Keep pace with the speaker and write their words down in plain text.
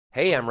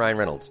Hey, I'm Ryan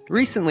Reynolds.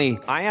 Recently,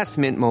 I asked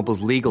Mint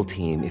Mobile's legal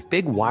team if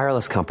big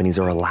wireless companies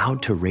are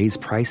allowed to raise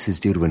prices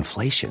due to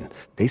inflation.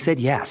 They said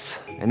yes.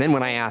 And then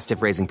when I asked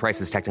if raising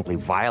prices technically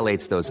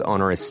violates those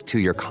onerous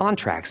two-year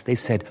contracts, they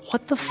said,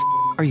 "What the f***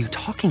 are you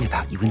talking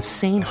about, you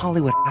insane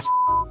Hollywood ass?"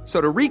 So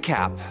to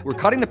recap, we're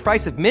cutting the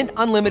price of Mint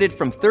Unlimited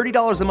from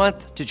 $30 a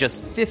month to just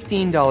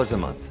 $15 a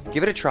month.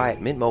 Give it a try at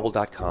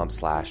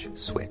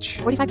mintmobile.com/switch.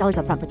 $45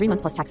 up front for 3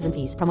 months plus taxes and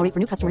fees. Promo rate for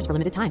new customers for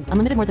limited time.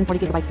 Unlimited more than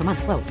 40 gigabytes per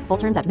month. Slows full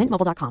terms at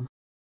mintmobile.com.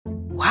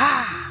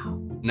 Wow.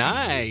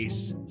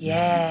 Nice.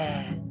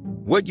 Yeah.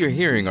 What you're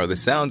hearing are the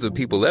sounds of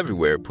people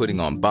everywhere putting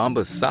on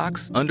Bombas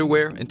socks,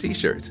 underwear, and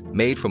T-shirts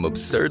made from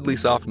absurdly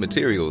soft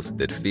materials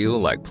that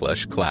feel like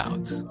plush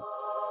clouds.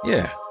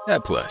 Yeah,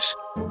 that plush.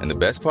 And the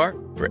best part?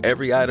 For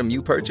every item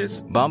you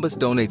purchase, Bombas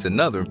donates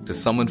another to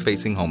someone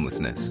facing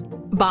homelessness.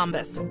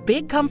 Bombas.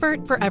 Big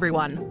comfort for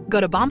everyone.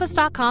 Go to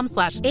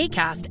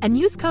bombas.com/ACAST and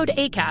use code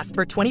ACAST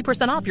for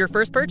 20% off your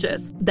first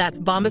purchase. That's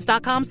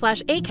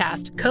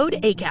bombas.com/ACAST. Code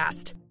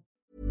ACAST.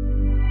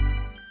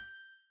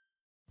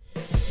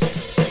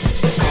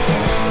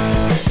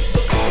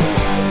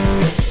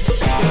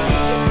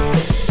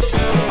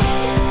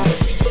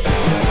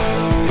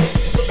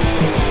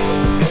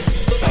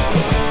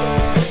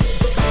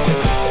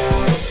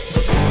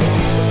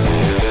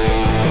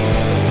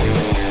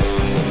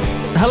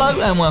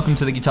 Hello and welcome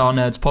to the Guitar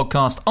Nerds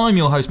podcast. I'm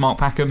your host Mark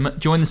Packham,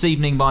 joined this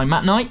evening by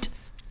Matt Knight.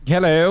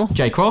 Hello.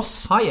 Jay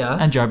Cross. Hiya.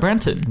 And Joe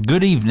Branton.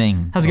 Good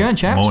evening. How's it going,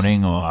 chaps?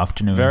 Morning or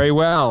afternoon. Very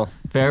well.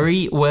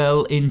 Very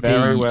well indeed.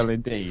 Very well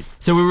indeed.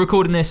 So we're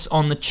recording this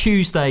on the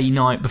Tuesday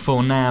night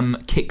before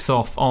NAMM kicks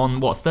off on,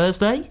 what,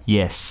 Thursday?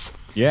 Yes.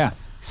 Yeah.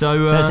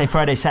 So Thursday,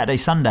 Friday, Saturday,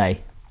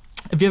 Sunday.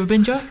 Have you ever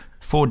been, Joe?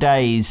 4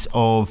 days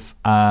of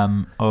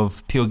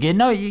pure gear.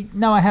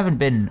 No, I haven't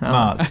been,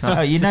 Mark.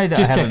 Oh, you know that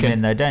I haven't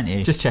been though, don't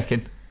you? Just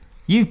checking.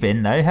 You've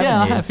been though, haven't you?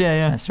 Yeah, I have.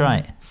 Yeah. That's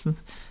right. It's a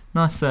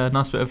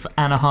nice bit of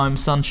Anaheim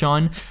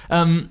sunshine.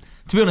 To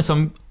be honest,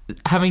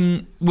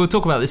 we'll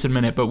talk about this in a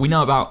minute, but we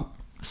know about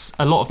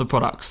a lot of the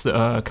products that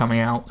are coming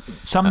out.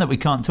 Some that we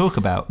can't talk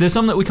about. There's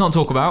some that we can't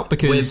talk about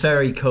because we're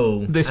very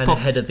cool and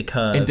ahead of the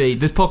curve. Indeed.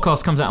 This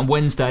podcast comes out on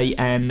Wednesday,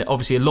 and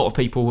obviously a lot of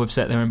people have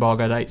set their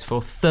embargo dates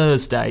for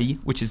Thursday,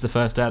 which is the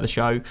first day of the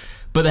show.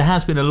 But there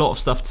has been a lot of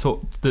stuff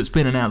that's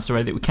been announced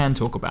already that we can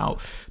talk about.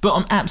 But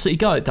I'm absolutely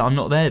gutted that I'm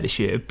not there this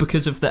year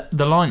because of the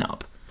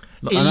lineup.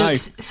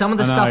 Some of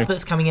the stuff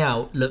that's coming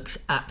out looks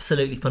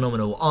absolutely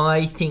phenomenal.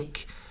 I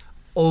think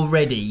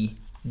already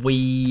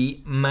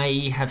we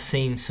may have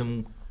seen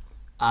some.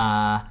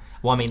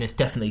 There's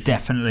definitely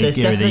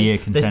Gear of the Year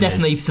contenders. There's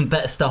definitely some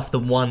better stuff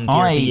than one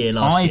Gear of the Year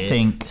last year. I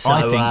think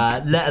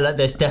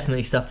there's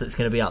definitely stuff that's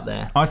going to be up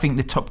there. I think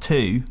the top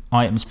 2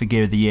 items for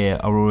Gear of the Year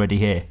are already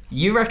here.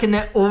 You reckon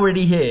they're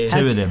already here?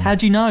 2 of them. How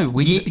do you know?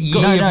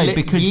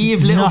 Because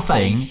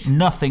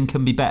nothing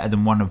can be better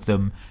than one of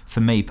them for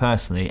me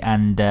personally,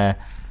 and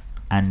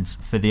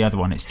for the other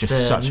one, it's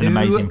just such an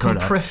amazing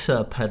product.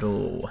 Compressor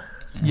pedal.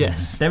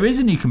 Yes, there is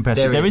a new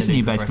compressor. There is a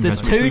new bass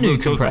compressor. There's 2 new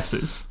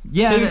compressors.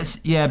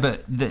 Yeah,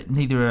 but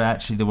neither are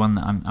actually the one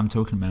that I'm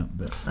talking about.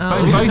 But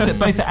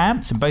both are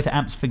amps, and both are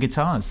amps for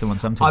guitars. The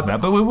ones I'm talking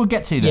about. But we'll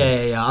get to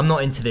that. Yeah. I'm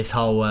not into this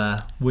whole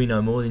we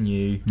know more than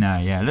you. No,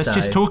 yeah. Let's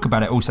just talk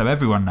about it. Also,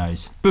 everyone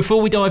knows. Before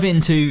we dive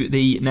into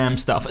the NAMM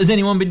stuff, has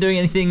anyone been doing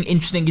anything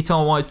interesting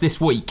guitar-wise this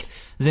week?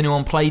 Has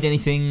anyone played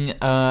anything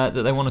that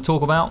they want to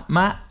talk about?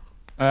 Matt?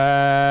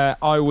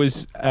 I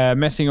was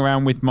messing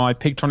around with my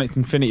Pigtronics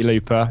Infinity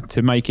Looper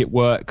to make it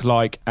work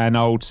like an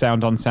old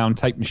Sound on Sound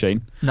tape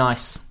machine.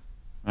 Nice.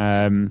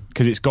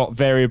 Because it's got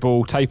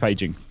variable tape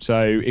aging.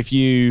 So if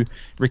you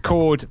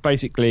record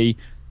basically,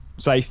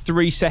 say,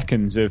 3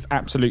 seconds of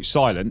absolute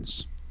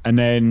silence and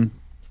then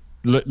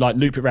loop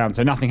it around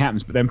so nothing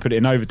happens, but then put it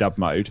in overdub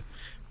mode,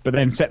 but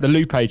then set the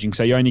loop aging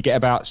so you only get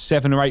about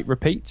 7 or 8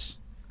 repeats.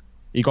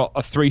 You got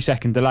a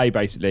 3-second delay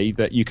basically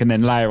that you can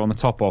then layer on the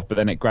top of, but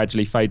then it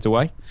gradually fades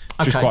away,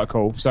 which is quite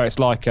cool. So it's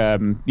like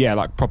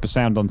like proper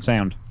sound on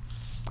sound.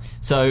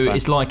 So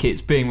it's like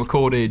it's being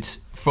recorded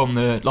from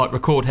the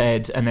record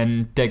head and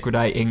then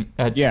degrading.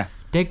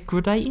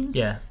 Degrading?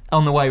 Yeah.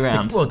 On the way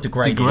round.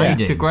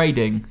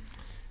 Degrading.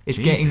 It's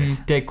getting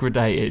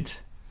degraded.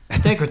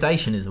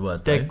 Degradation is the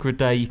word.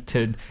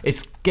 Degradated.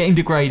 It's getting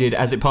degraded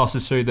as it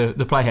passes through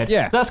the playhead.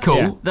 Yeah, that's cool.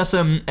 Yeah. That's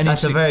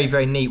a very,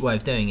 very neat way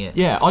of doing it.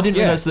 Yeah, I didn't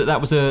realise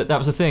that was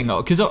a thing,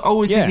 because I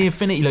always think the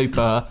Infinity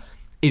Looper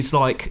is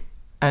like,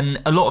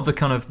 and a lot of the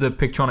kind of the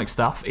Pigtronic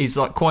stuff is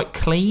like quite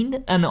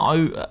clean, and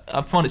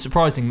I find it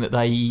surprising that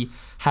they've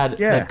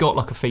got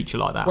like a feature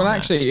like that. Well,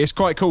 actually, it's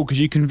quite cool because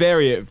you can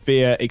vary it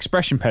via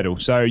expression pedal.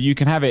 So you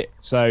can have it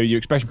so your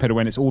expression pedal,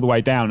 when it's all the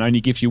way down,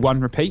 only gives you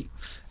 1 repeat,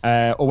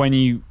 or when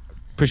you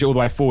push it all the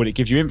way forward, it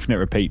gives you infinite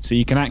repeats. So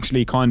you can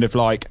actually kind of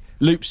like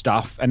loop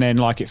stuff and then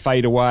like it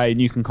fade away, and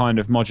you can kind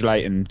of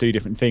modulate and do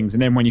different things.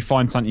 And then when you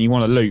find something you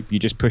want to loop, you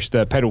just push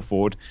the pedal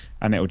forward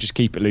and it'll just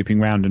keep it looping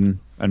round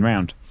and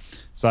round.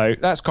 So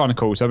that's kind of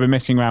cool. So I've been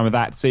messing around with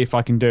that to see if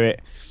I can do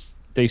it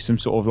do some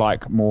sort of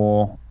like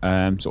more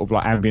sort of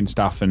like ambient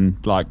stuff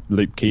and like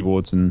loop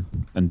keyboards and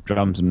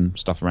drums and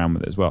stuff around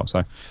with it as well.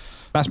 So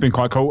that's been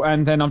quite cool.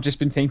 And then I've just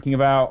been thinking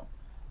about,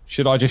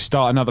 should I just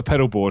start another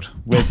pedal board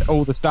with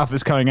all the stuff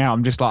that's coming out?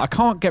 I'm just like, I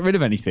can't get rid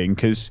of anything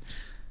because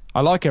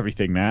I like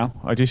everything now.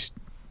 I just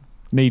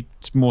need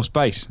more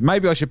space.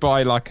 Maybe I should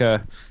buy like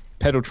a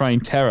Pedal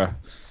Train Terror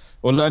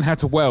or learn how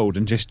to weld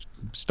and just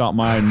start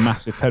my own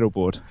massive pedal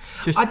board.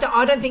 I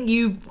don't think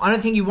you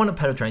want a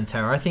Pedal Train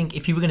Terror. I think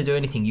if you were going to do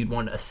anything, you'd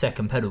want a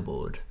second pedal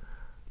board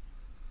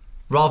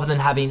rather than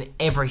having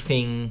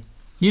everything.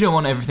 You don't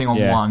want everything on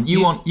one.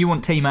 You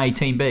want Team A,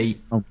 Team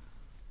B. Oh.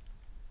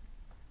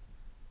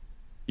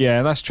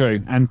 Yeah, that's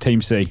true. And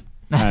Team C.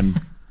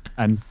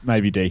 And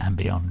maybe D. And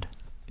beyond.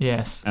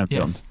 Yes. And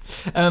beyond.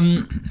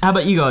 How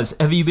about you guys?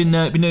 Have you been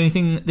doing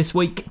anything this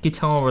week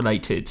guitar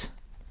related?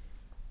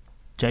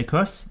 J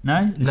Cross?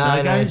 No?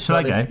 Shall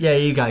I go? Yeah,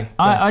 you go.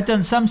 I've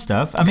done some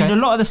stuff. I mean, a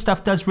lot of the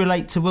stuff does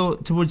relate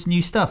towards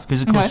new stuff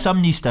because, of course, some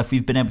new stuff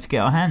we've been able to get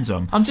our hands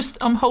on.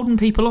 I'm holding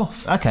people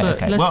off. Okay.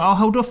 Well, I'll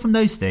hold off from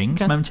those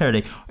things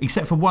momentarily,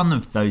 except for one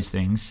of those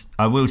things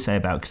I will say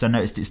about because I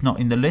noticed it's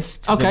not in the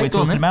list that we're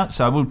talking about,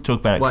 so I will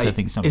talk about it because I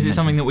think it's something. Is it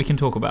something that we can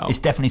talk about? It's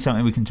definitely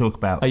something we can talk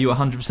about. Are you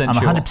 100% sure? I'm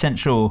 100%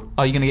 sure.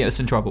 Are you going to get us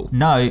in trouble?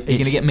 No. Are you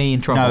going to get me in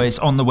trouble? No, it's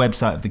on the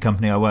website of the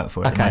company I work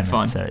for at the moment,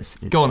 fine. So it's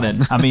go on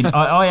then. I mean,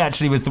 I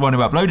actually was the one who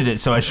uploaded it,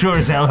 so I sure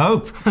as hell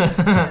hope.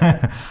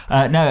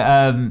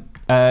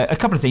 A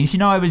couple of things. You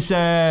know, I was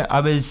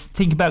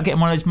thinking about getting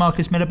one of those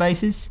Marcus Miller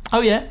basses. Oh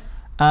yeah,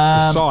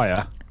 the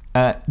Sire.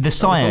 The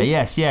Sire,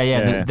 yes,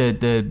 yeah.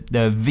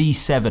 The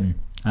V7.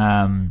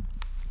 I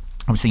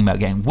was thinking about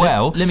getting.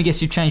 Well, let me guess,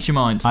 you've changed your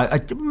mind.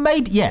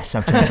 Maybe yes,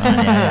 I've changed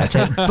my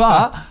mind.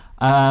 But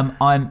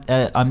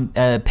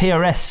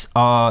PRS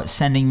are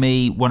sending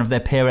me one of their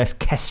PRS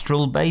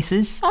Kestrel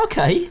basses.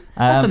 Okay,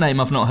 that's a name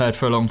I've not heard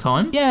for a long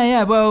time.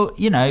 Yeah. Well,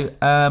 you know,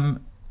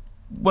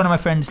 one of my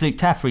friends, Luke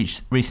Taff,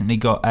 recently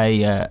got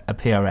a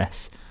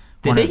PRS.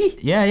 Did he?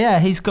 Yeah.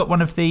 He's got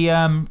one of the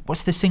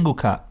what's the single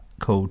cut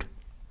called?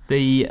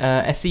 The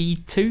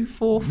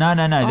SE245? No.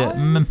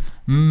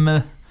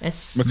 The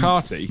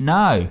McCarty?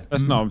 No,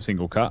 that's not a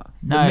single cut.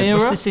 No, the Mira?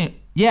 What's the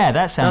yeah,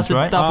 that sounds that's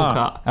right. That's a double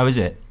cut. Oh, is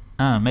it?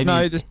 Oh, maybe.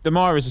 No, the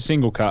Mira is a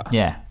single cut.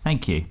 Yeah,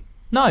 thank you.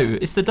 No,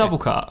 it's the double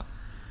cut.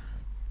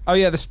 Oh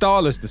yeah, the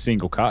Starler's the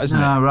single cut, isn't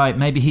it? Oh, right.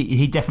 Maybe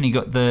he definitely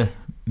got the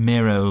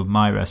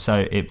Mira,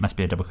 so it must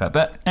be a double cut.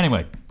 But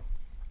anyway,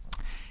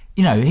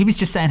 you know, he was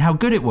just saying how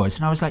good it was,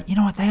 and I was like, you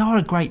know what, they are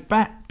a great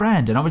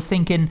brand. And I was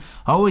thinking,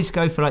 I always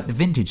go for like the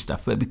vintage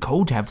stuff, but it'd be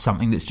cool to have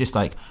something that's just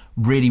like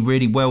really,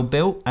 really well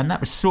built. And that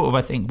was sort of,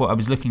 I think, what I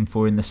was looking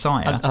for in the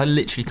Sire. I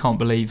literally can't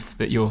believe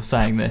that you're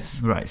saying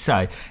this. Right.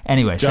 So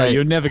anyway, Joe,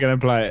 you're never going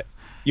to play it.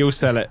 You'll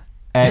sell it.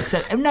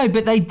 No,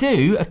 but they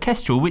do a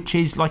Kestrel, which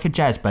is like a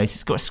jazz bass.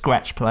 It's got a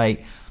scratch plate.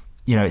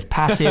 You know, it's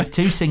passive,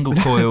 2 single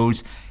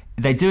coils.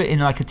 They do it in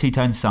like a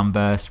 2-tone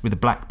sunburst with a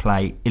black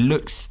plate. It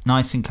looks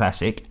nice and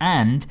classic,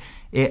 and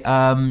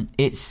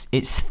it's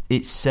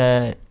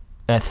a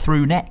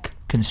through neck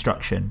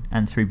construction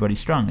and through body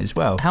strung as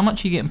well. How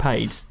much are you getting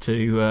paid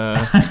to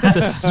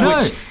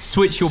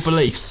switch your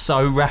beliefs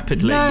so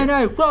rapidly?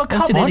 No. Well,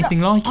 come on.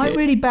 Anything like I it.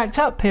 really backed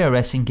up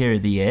PRS in Gear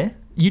of the Year.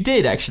 You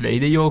did,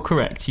 actually. You're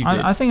correct. You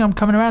did. I think I'm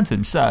coming around to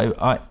them. So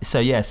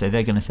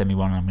they're going to send me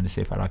one, and I'm going to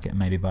see if I like it and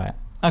maybe buy it.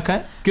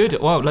 Okay, good.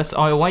 Well,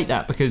 I await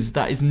that, because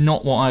that is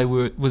not what I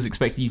was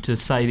expecting you to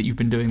say that you've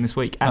been doing this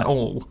week at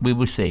all. We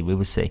will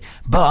see.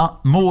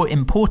 But more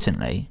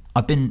importantly,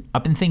 I've been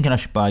thinking I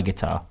should buy a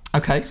guitar.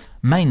 Okay.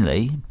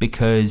 Mainly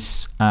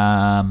because you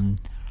know,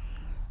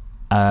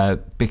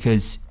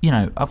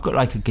 I've got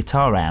like a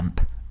guitar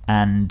amp,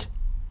 and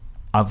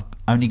I've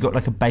only got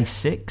like a bass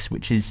 6,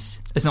 which is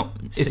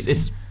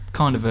it's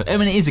kind of I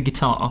mean, it is a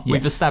guitar. Yeah.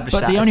 We've established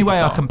that. But the only way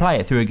I can play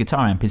it through a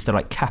guitar amp is to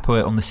like capo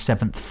it on the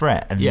 7th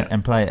fret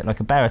and play it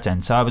like a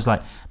baritone. So I was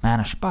like, man,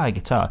 I should buy a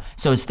guitar.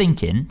 So I was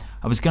thinking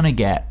I was going to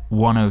get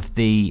one of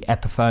the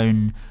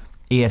Epiphone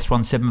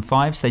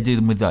ES175s. They do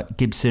them with like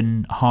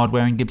Gibson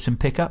hardware and Gibson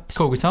pickups.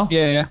 Cool guitar.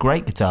 Yeah.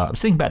 Great guitar. I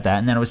was thinking about that,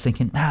 and then I was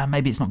thinking,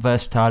 maybe it's not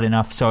versatile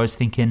enough. So I was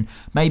thinking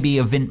maybe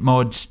a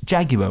Vintmod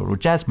Jaguar or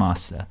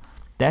Jazzmaster.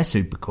 They're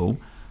super cool.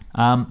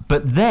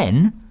 But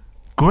then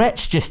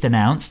Gretsch just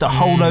announced a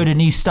whole load of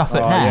new stuff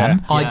at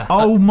NAMM. Yeah.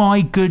 Oh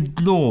my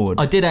good lord.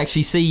 I did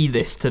actually see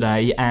this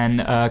today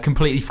and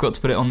completely forgot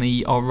to put it on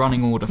our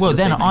running order for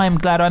this evening. I'm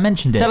glad I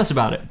mentioned it. Tell us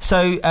about it.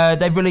 So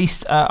they've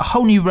released a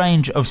whole new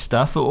range of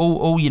stuff,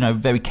 all you know,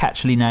 very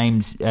catchily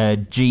named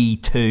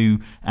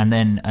G2, and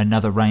then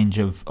another range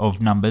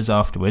of numbers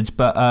afterwards.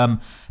 But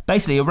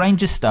basically a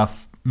range of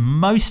stuff,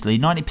 mostly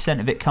 90%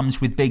 of it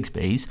comes with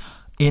Bigsby's,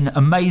 in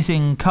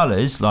amazing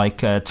colours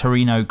like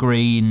Torino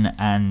green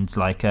and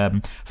like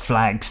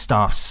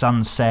Flagstaff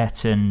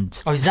sunset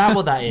and... Oh, is that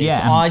what that is?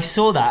 Yeah. I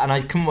saw that and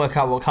I couldn't work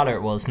out what colour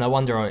it was. No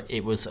wonder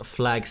it was a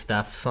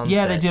Flagstaff sunset.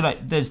 Yeah, they do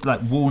there's like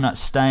walnut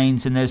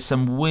stains, and there's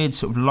some weird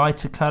sort of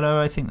lighter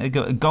colour. I think they've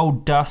got a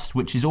gold dust,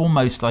 which is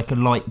almost like a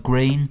light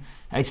green.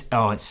 It's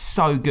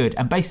so good.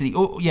 And basically,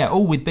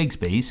 all with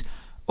Bigsby's,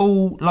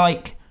 all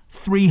like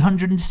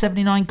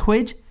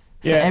 £379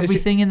 for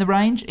everything in the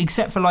range,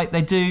 except for like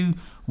they do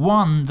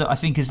one that I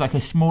think is like a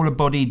smaller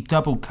bodied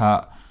double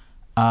cut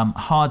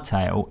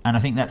hardtail, and I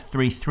think that's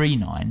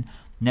 $339,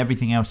 and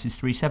everything else is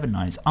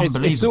 $379. It's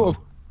unbelievable.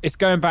 It's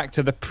going back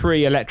to the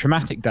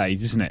pre-Electromatic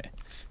days, isn't it?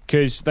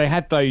 Because they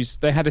had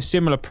a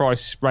similar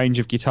price range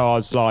of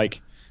guitars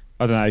like,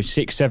 I don't know,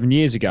 6-7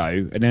 years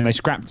ago, and then they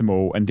scrapped them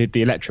all and did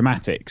the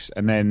Electromatics,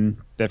 and then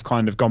they've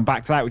kind of gone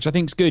back to that, which I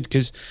think is good,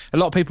 because a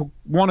lot of people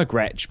want a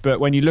Gretsch, but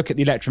when you look at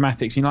the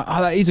Electromatics, you're like,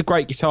 oh, that is a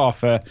great guitar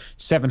for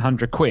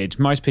 £700.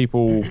 Most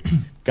people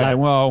go,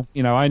 well,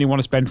 you know, I only want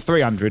to spend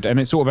 $300, and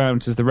it sort of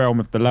enters the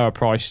realm of the lower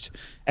priced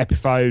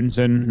Epiphones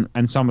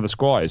and some of the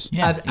Squires.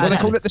 Yeah, well, they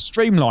call it the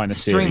Streamliner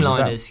series.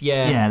 Streamliners,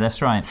 yeah. Yeah,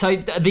 that's right. So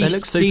these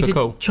look super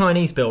cool. are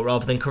Chinese built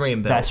rather than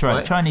Korean built. That's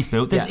right, Chinese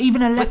built. There's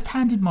even a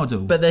left-handed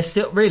model. But they're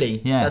still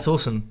really, yeah, that's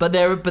awesome. But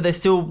they're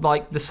still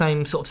like the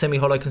same sort of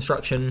semi-hollow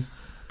construction.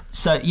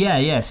 So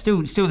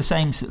still the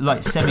same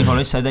like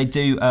semi-hollow. So they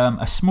do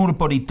a smaller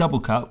body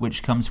double cut,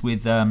 which comes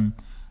with a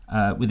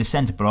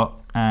centre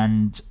block,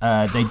 and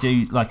they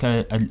do like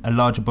a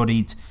larger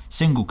bodied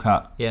single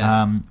cut,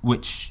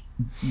 which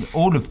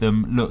all of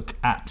them look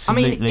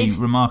absolutely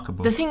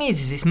remarkable. The thing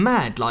is it's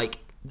mad. Like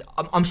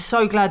I'm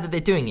so glad that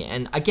they're doing it,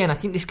 and again, I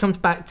think this comes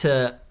back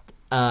to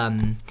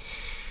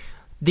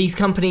these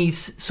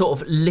companies sort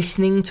of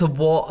listening to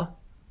what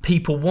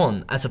people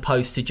want, as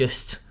opposed to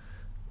just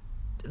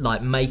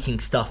like making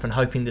stuff and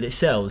hoping that it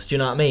sells. Do you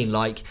know what I mean?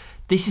 Like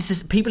this is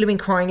just, people have been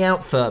crying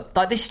out for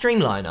like this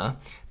Streamliner,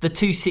 the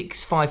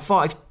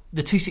 2655.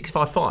 The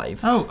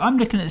 2655. Oh, I'm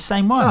looking at the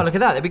same one. Oh, look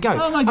at that! There we go.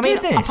 Oh my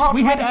goodness! Apart we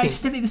from had anything,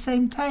 actually the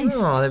same taste.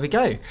 Oh, there we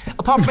go.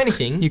 Apart from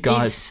anything, you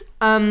guys,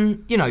 it's got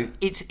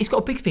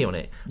a Bigsby on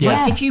it.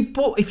 Yeah. Like,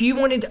 if you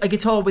wanted a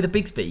guitar with a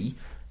Bigsby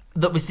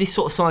that was this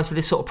sort of size for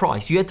this sort of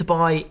price, you had to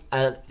buy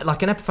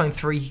like an Epiphone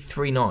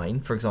 339,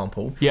 for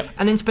example. Yep.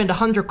 And then spend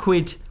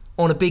 £100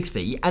 on a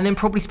Bigsby, and then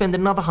probably spend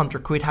another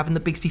 £100 having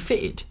the Bigsby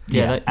fitted.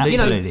 Yeah,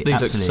 absolutely.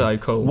 These look so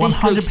cool.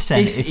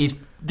 100%.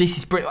 This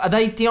is brilliant. Are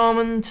they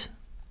diamond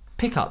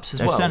pickups as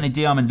They're well? certainly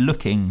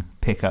diamond-looking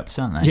pickups,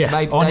 aren't they? Yeah.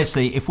 Maybe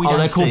honestly, if we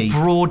don't see, they're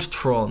called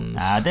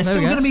Broadtrons. They're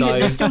still going to be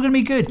good. They're still going to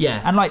be good.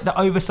 Yeah. And like the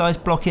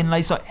oversized block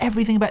inlays, like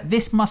everything about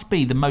this must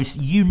be the most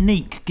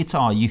unique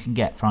guitar you can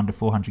get for under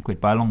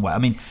 £400 by a long way. I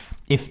mean,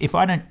 if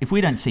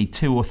we don't see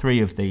 2 or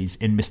 3 of these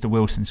in Mr.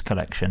 Wilson's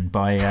collection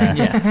by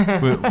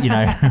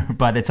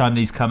by the time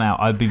these come out,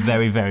 I'd be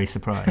very, very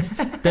surprised.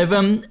 They've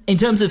in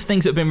terms of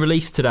things that have been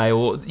released today,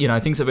 or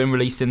things that have been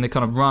released in the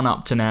kind of run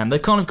up to NAMM, they've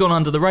kind of gone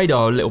under the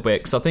radar a little bit,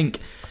 because I think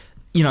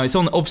it's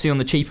obviously on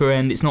the cheaper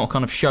end. It's not a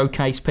kind of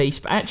showcase piece,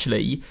 but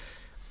actually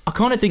I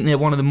kind of think they're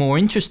one of the more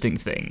interesting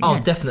things. Oh,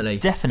 definitely.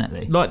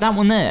 Like that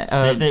one there.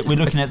 We're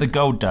looking at the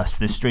Gold Dust,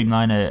 the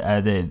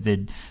Streamliner,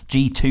 the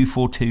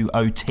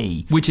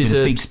G242OT, which is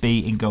a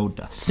Bigsby in Gold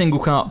Dust. Single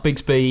cut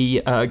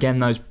Bigsby, again,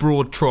 those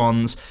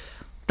Broadtrons.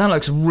 That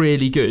looks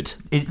really good.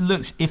 It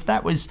looks, if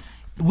that was,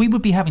 we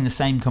would be having the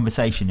same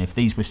conversation if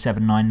these were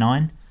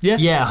 $799.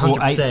 Yeah, 100%. Or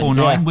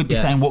 $849. We'd be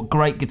Yeah. saying what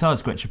great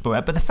guitars Gretsch have brought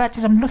out. But the fact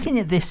is, I'm looking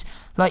at this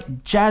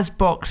like jazz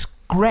box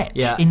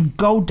Gretsch in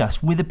Gold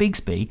Dust with a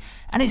Bigsby,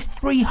 and it's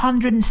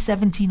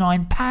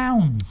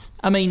 £379.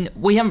 I mean,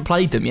 we haven't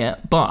played them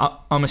yet, but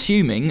I'm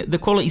assuming the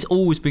quality's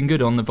always been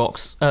good on the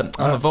Vox, on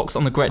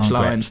the Gretsch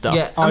lower end stuff.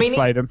 Yeah, I've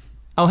played them.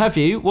 Oh, have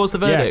you? What's the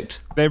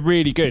verdict? Yeah, they're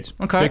really good.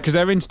 Okay. Because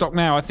they're in stock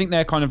now. I think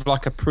they're kind of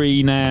like a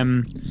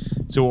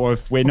pre-NAMM sort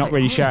of... We're not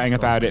really shouting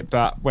about it,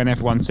 but when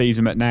everyone sees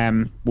them at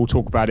NAMM, we'll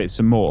talk about it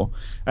some more.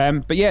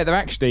 But yeah, they're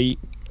actually...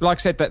 Like I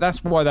said,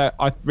 that's why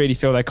I really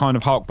feel they kind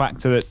of hark back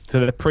to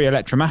the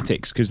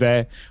pre-Electromatics, because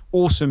they're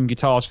awesome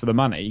guitars for the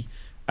money.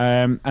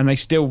 And they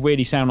still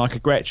really sound like a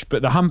Gretsch,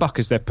 but the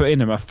humbuckers they've put in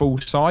them are full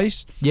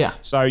size. Yeah.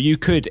 So you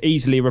could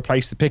easily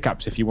replace the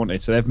pickups if you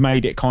wanted. So they've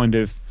made it kind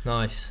of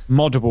nice,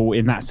 moddable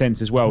in that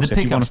sense as well. The so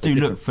pickups do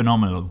look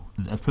phenomenal.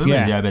 Hence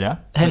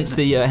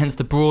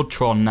the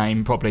Broadtron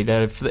name, probably.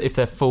 If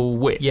they're full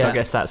width, I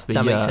guess that's the...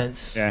 That makes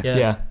sense.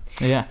 Yeah.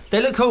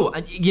 They look cool.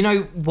 And you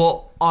know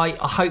what I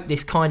hope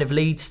this kind of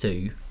leads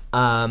to?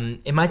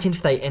 Imagine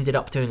if they ended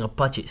up doing a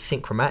budget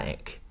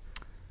Synchromatic.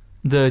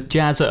 The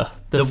Jazzer,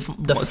 the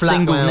flat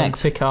single wound, neck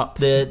pickup,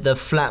 the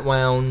flat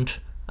wound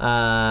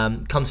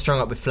comes strung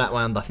up with flat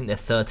wound. I think they're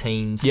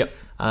 13s. Yep.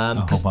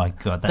 Oh my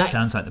god, that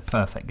sounds like the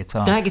perfect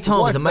guitar. That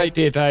guitar was amazing.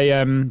 They did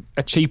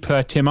a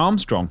cheaper Tim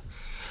Armstrong.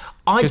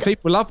 Because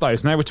people love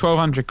those, and they were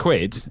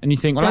 £1,200, and you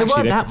think, well, they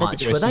actually, weren't that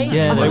much, were they?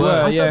 Yeah, they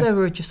were. I thought they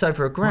were just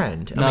over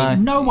 £1,000. I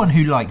mean, no one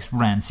who likes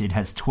Rancid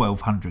has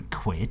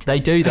 £1,200.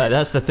 They do though.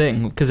 That's the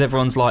thing, because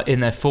everyone's like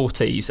in their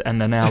 40s and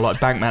they're now like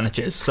bank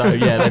managers. So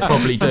yeah, they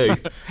probably do.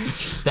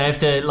 They have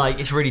to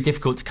it's really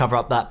difficult to cover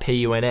up that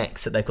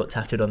PUNX that they've got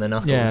tattooed on their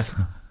knuckles. Yeah.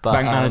 But,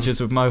 bank managers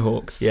with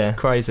mohawks. Yeah,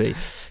 crazy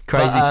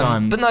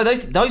times. But no,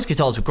 those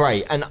guitars were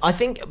great, and I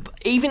think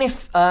even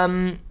if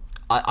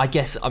I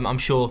guess I'm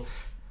sure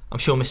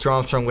Mr.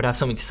 Armstrong would have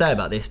something to say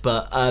about this,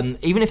 but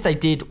even if they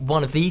did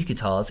one of these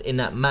guitars in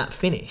that matte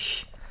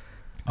finish,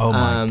 Oh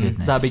my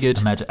goodness, that'd be good.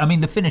 Imagine. I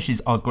mean, the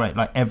finishes are great.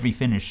 Like every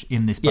finish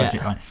in this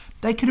budget line,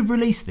 they could have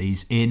released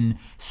these in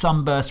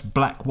sunburst,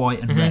 black,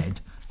 white, and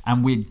red,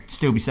 and we'd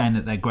still be saying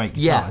that they're great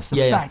guitars.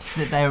 The fact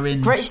that they're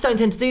in Gretsch don't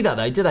tend to do that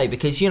though, do they?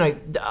 Because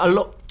a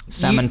lot.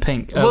 Salmon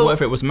pink,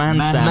 whatever it was,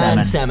 man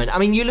salmon. I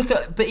mean, you look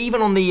at, but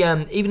even on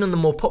the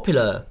more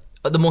popular,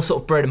 the more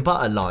sort of bread and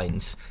butter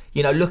lines,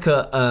 look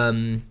at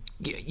a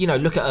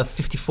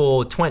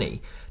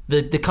 5420.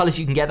 The colours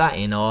you can get that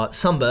in are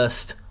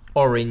sunburst,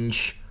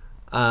 orange,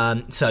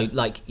 so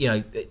like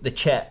the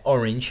Chet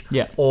orange,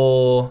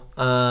 or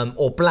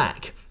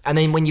black. And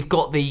then when you've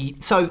got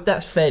so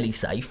that's fairly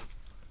safe.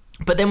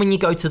 But then when you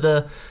go to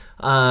the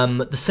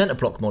centre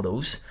block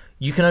models,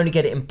 you can only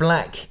get it in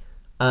black.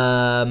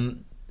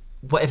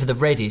 Whatever the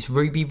red is,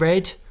 ruby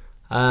red,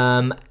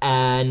 and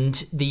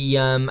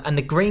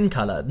the green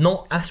colour,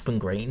 not aspen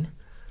green.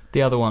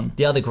 The other one,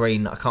 the other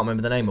green, I can't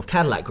remember the name of,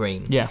 Cadillac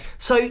green. Yeah.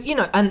 So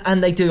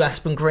and they do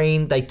aspen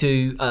green. They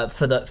do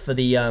for the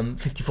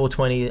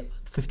 5420,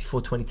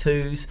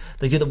 5422s.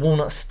 They do the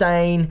walnut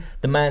stain,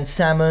 the man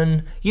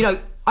salmon.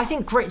 I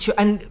think Gretsch,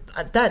 and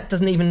that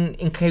doesn't even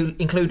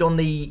include on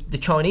the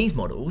Chinese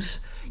models.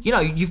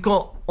 You've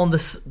got on the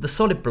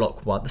solid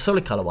block one, the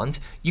solid colour ones,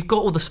 you've got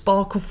all the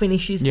sparkle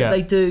finishes that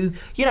they do.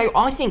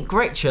 I think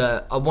Gretsch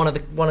are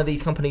one of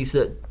these companies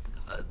that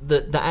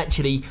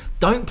actually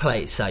don't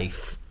play it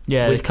safe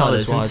with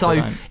colours, and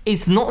so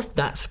it's not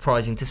that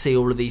surprising to see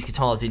all of these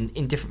guitars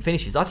in different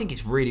finishes. I think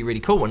it's really, really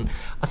cool, and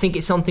I think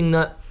it's something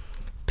that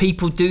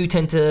people do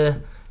tend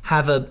to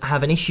have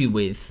an issue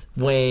with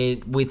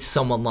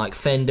someone like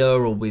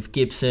Fender or with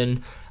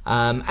Gibson,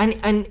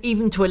 and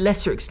even to a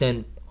lesser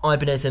extent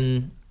Ibanez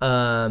and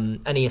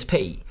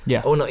ESP,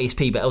 or not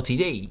ESP but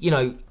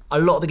LTD. A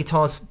lot of the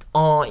guitars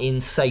are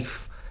in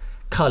safe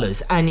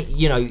colours, and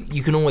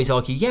you can always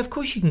argue, of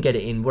course you can get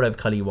it in whatever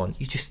colour you want.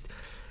 You just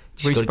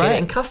got to get it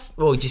in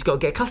custom, or you just got to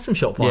get a custom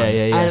shop one.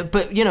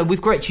 But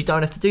with Gretsch you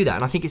don't have to do that,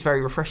 and I think it's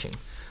very refreshing.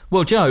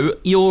 Well, Joe,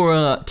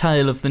 your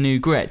tale of the new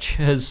Gretsch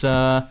has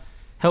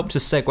helped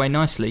us segue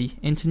nicely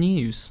into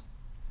news.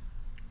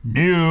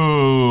 Nude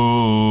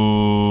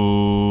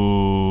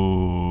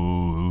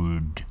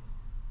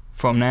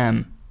from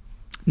NAMM.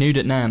 Nude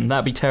at NAMM.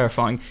 That'd be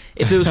terrifying.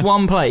 If there was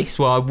one place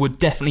where I would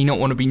definitely not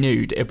want to be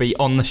nude, it'd be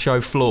on the show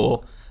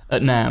floor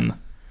at NAMM.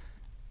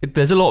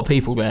 There's a lot of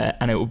people there,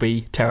 and it will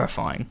be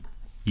terrifying.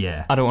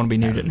 Yeah, I don't want to be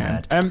nude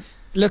at NAMM.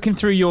 Looking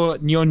through your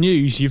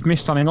news, you've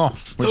missed something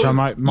off, which I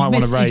might want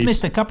to raise. He's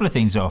missed a couple of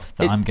things off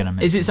that I'm going to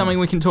miss. Is it something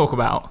we can talk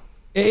about?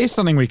 It is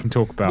something we can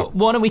talk about.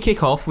 Why don't we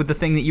kick off with the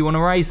thing that you want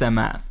to raise there,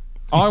 Matt?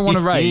 I want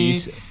to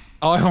raise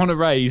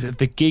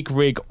the Gig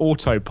Rig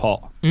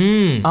Autopot.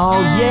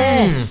 Oh,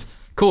 yes.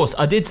 Of course,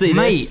 I did see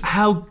Mate, this.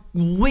 how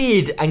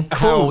weird and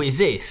cool is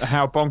this?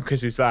 How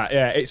bonkers is that?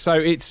 Yeah,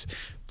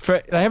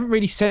 they haven't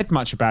really said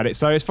much about it.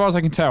 So as far as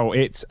I can tell,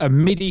 it's a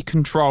MIDI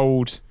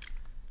controlled,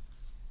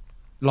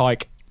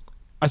 like,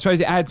 I suppose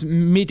it adds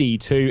MIDI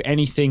to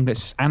anything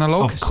that's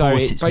analog. Of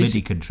course, it's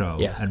MIDI control.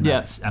 Yeah, and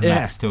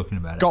Matt's talking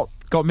about it.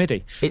 Got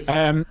MIDI. It's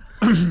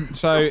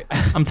so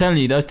I'm telling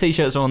you, those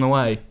t-shirts are on the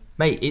way,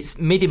 mate. It's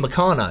MIDI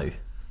Meccano.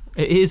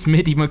 It is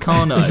MIDI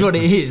Meccano. That's what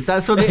it is.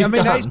 That's what they've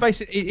done. It's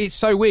basically, it's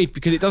so weird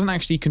because it doesn't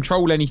actually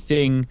control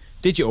anything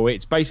digital.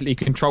 It's basically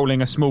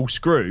controlling a small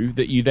screw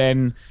that you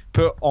then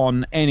put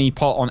on any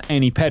pot on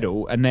any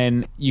pedal, and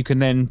then you can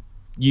then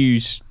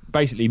use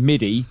basically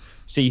MIDI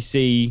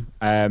CC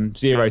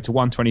 0 to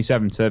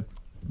 127 to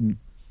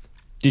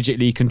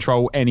digitally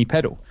control any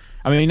pedal.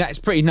 I mean, that's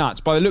pretty nuts.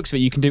 By the looks of it,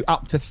 you can do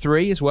up to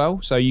 3 as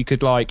well. So you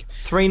could 3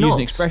 use knots.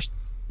 An expression.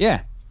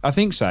 Yeah, I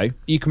think so.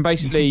 You can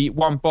basically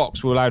one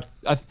box will allow.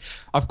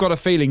 I've got a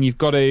feeling you've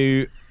got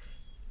to,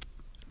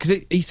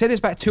 because he said it's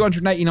about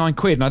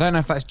 £289, and I don't know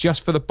if that's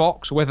just for the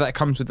box or whether that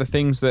comes with the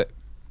things that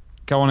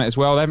go on it as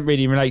well. They haven't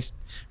really released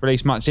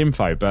much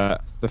info,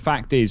 but the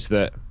fact is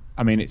that,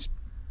 I mean, it's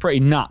pretty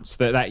nuts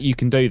that you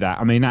can do that.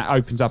 I mean, that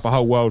opens up a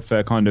whole world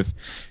for kind of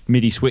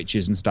MIDI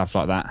switches and stuff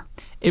like that.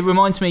 It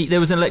reminds me,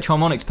 there was an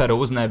Electro-Harmonix pedal,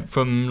 wasn't there,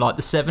 from like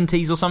the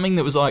 70s or something,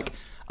 that was like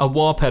a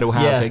wah pedal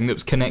housing that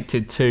was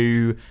connected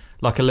to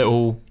like a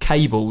little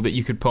cable that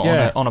you could put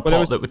on a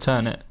pot that would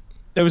turn it.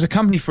 There was a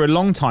company for a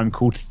long time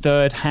called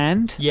Third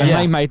Hand, and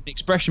they made an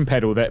expression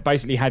pedal that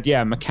basically had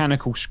a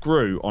mechanical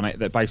screw on it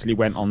that basically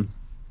went on,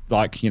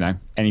 like,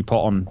 any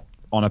pot on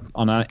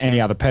any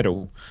other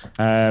pedal.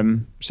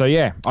 So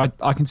yeah,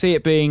 I can see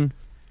it being,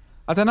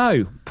 I don't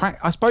know,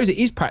 I suppose it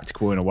is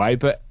practical in a way,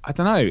 but I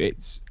don't know.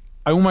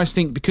 I almost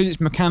think because it's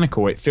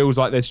mechanical, it feels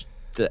like there's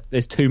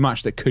too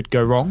much that could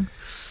go wrong.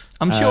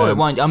 I'm sure it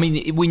won't. I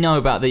mean, we know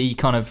about the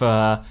kind of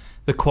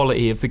the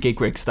quality of the Gig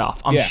Rig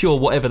stuff. I'm sure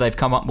whatever they've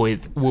come up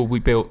with will be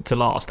built to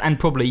last, and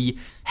probably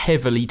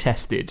heavily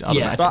tested, I'd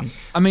imagine. But,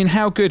 I mean,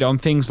 how good on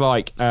things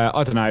like,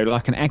 I don't know,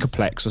 like an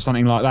Echoplex or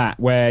something like that,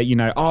 where,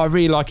 I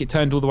really like it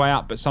turned all the way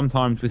up, but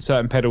sometimes with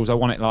certain pedals I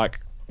want it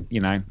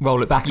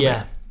roll it back a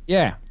bit.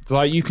 Yeah. It's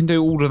like you can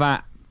do all of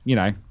that,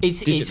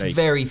 It's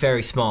very,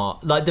 very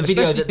smart. Like the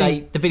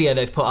video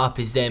they've put up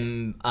is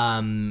them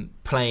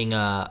playing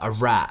a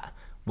Rat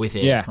with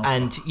it, Yeah.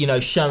 and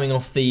showing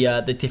off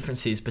the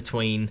differences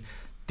between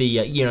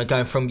the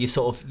going from your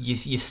sort of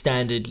your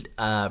standard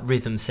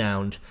rhythm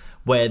sound,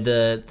 where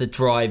the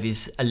drive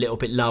is a little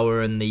bit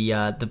lower and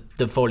the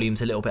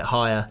volume's a little bit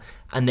higher,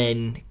 and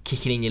then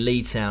kicking in your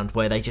lead sound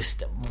where they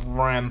just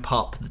ramp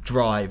up the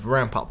drive,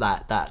 ramp up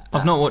that.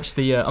 I've not watched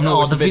the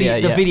video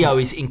yet. The video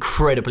is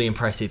incredibly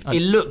impressive.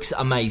 It looks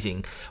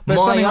amazing. But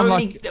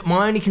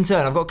My only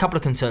concern, I've got a couple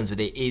of concerns with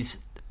it, is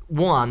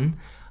one,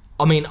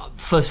 I mean,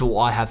 first of all,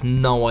 I have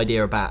no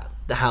idea about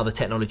how the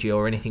technology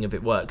or anything of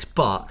it works,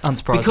 but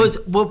unsurprising.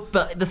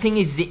 But the thing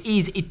is,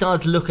 it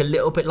does look a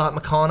little bit like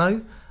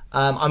Meccano.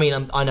 I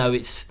mean, I know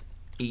it's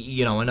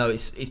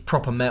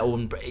proper metal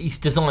and it's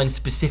designed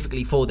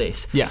specifically for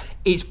this. Yeah,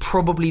 it's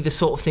probably the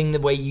sort of thing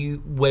that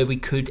where we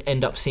could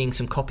end up seeing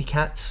some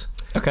copycats.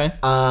 Okay.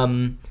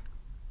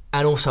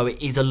 And also, it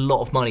is a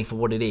lot of money for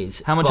what it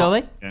is. How much are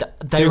they?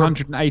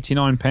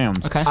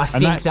 £289. Okay. I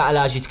think that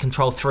allows you to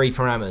control 3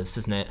 parameters,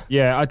 doesn't it?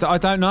 Yeah, I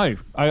don't know.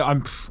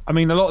 I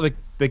mean, a lot of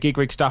the gig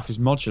rig stuff is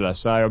modular,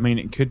 so I mean,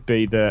 it could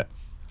be that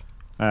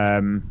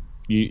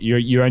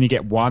you only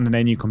get one and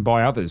then you can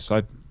buy others.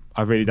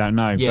 I really don't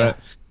know. Yeah. But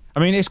I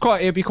mean,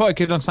 it'd be quite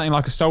good on something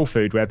like a Soul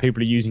Food, where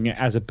people are using it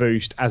as a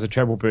boost, as a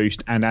treble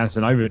boost, and as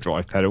an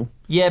overdrive pedal.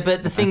 Yeah,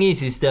 but the thing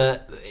is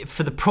that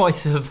for the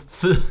price of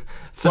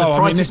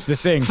this is the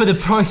thing. For the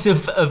price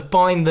of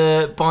buying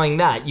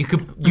that, you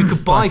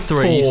could buy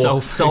 3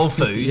 4 Soul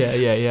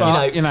Foods. Yeah.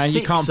 But, you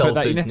 6 can't Soul put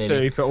that. You Foods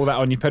necessarily put all that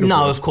on your pedal. No,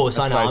 board, of course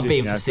I know. I'm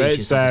being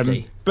facetious,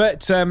 obviously.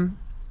 But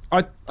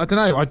I don't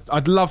know.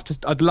 I'd love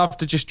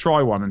to just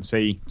try one and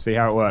see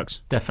how it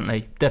works.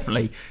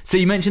 Definitely. So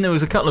you mentioned there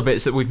was a couple of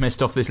bits that we've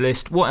missed off this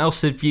list. What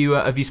else have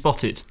you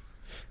spotted?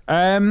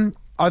 That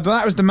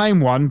was the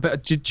main one.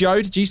 But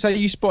Joe, did you say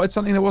you spotted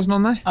something that wasn't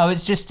on there? Oh,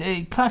 it's just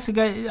classic.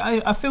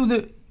 I feel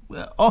that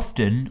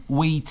often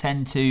we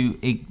tend to,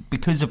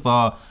 because of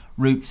our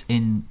roots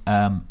in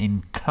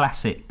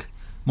classic,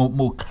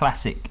 more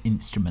classic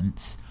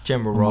instruments,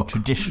 general more rock,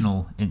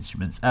 traditional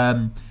instruments.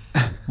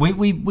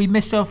 We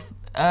miss off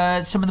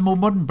some of the more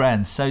modern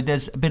brands. So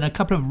there's been a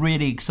couple of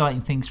really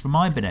exciting things from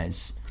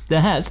Ibanez.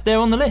 They're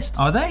on the list.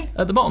 Are they?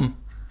 At the bottom.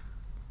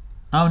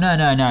 Oh, no.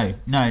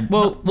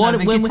 Well, when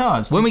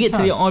we get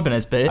to the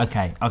Ibanez bit,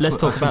 okay, let's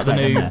talk about the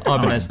new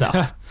Ibanez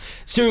stuff.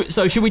 So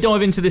should we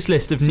dive into this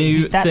list of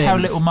new that's things? How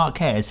little Mark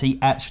cares. He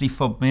actually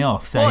fobbed me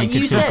off, so he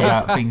could talk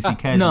about things he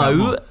cares about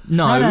more.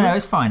 No,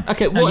 it's fine.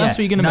 Okay, what else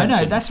were you going to mention?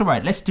 No, that's all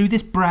right. Let's do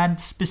this brand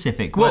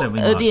specific. Well,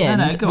 at the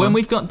end, when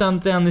we've got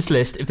down this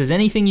list, if there's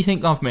anything you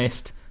think I've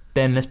missed,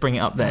 then let's bring it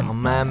up then. Oh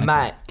man,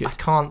 Matt, good. I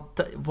can't.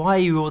 Why are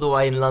you all the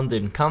way in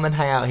London? Come and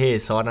hang out here,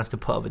 so I don't have to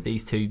put up with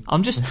these two.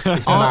 I'm just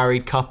this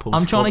married couple.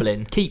 I'm squabbling.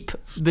 trying to keep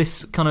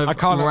this kind of I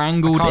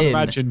wrangled can't in.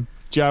 imagine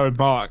Joe and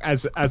Mark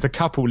as a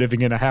couple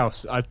living in a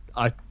house.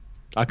 I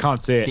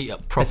can't see it.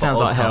 It sounds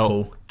like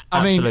hell.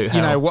 I mean, Absolute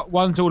hell.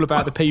 One's all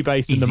about the P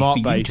bass and the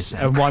Mark bass,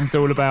 and one's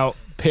all about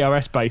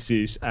PRS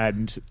basses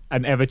and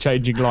an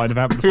ever-changing line of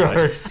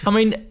amplifiers. I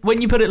mean,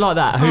 when you put it like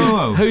that,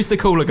 who's the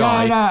cooler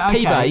guy? Okay.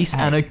 P bass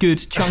and a good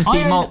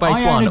chunky Mark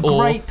bass one,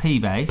 or great P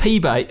bass,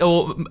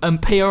 or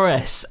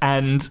PRS,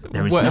 and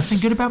there is nothing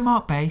good about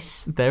Mark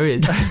bass. There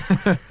is.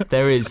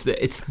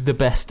 It's the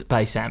best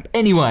bass amp.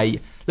 Anyway,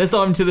 let's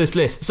dive into this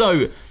list.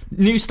 So,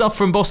 new stuff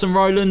from Boss and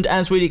Roland,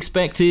 as we'd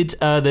expected.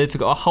 They've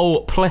got a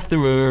whole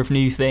plethora of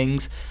new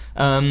things.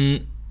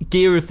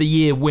 Gear of the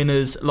Year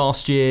winners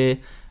last year,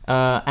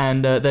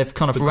 and they've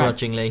kind of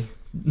begrudgingly.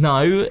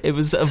 No, it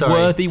was a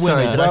worthy winner.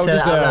 Sorry, did I say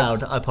that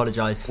out loud? I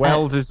apologise.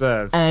 Well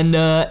deserved. And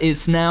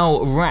it's now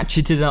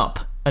ratcheted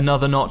up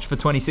another notch for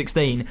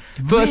 2016. It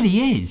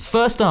really is.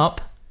 First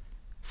up,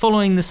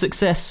 following the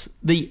success,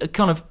 the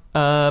kind of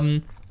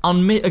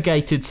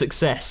unmitigated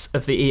success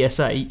of the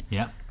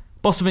ES8,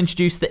 Boss have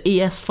introduced the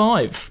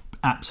ES5.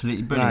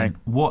 Absolutely brilliant.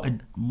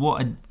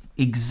 Right.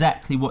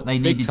 Exactly what they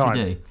needed to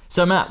do.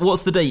 So, Matt,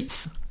 what's the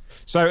deets?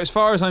 So, as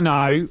far as I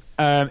know,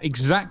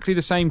 exactly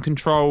the same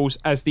controls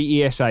as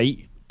the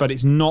ES8, but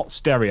it's not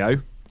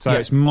stereo, so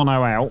it's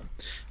mono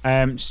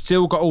out.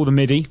 Still got all the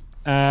MIDI.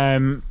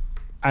 I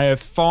have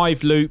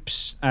 5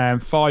 loops,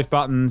 5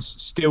 buttons.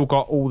 Still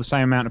got all the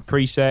same amount of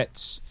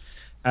presets.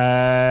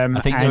 I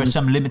think there are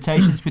some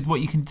limitations with what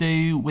you can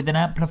do with an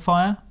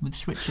amplifier, with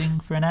switching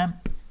for an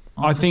amp.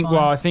 I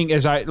think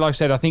as like I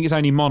said, I think it's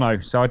only mono,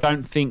 so I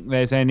don't think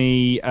there's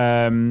any.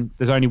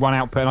 There's only one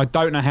output, and I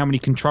don't know how many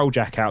control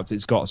jack outs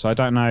it's got, so I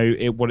don't know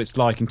what it's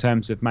like in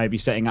terms of maybe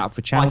setting up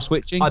for channel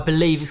switching. I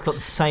believe it's got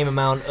the same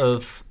amount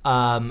of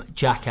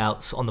jack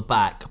outs on the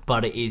back,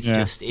 but it is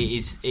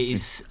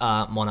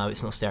mono.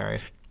 It's not stereo.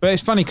 But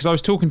it's funny because I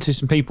was talking to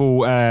some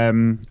people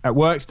at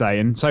work today,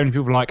 and so many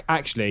people were like,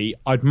 actually,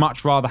 I'd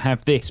much rather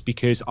have this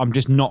because I'm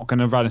just not going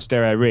to run a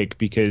stereo rig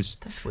because...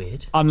 That's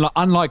weird.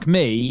 Unlike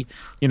me,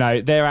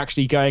 they're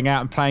actually going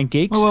out and playing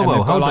gigs.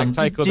 Well, hold on.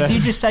 Did you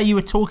just say you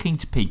were talking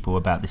to people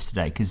about this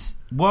today? Because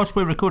whilst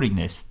we're recording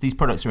this, these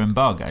products are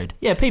embargoed.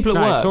 Yeah, people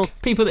at work.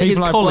 People that his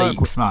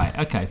colleagues. Right,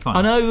 okay, fine.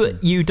 I know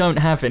you don't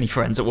have any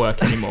friends at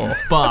work anymore,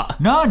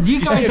 but... No,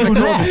 you guys all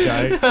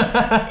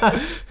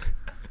left.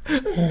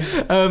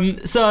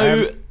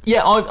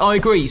 Yeah, I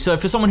agree. So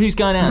for someone who's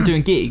going out and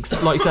doing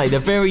gigs, like you say,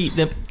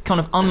 they're kind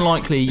of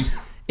unlikely,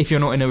 if you're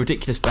not in a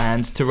ridiculous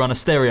band, to run a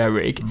stereo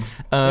rig.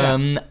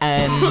 And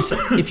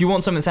if you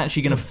want something that's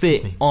actually going to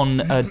fit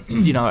on a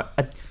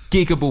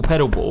giggable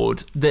pedal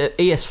board, the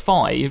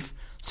ES5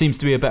 seems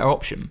to be a better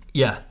option.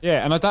 Yeah,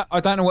 and I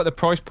don't know what the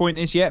price point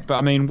is yet, but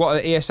I mean, what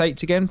are the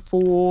ES8s again?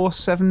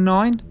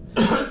 479.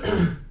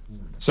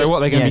 So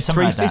what, they're going to be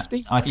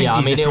 350? Like I think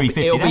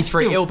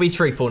it'll be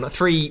 349,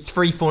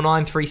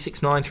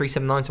 369,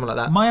 379, something like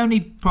that. My only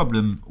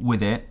problem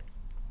with it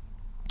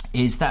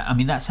is that, I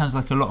mean, that sounds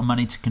like a lot of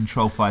money to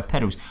control 5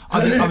 pedals.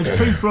 I was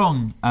proved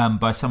wrong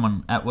by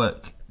someone at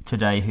work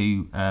today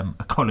who,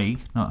 a colleague,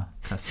 not a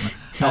customer,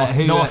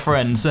 not a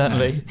friend,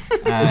 certainly,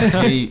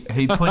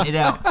 who pointed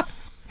out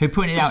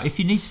if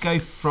you need to go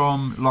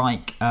from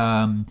like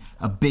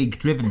a big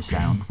driven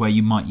sound where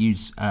you might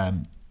use a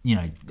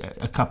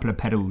couple of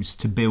pedals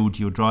to build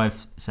your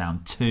drive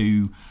sound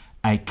to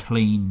a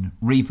clean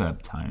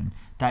reverb tone,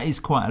 that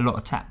is quite a lot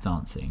of tap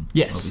dancing.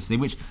 Yes,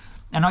 obviously,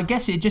 and I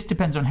guess it just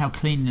depends on how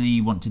cleanly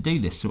you want to do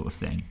this sort of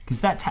thing,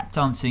 because that tap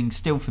dancing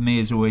still for me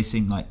has always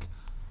seemed like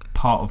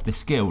part of the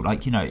skill.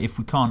 Like, if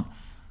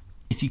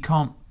you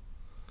can't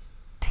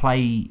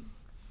play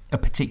a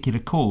particular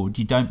chord,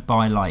 you don't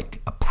buy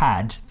like a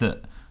pad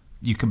that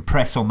you can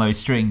press on those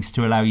strings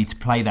to allow you to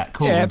play that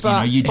chord. Yeah,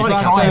 but you just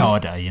try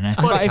harder.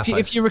 But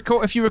if you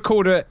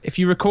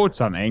record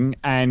something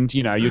and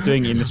you're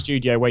doing it in the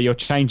studio where you're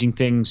changing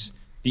things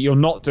that you're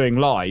not doing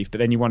live, but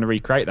then you want to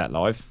recreate that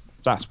live,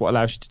 that's what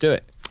allows you to do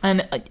it.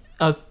 And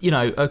I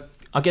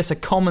guess a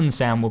common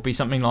sound would be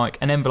something like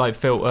an envelope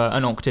filter,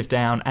 an octave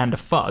down, and a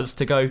fuzz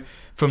to go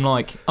from,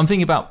 like, I'm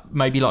thinking about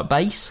maybe like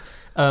bass,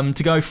 to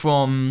go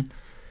from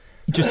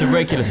just a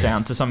regular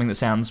sound to something that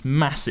sounds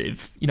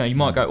massive. You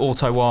might go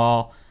auto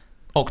wah,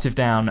 octave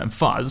down, and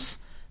fuzz.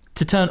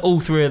 To turn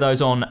all 3 of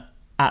those on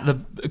at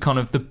the kind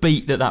of the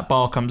beat that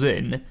bar comes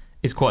in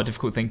is quite a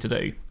difficult thing to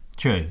do.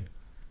 True.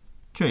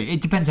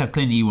 It depends how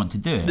cleanly you want to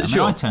do it.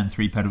 I turn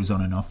 3 pedals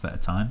on and off at a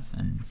time,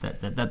 and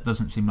that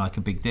doesn't seem like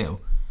a big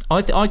deal.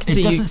 I can see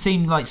it doesn't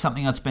seem like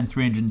something I'd spend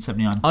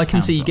 £379. I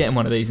can see you getting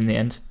one of these in the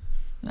end.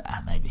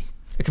 Maybe.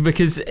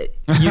 Because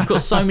you've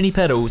got so many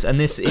pedals, and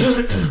this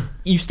is...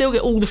 You still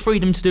get all the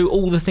freedom to do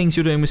all the things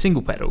you're doing with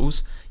single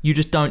pedals. You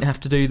just don't have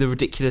to do the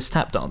ridiculous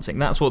tap dancing.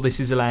 That's what this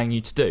is allowing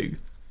you to do.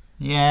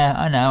 Yeah,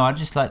 I know. I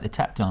just like the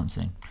tap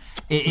dancing.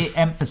 It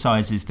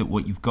emphasises that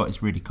what you've got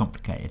is really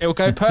complicated. It will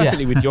go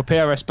perfectly with your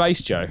PRS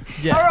bass, Joe.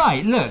 Yeah. All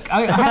right, look,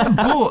 I haven't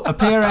bought a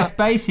PRS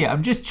bass yet.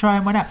 I'm just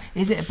trying one out.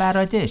 Is it a bad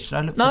idea? Should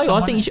I look for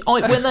I think you should,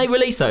 when they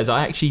released those,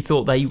 I actually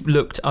thought they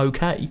looked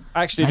okay.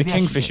 Actually, maybe the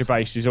Kingfisher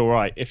bass is all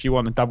right if you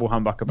want a double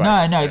humbucker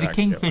bass. No,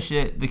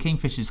 the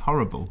Kingfisher's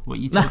horrible. What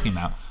are you talking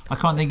about? I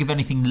can't think of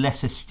anything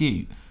less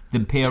astute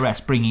than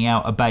PRS bringing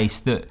out a bass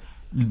that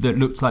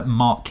looks like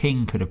Mark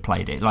King could have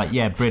played it. Like,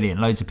 yeah, brilliant.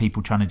 Loads of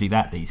people trying to do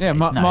that these days.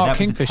 Mark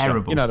Kingfisher.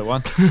 Terrible. You know the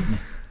one.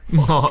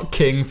 Mark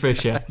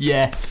Kingfisher,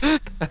 yes.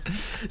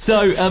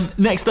 So,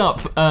 next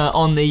up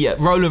on the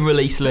Roland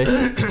release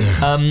list,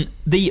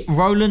 the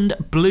Roland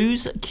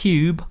Blues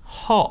Cube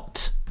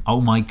Hot. Oh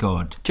my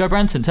God. Joe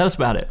Branton, tell us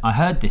about it. I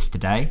heard this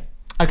today.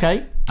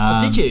 Okay.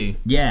 Did you?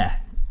 Yeah.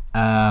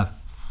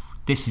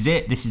 This is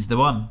it. This is the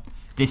one.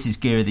 This is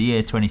Gear of the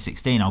Year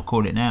 2016. I'll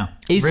call it now.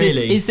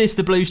 Is this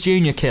the Blues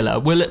Junior killer?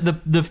 Will it,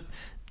 the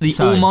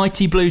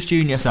almighty Blues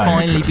Junior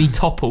finally be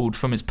toppled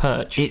from its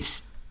perch?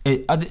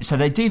 So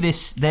they do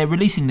this. They're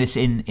releasing this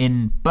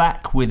in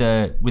black with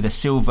a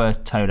silver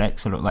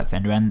Tolex, a look like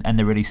Fender, and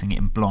they're releasing it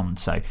in blonde.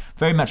 So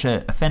very much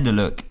a Fender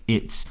look.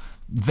 It's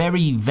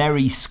very,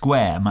 very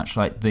square, much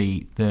like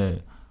the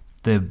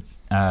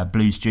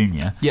Blues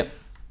Junior. Yep.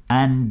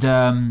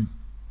 And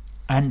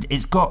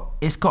it's got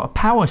a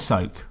power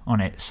soak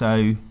on it,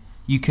 so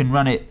you can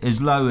run it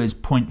as low as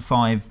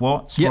 0.5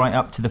 watts, right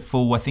up to the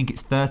full. I think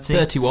it's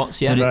 30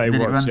 watts. Yeah, that it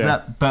runs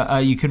up.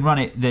 But you can run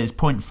it. There's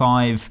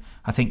 0.5,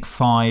 I think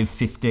 5,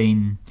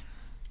 15,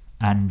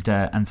 and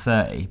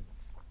 30,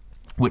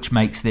 which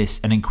makes this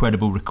an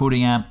incredible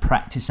recording amp,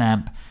 practice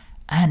amp,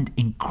 and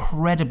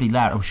incredibly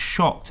loud. I was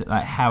shocked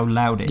at how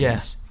loud it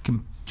is,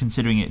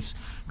 considering it's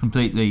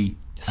completely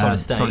solid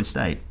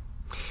state.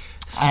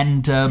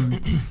 And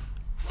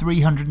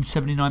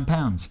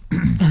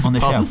 £379 on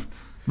the shelf.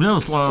 No,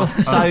 it's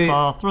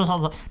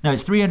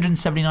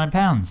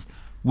 £379,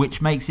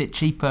 which makes it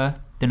cheaper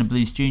than a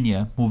Blues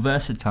Junior, more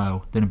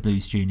versatile than a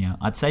Blues Junior.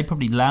 I'd say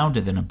probably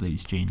louder than a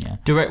Blues Junior.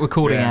 Direct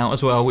recording out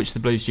as well, which the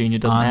Blues Junior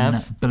doesn't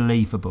have.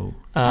 Unbelievable.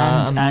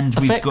 And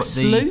we've got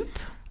the loop.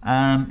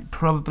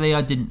 Probably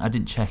I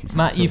didn't check it.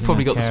 Matt, you've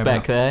probably got the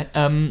spec there.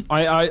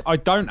 I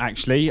don't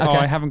actually. Okay.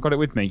 I haven't got it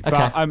with me.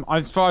 Okay. But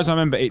as far as I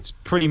remember, it's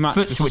pretty much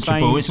foot the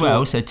switchable same as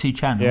well. So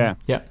 2-channel.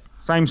 Yeah.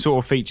 Same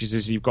sort of features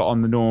as you've got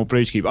on the normal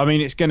Blues Cube. I mean,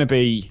 it's going to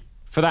be,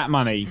 for that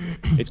money,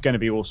 it's going to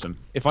be awesome.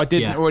 If I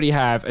didn't already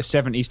have a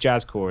 70s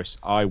jazz chorus,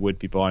 I would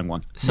be buying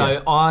one.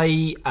 So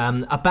I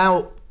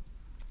about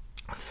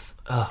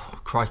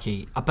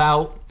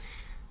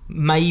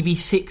maybe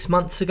 6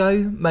 months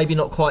ago, maybe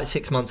not quite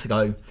 6 months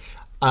ago,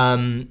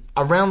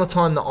 around the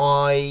time that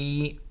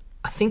I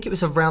think it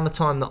was around the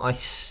time that I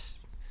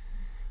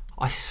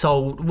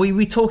sold. We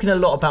were talking a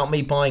lot about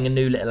me buying a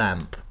new little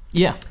amp.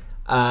 Yeah.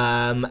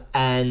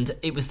 And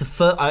it was the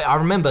first. I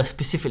remember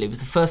specifically. It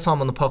was the first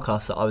time on the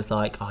podcast that I was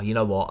like, "Oh, you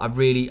know what?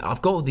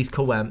 I've got all these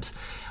cool amps.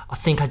 I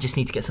think I just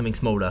need to get something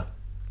smaller,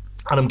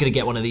 and I'm going to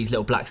get one of these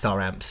little Black Star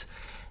amps."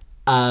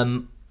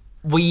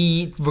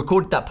 We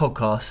recorded that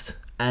podcast,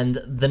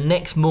 and the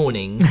next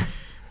morning,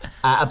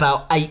 at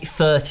about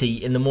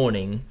 8:30 in the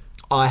morning,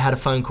 I had a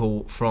phone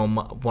call from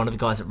one of the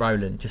guys at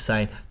Roland, just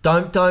saying,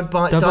 "Don't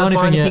buy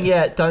anything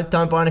yet.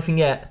 Don't buy anything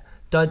yet.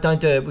 Don't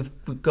do it.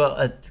 We've got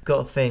a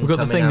thing. We've got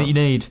the thing that you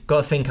need.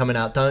 Got a thing coming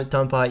out.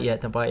 Don't buy it yet.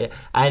 Don't buy it yet."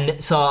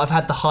 And so I've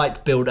had the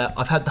hype build up.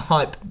 I've had the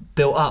hype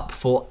built up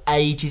for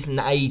ages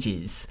and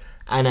ages.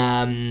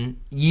 And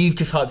you've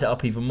just hyped it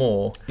up even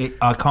more.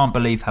 I can't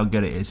believe how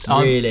good it is.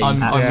 Really,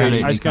 I'm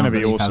absolutely it's going to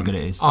be awesome. How good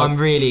it is. I'm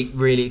really,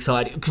 really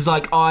excited because,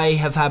 like,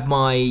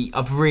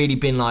 I've really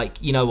been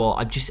like, you know what,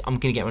 I'm going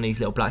to get one of these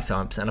little Black Star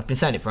amps, and I've been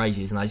saying it for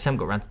ages, and I just haven't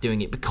got around to doing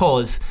it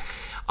because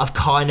I've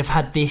kind of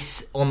had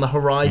this on the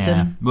horizon.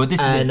 Yeah. Well, this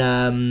is and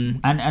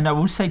I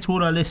will say to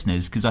all our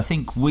listeners, because I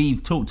think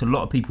we've talked a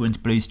lot of people into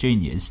Blues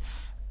Juniors.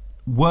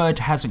 Word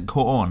hasn't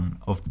caught on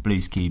of the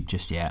Blues Cube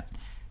just yet.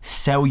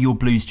 Sell your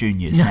Blues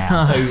Juniors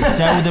now.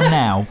 Sell them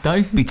now.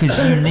 Don't. Because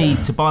you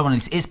need to buy one of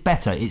these. It's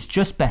better. It's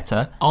just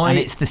better. And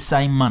it's the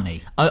same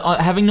money.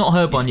 Having not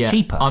heard one yet,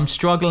 cheaper. I'm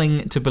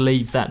struggling to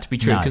believe that to be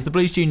true because the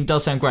Blues Junior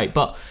does sound great.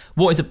 But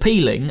what is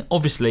appealing,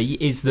 obviously,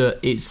 is that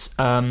it's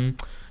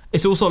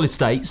all solid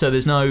state, so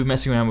there's no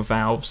messing around with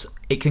valves.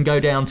 It can go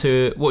down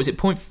to, what is it,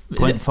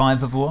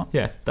 0.5 of a watt?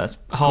 Yeah, that's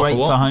half Great a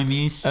watt. for home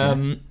use.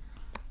 For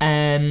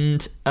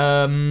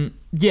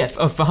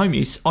home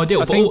use,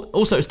 ideal. But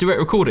also, it's direct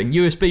recording,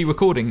 USB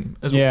recording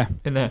as well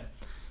in there.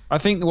 I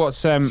think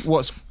what's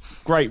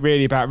great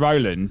really about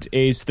Roland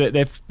is that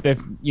they've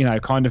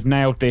kind of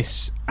nailed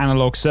this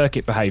analog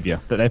circuit behaviour,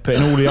 that they're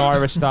putting all the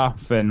IRA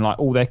stuff and like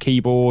all their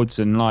keyboards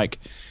and like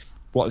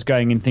what's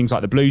going in things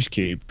like the Blues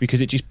Cube, because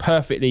it just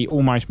perfectly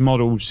almost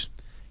models.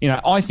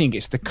 I think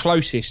it's the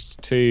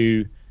closest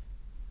to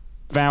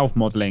valve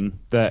modelling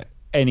that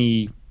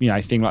any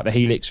thing like the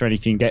Helix or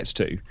anything gets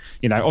to.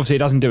 Obviously it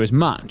doesn't do as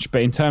much,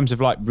 but in terms of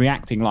like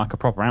reacting like a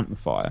proper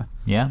amplifier,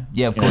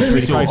 of course.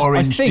 We saw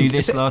Orange do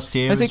this last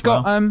year. Has it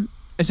got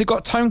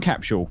tone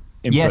capsule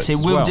inputs? Yes, it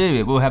will do.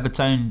 It will have a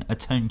tone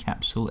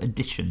capsule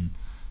edition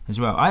as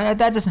well.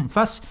 That doesn't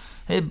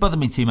it bother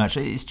me too much.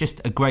 It's just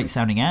a great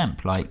sounding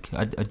amp. Like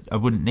I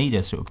wouldn't need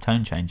a sort of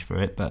tone change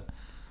for it, but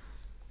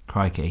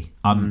crikey,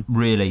 I'm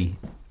really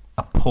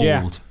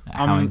appalled at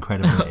how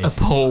incredible it is.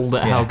 Appalled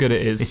at how good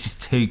it is. It's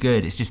just too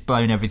good. It's just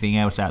blown everything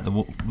else out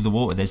the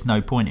water. There's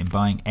no point in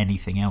buying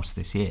anything else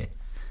this year.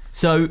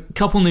 So,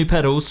 couple new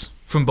pedals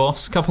from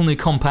Boss, couple new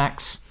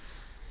compacts.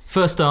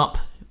 First up,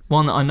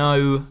 one that I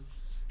know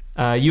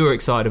you're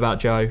excited about,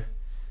 Joe.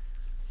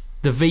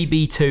 The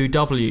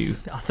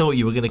VB2W. I thought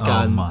you were going to go.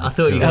 I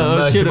thought you were going to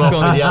merge them off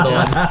with the other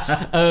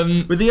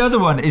one. But the other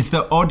one is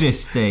the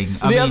oddest thing.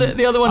 The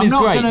other one is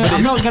great.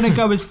 I'm not going to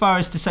go as far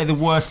as to say the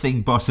worst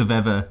thing Boss have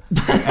ever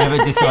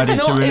decided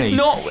to release.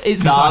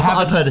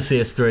 I've heard of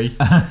CS3.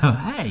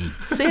 Hey,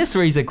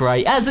 CS3s are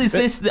great. As is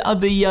the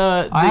other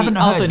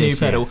new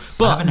pedal.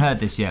 But I haven't heard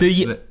this yet.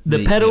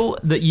 The pedal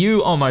that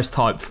you are most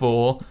hyped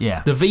for.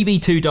 Yeah. The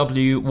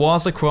VB2W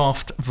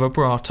Wazacraft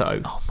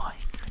Vibrato. Oh my.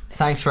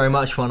 Thanks very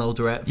much, Juan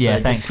Alderette.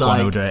 Thanks, Juan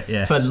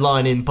Alderette. For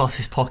lining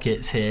Boss's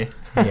pockets here.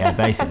 Yeah,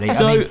 basically.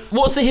 So,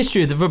 what's the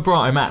history of the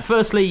Vibrato, Matt?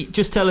 Firstly,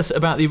 just tell us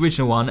about the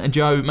original one, and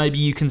Joe, maybe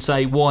you can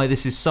say why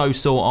this is so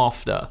sought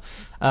after.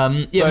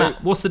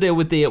 Matt, what's the deal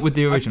with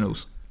the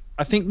originals?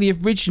 I think the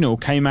original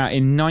came out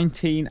in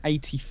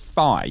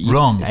 1985.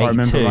 Wrong,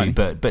 82, right.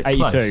 but 82.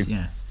 Close,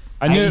 yeah.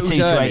 I knew 82 it was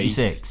to early,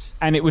 86.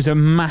 and it was a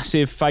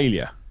massive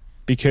failure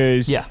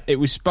because it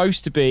was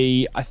supposed to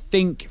be, I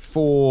think,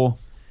 for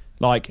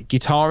like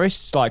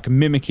guitarists, like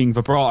mimicking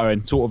vibrato,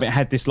 and sort of it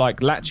had this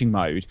like latching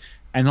mode,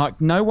 and like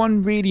no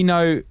one really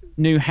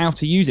knew how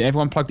to use it.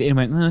 Everyone plugged it in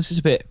and went, this is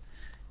a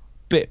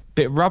bit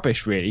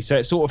rubbish, really. So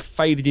it sort of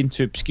faded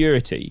into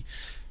obscurity.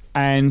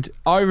 And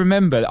I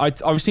remember, I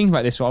was thinking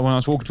about this when I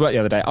was walking to work the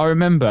other day. I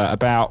remember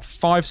about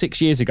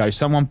 5-6 years ago,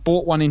 someone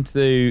bought one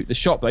into the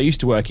shop that I used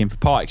to work in for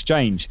part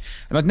exchange,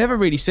 and I'd never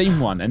really seen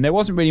one, and there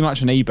wasn't really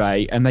much on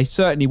eBay, and they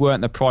certainly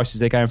weren't the prices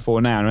they're going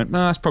for now. And I went,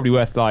 that's probably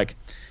worth like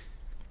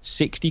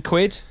 60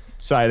 quid.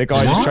 So the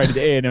guy just traded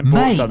it in and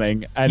bought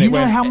something. And you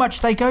know how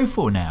much they go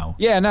for now?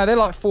 Yeah, no, they're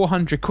like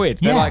 400 quid.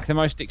 They're like the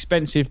most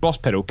expensive Boss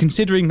pedal,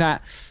 considering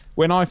that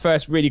when I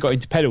first really got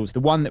into pedals, the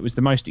one that was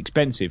the most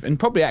expensive, and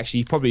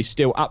probably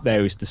still up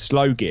there, is the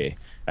Slow Gear,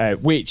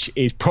 which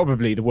is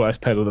probably the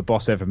worst pedal the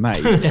Boss ever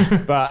made.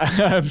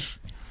 But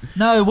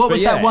no, what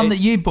was that one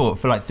that you bought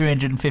for like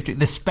 350?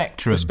 The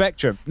Spectrum. The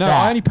Spectrum. No,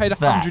 I only paid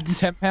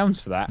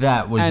 £110 for that.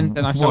 That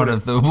was one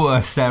of the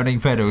worst sounding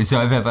pedals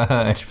I've ever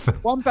heard.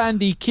 One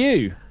band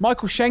EQ.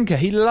 Michael Schenker,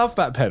 he loved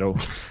that pedal.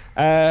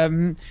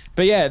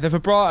 But yeah, the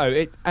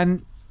vibrato.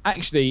 And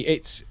actually,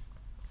 it's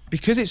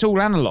because it's all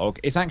analog.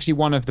 It's actually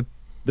one of the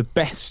the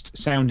best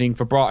sounding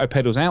vibrato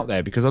pedals out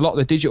there, because a lot of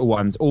the digital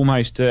ones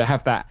almost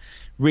have that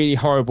really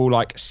horrible,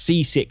 like,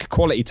 seasick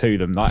quality to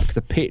them. Like,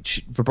 the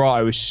pitch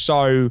vibrato is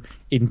so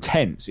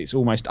intense, it's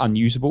almost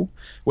unusable.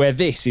 Where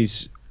this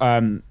is,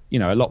 you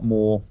know, a lot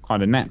more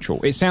kind of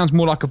natural. It sounds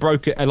more like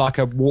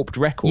a warped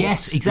record.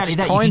 Yes, exactly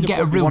that. You can get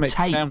a real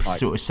tape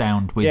sort of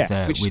sound with,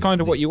 which is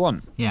kind of what you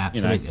want. Yeah,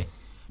 absolutely.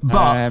 You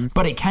know?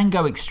 But it can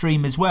go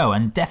extreme as well,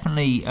 and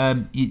definitely,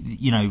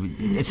 you know,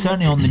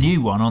 certainly on the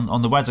new one,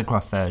 on the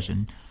Wazacraft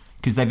version,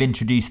 because they've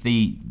introduced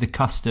the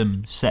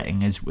custom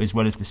setting as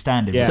well as the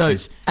standard. Yeah. So,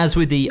 as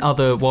with the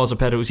other Waza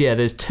pedals,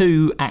 there's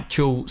 2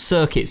 actual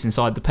circuits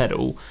inside the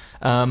pedal,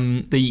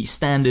 the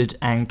standard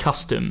and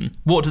custom.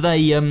 What do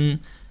they...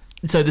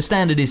 So the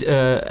standard is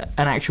an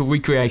actual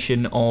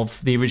recreation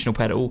of the original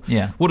pedal.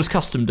 Yeah. What does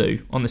custom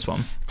do on this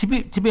one? To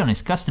be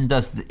honest, custom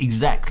does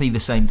exactly the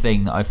same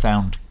thing that I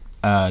found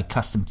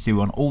custom to do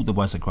on all the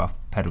Wazacraft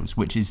pedals,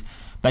 which is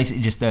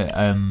basically just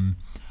a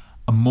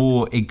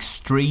more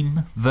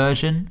extreme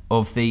version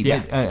of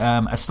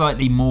a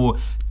slightly more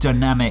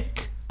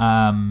dynamic,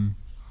 0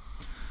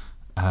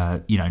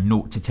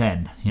 to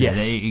 10.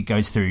 It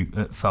goes through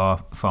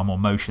far more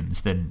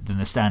motions than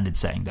the standard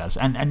setting does,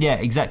 and yeah,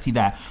 exactly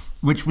that.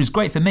 Which was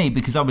great for me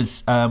because I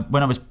was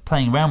when I was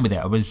playing around with it,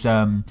 I was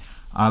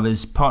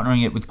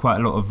partnering it with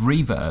quite a lot of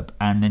reverb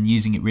and then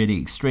using it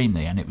really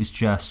extremely, and it was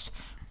just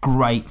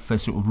great for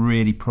sort of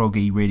really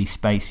proggy, really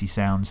spacey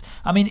sounds.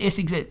 I mean, it's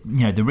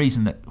the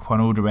reason that Juan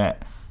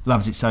Alderete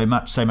loves it so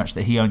much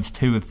that he owns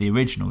 2 of the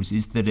originals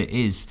is that it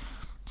is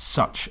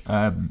such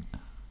an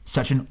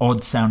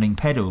odd sounding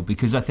pedal,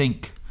 because I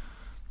think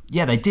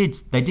they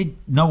did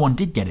no one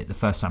did get it the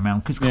first time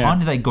around, because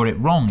kind of they got it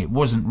wrong. It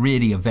wasn't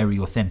really a very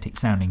authentic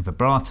sounding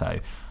vibrato,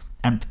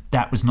 and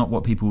that was not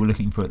what people were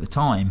looking for at the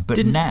time.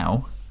 But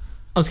now,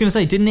 I was going to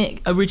say, didn't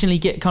it originally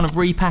get kind of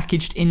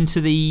repackaged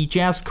into the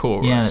jazz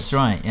chorus? Yeah, that's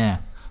right. Yeah,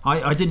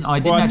 I didn't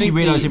actually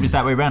realise it was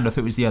that way around. I thought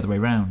it was the other way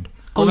round.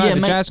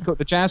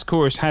 The jazz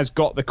chorus has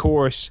got the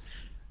chorus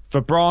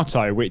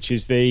vibrato, which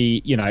is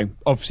the,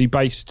 obviously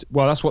based.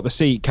 Well, that's what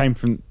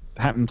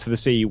happened to the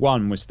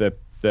CE1 was the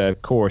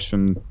chorus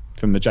from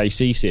the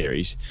JC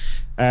series,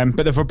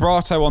 but the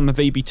vibrato on the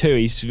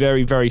VB2 is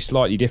very, very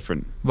slightly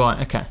different.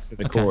 Right. Okay. To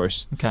the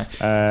chorus. Okay.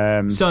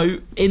 So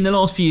in the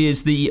last few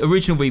years, the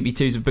original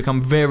VB2s have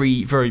become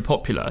very, very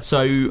popular. So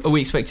are we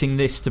expecting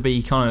this to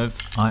be kind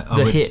of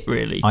hit?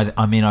 Really?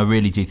 I mean, I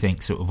really do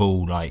think sort of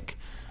all like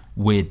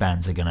weird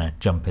bands are going to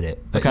jump at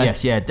it. But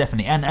yes, yeah,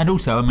 definitely. And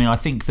also, I mean, I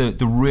think that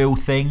the real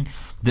thing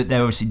that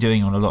they're obviously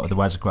doing on a lot of the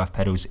Wazacraft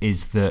pedals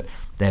is that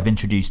they've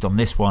introduced on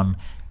this one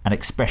an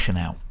expression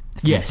out.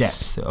 The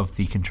depth of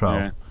the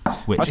control,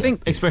 which I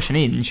think expression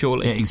in,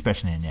 surely. Yeah,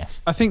 expression in, yes.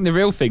 I think the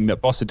real thing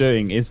that Boss are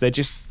doing is they're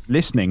just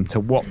listening to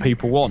what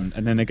people want,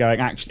 and then they're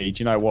going, actually,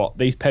 do you know what?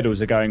 These pedals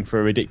are going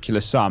for a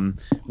ridiculous sum.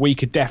 We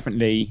could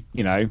definitely,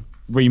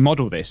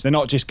 remodel this. They're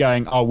not just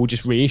going, oh, we'll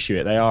just reissue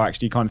it. They are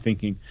actually kind of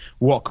thinking,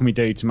 what can we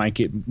do to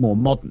make it more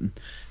modern?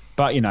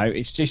 But,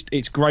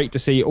 it's great to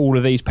see all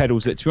of these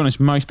pedals that, to be honest,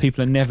 most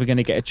people are never going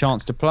to get a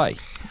chance to play.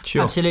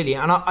 Sure. Absolutely.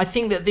 And I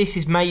think that this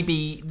is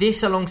maybe,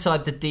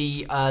 alongside the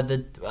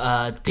DM2W,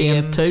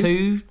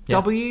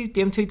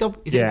 DM2W,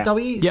 is it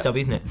W? It's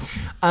W, isn't it?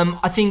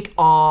 I think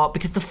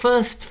because the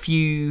first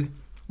few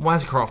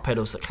Wazacraft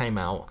pedals that came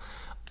out,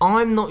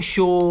 I'm not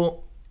sure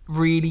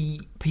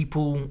really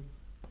people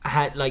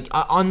had,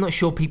 I'm not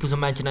sure people's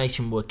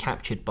imagination were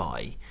captured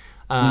by.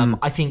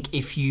 I think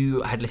if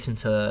you had listened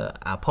to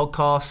our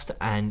podcast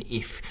and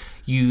if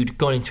you'd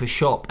gone into a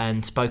shop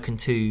and spoken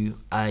to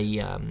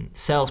a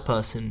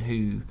salesperson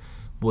who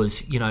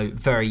was,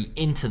 very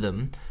into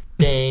them,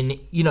 then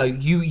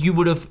you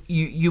would have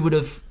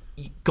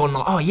gone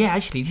like, oh yeah,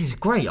 actually this is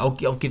great. I'll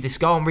give this a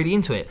go. I'm really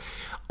into it.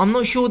 I'm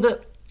not sure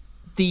that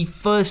the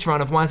first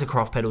run of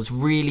Wazacraft pedals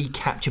really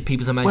captured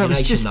people's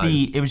imagination. Well,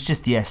 it was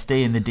just the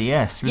SD and the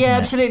DS. Wasn't yeah, it?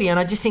 absolutely. And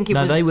I just think it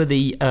was. No, they were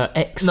the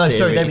X. No, series.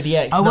 sorry, they were the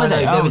X. Oh, no, were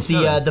they? there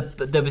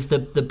was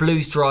the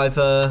Blues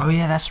Driver. Oh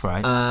yeah, that's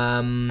right.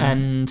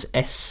 And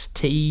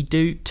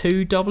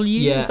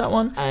ST2W. Yeah, was that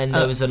one? And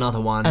there was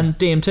another one. And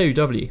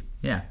DM2W.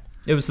 Yeah.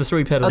 It was the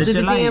 3 pedals. Oh, did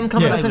the DM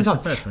come at the same time?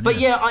 One,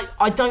 but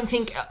I don't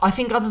think.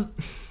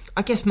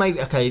 I guess maybe,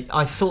 okay,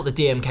 I thought the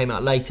DM came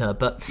out later,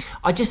 but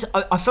I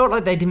felt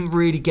like they didn't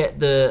really get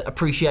the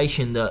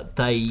appreciation that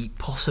they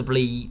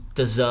possibly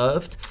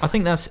deserved. I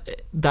think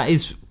that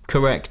is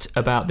correct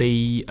about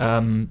the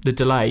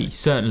delay,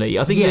 certainly.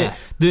 I think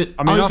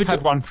I've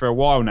had one for a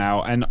while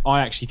now, and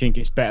I actually think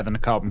it's better than a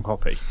carbon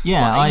copy.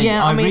 Yeah,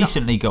 I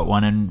recently got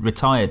one and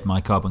retired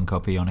my carbon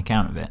copy on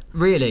account of it.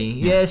 Really?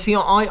 Yeah, see,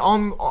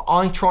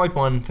 I tried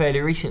one fairly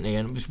recently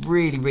and was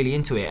really, really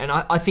into it, and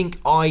I think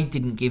I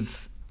didn't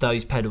give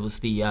those pedals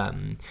the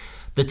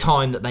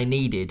time that they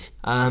needed,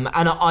 and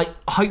I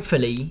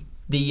hopefully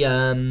the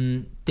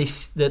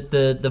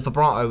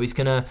vibrato is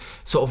going to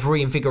sort of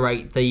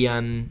reinvigorate the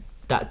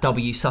that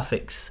W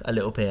suffix a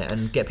little bit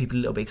and get people a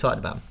little bit excited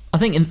about them. I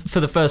think for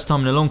the first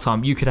time in a long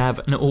time, you could have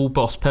an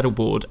all-Boss pedal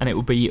board and it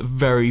would be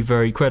very,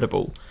 very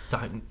credible.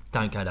 Don't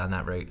go down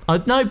that route.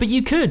 No, but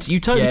you could. You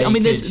totally. Yeah, I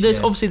mean, you there's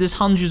could, obviously there's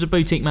hundreds of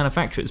boutique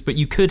manufacturers, but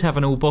you could have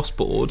an all-Boss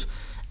board,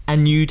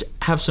 and you'd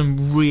have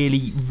some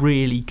really,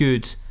 really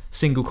good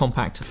single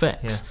compact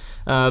effects.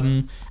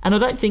 And I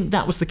don't think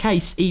that was the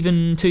case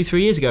even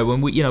 2-3 years ago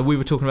when we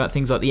were talking about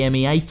things like the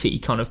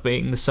ME80 kind of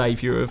being the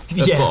saviour of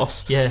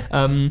Boss.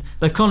 Yeah.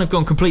 They've kind of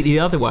gone completely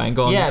the other way and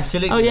gone. Yeah,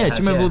 absolutely. Oh yeah, do you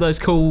remember all those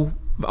cool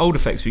old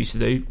effects we used to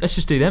do? Let's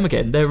just do them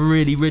again. They're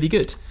really, really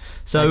good.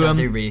 So they don't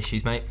do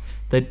reissues, mate.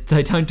 They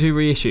don't do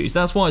reissues.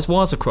 That's why it's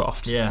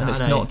Wisercraft, and it's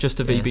not just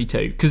a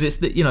VB2 because it's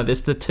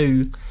there's the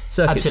two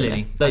circuits.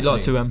 Absolutely, they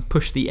like to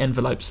push the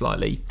envelope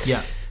slightly.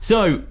 Yeah.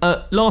 So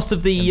last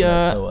of the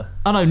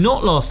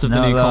not last of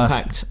the new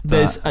compact.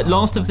 There's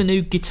last of the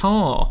new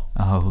guitar.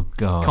 Oh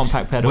god,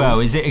 compact pedals. Well,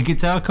 is it a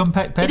guitar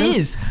compact pedal? It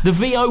is the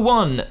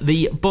VO1,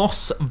 the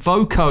Boss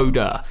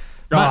vocoder.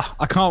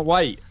 I can't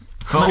wait.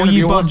 For all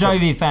you Bon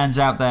Jovi fans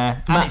out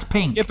there, and it's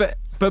pink. Yeah, but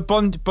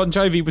Bon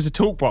Jovi was a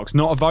talkbox,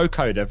 not a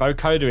vocoder.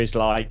 Vocoder is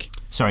like...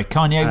 Sorry,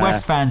 Kanye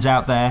West fans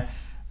out there.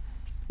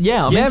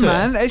 Yeah,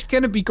 man, it's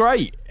going to be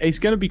great. It's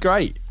going to be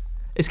great.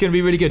 It's going to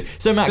be really good.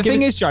 So, Matt, the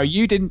thing is, Joe,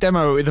 you didn't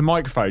demo it with a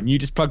microphone. You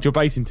just plugged your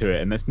bass into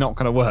it, and it's not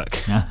going to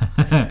work.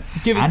 And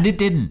it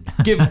didn't.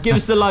 give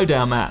us the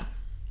lowdown, Matt.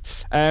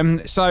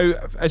 So,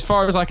 as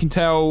far as I can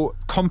tell,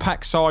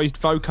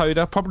 compact-sized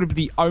vocoder, probably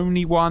the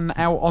only one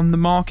out on the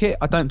market.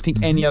 I don't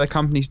think any other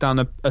company's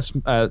done a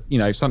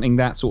something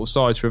that sort of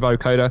size for a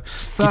vocoder.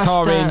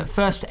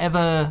 First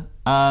ever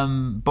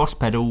Boss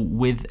pedal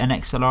with an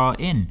XLR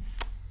in.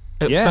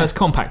 First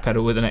compact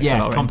pedal with an XLR in.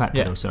 Yeah, compact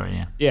pedal.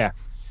 Sorry, yeah.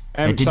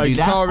 They didn't do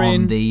that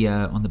on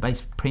the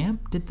bass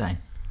preamp, did they?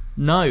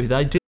 No,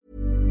 they did.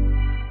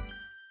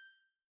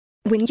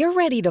 When you're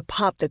ready to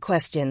pop the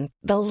question,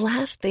 the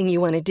last thing you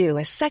want to do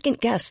is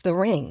second-guess the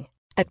ring.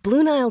 At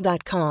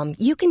BlueNile.com,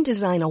 you can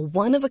design a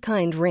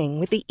one-of-a-kind ring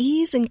with the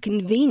ease and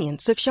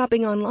convenience of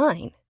shopping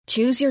online.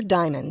 Choose your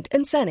diamond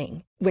and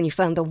setting. When you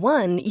find the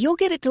one, you'll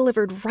get it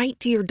delivered right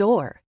to your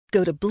door.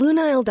 Go to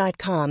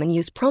BlueNile.com and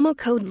use promo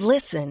code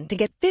LISTEN to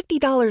get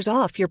 $50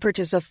 off your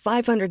purchase of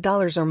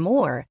 $500 or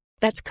more.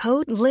 That's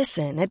code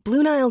LISTEN at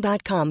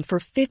BlueNile.com for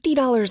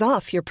 $50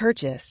 off your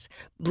purchase.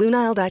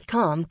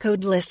 BlueNile.com,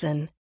 code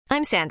LISTEN.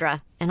 I'm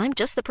Sandra, and I'm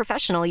just the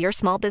professional your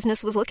small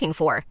business was looking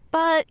for.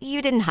 But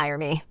you didn't hire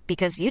me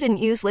because you didn't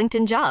use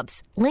LinkedIn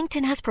Jobs.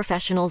 LinkedIn has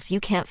professionals you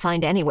can't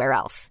find anywhere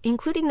else,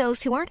 including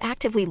those who aren't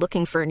actively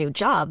looking for a new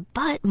job,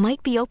 but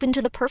might be open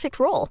to the perfect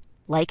role,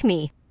 like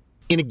me.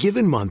 In a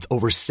given month,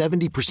 over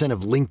 70%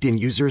 of LinkedIn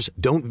users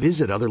don't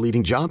visit other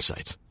leading job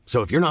sites. So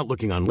if you're not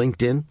looking on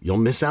LinkedIn, you'll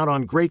miss out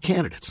on great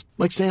candidates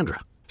like Sandra.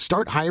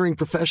 Start hiring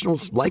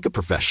professionals like a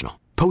professional.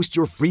 Post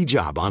your free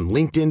job on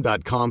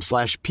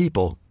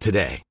linkedin.com/people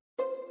today.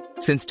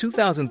 Since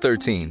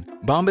 2013,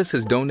 Bombas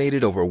has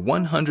donated over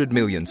 100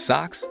 million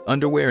socks,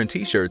 underwear, and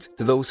T-shirts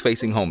to those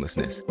facing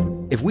homelessness.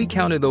 If we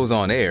counted those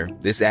on air,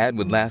 this ad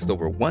would last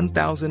over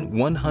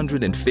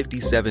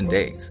 1,157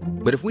 days.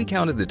 But if we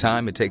counted the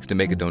time it takes to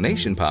make a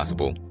donation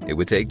possible, it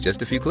would take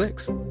just a few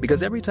clicks.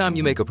 Because every time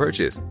you make a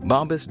purchase,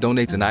 Bombas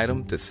donates an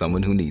item to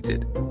someone who needs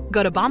it.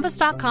 Go to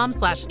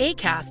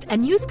bombas.com/ACAST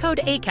and use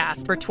code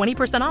ACAST for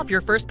 20% off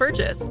your first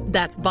purchase.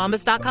 That's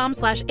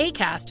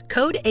bombas.com/ACAST,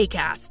 code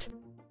ACAST.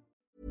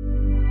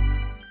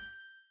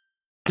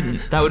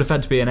 That would have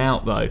had to be an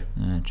out, though.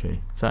 True.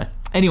 So,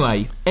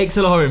 anyway,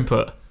 XLR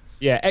input.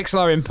 Yeah,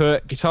 XLR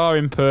input, guitar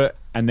input,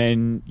 and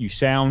then you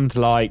sound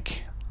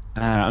like...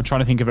 I'm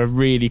trying to think of a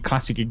really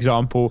classic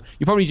example.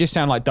 You probably just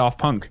sound like Daft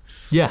Punk.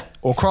 Yeah.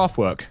 Or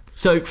Kraftwerk.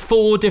 So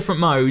 4 different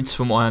modes,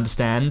 from what I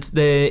understand.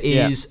 There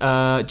is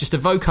just a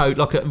vocoder,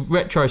 like a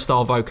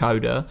retro-style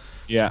vocoder.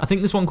 Yeah. I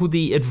think there's one called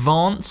the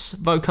Advance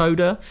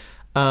vocoder.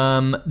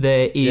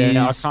 There is...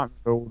 Yeah, I can't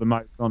remember all the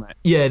modes on it.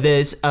 Yeah,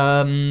 there's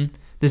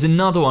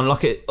another one,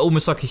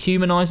 almost like a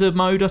humanizer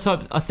mode,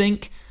 I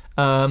think.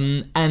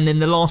 And then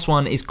the last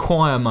one is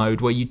choir mode,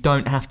 where you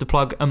don't have to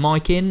plug a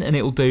mic in, and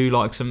it'll do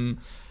like some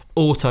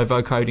auto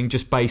vocoding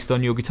just based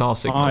on your guitar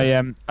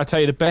signal. I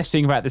tell you, the best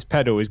thing about this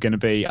pedal is going to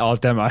be our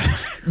demo.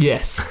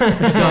 Yes.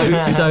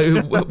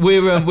 So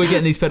we're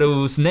getting these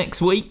pedals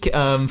next week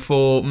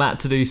for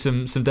Matt to do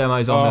some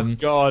demos on them.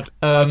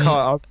 Oh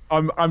God,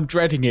 I'm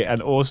dreading it,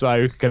 and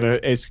also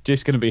it's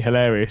just gonna be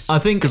hilarious. I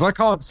think because I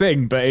can't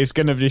sing, but it's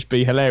gonna just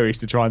be hilarious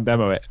to try and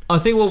demo it. I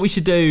think what we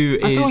should do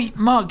is... I thought,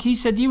 Mark, you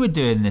said you were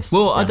doing this.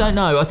 Well, demo. I don't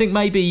know. I think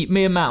maybe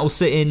me and Matt will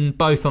sit in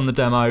both on the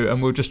demo,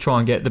 and we'll just try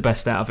and get the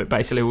best out of it.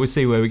 Basically, we'll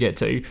see where we get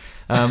to.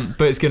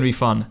 But it's going to be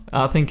fun.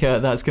 I think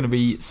that's going to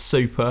be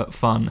super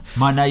fun.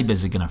 My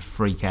neighbours are going to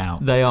freak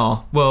out. They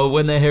are. Well,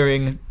 when they're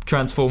hearing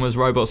Transformers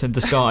robots in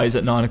disguise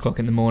at 9 o'clock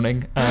in the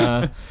morning.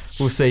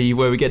 We'll see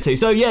where we get to.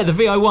 So yeah, the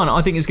VO1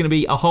 I think is going to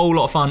be a whole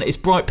lot of fun. It's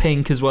bright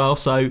pink as well,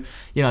 so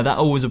that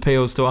always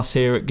appeals to us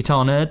here at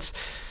Guitar Nerds.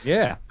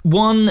 Yeah.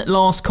 One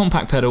last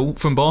compact pedal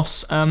from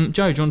Boss. Joe, do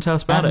you want to tell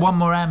us about it? And one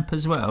more amp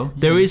as well.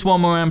 There is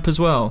one more amp as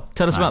well.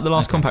 Tell us about the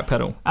last compact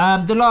pedal.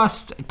 The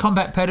last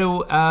compact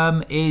pedal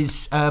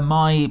is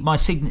my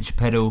signature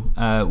pedal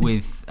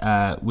with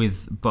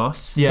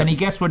Boss. Yeah. Can you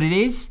guess what it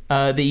is?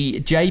 The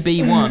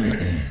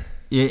JB1.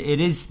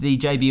 It is the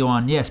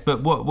JB1, yes.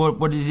 But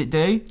what does it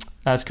do?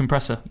 It's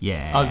compressor.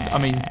 Yeah. I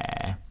mean,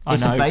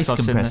 it's I know, a bass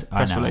compressor.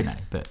 Press I know, release.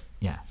 but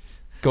yeah.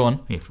 Go on.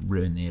 You've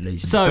ruined the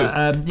illusion.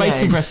 So, bass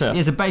compressor.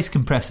 It's a bass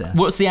compressor.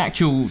 What's the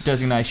actual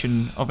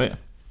designation of it?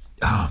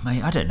 Oh,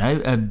 mate, I don't know.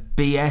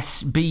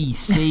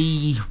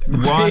 BC1.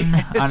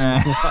 I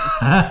don't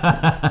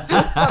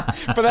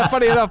know. But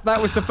funny enough,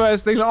 that was the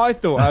first thing that I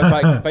thought. I was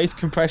like, bass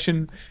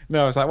compression.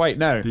 No, I was like, wait,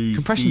 no. BC.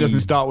 Compression doesn't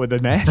start with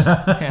an S.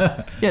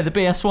 Yeah, the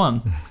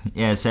BS1.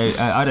 Yeah, so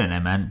I don't know,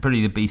 man.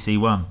 Probably the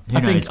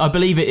BC1. I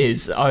believe it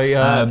is.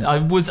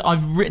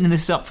 I've written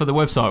this up for the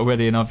website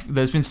already, and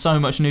there's been so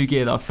much new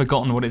gear that I've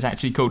forgotten what it's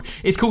actually called.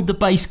 It's called the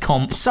Bass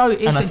Comp. So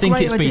it's and I think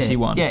it's idea.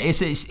 BC1. Yeah,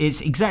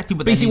 it's exactly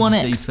what BC1X. they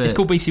need to do for, it's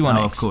called BC1X.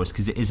 Oh, of course,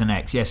 because it is an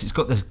X. Yes, it's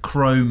got the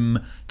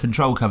chrome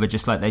control cover,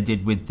 just like they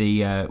did with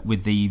the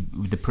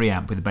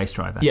preamp with the bass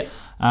driver. Yeah.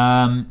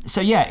 So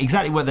yeah,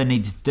 exactly what they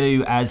need to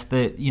do as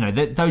those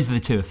are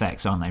the two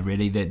effects, aren't they?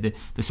 Really, the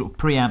sort of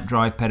preamp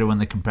drive pedal and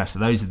the compressor.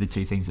 Those are the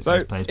two things that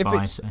bass players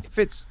buy. If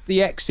it's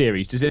the X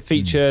series, does it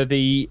feature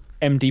the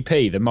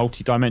MDP, the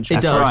multi-dimensional?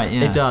 It does. Right,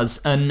 yeah. It does,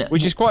 and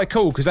which is quite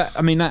cool because that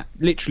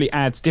literally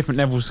adds different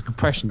levels of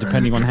compression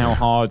depending on how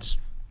hard.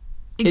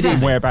 Exactly.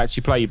 And whereabouts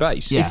you play your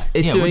bass. Yeah.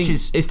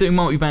 It's doing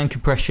multi-band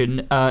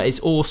compression. It's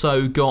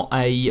also got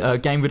a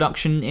gain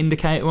reduction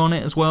indicator on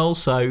it as well,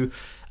 so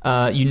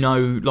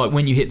like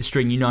when you hit the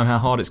string, you know how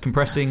hard it's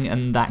compressing,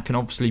 and that can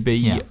obviously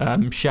be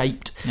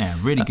shaped. Yeah,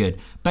 really good.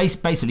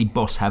 Basically,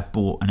 Boss have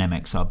bought an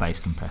MXR bass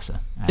compressor.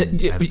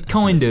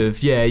 Kind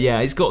of, yeah.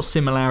 It's got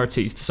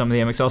similarities to some of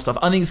the MXR stuff.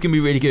 I think it's going to be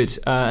really good.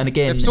 And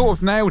again, they've sort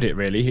of nailed it,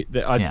 really.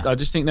 I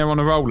just think they're on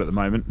a roll at the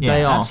moment. Yeah,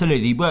 they are.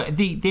 Absolutely. Well,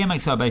 the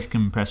MXR bass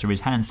compressor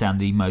is hands down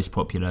the most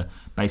popular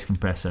bass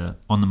compressor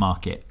on the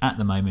market at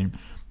the moment.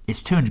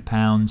 It's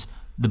 £200.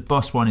 The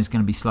Boss one is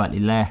going to be slightly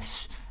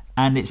less.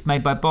 And it's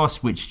made by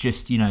Boss, which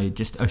just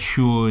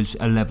assures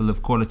a level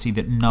of quality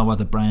that no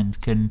other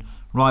brand can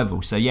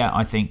rival. So yeah,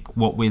 I think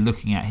what we're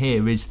looking at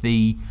here is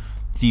the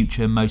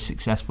future most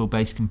successful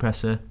bass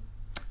compressor.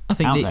 I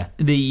think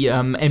the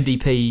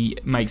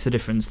MDP makes a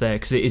difference there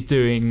because it is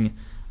doing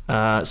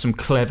some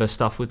clever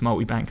stuff with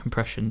multi-band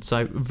compression.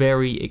 So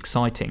very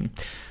exciting.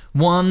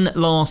 One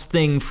last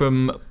thing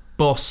from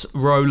Boss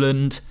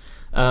Roland.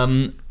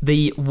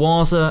 The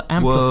Waza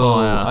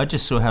amplifier. Whoa, I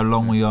just saw how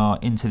long we are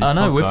into this podcast. I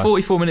know, we're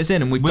 44 minutes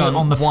in and we're done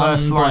on the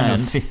first line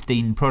brand. of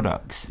 15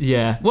 products.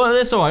 Yeah, well,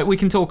 that's all right. We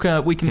can talk.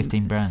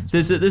 15 brands.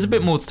 There's a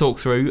bit more to talk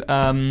through.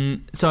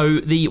 So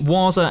the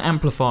Waza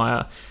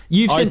amplifier.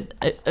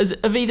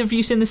 Have either of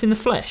you seen this in the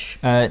flesh?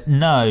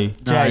 No.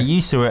 Jay, you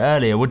saw it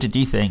earlier. What did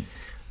you think?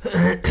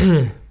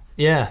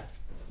 Yeah.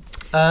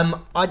 I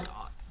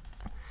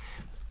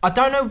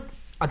don't know.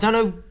 I don't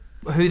know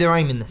who they're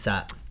aiming this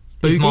at.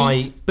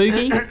 Boogie?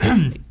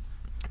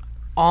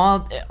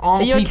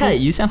 Are you people... okay?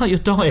 You sound like you're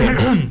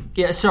dying.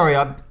 Yeah, sorry.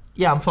 I'm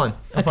fine.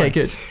 I'm fine.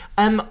 Good.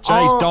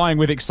 Jay's dying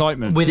with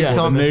excitement. With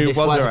excitement for this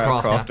Waza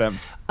aircraft.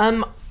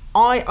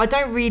 I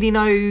don't really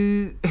know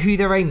who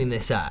they're aiming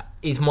this at.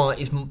 Is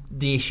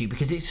the issue,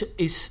 because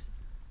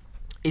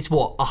it's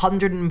what,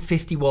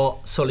 150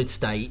 watt solid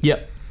state.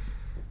 Yep.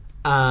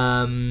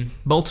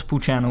 Multiple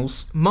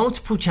channels,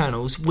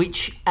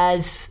 which,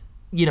 as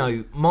you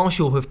know,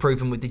 Marshall have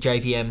proven with the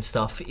JVM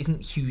stuff,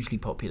 isn't hugely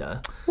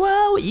popular.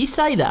 Well, you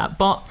say that,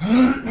 but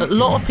a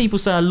lot of people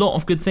say a lot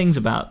of good things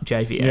about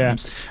JVMs. Yeah.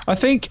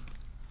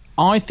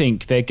 I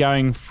think they're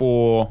going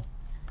for...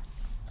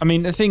 I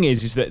mean, the thing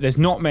is that there's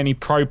not many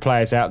pro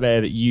players out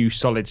there that use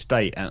solid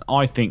state, and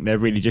I think they're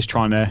really just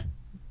trying to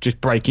just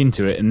break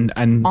into it and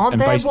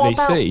basically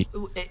see.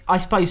 I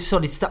suppose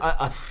solid state...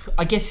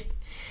 I guess...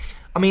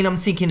 I mean, I'm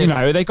thinking of... You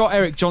know, they got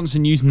Eric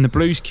Johnson using the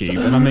Blues Cube,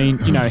 and I mean,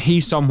 you know,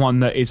 he's someone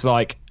that is,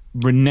 like,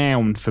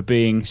 renowned for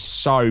being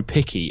so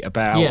picky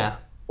about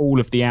all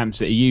of the amps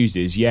that he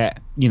uses, yet,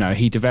 you know,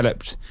 he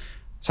developed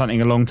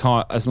something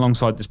alongside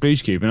the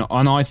Blues Cube,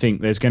 and I think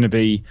there's going to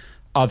be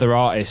other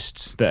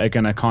artists that are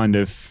going to kind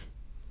of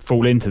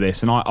fall into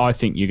this, and I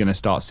think you're going to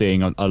start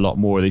seeing a lot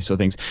more of these sort of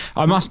things.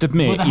 I must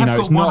admit, you know,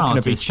 it's not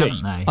going to be cheap.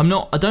 I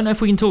don't know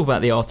if we can talk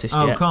about the artist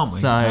yet. Oh, can't we?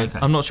 No, okay.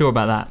 I'm not sure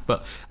about that,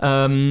 but...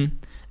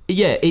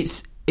 yeah,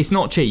 it's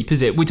not cheap,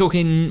 is it? We're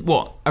talking,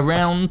 what,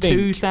 around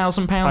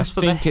 £2,000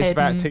 for the head? I think it's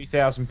about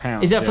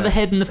 £2,000. Is that for the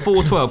head and the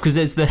 412? Because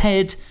there's the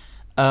head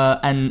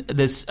and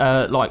there's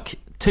like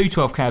 2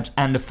 12 cabs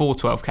and a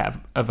 412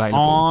 cab available.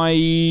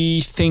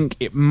 I think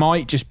it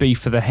might just be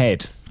for the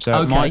head.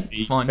 So it might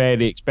be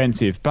fairly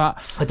expensive. But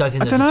I don't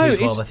think there's a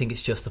 212. I think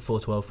it's just the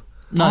 412.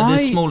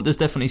 No, there's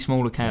definitely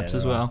smaller cabs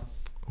as well.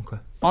 Okay.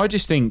 I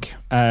just think,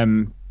 I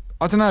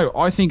don't know,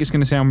 I think it's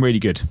going to sound really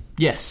good.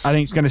 Yes. I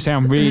think it's going to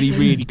sound really,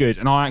 really good.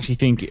 And I actually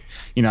think,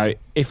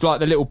 if like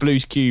the little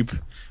Blues Cube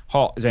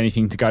Hot is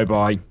anything to go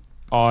by,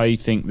 I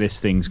think this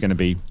thing's going to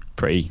be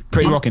pretty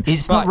rocking.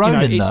 It's not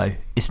Roland, though.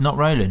 It's not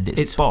Roland.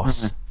 It's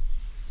Boss.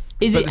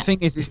 Is but it? The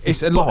thing is,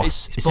 it's a lot.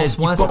 Boss. It says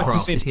Boss.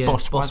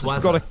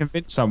 You've got to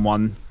convince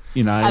someone.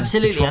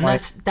 Absolutely, and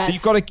that's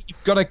you've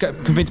got to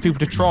convince people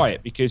to try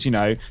it because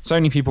so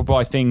many people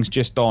buy things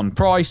just on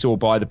price or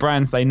by the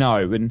brands they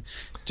know, and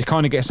to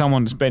kind of get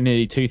someone to spend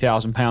nearly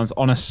 £2,000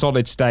 on a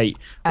solid state,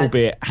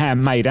 albeit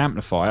handmade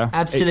amplifier.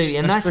 Absolutely,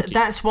 and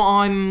that's what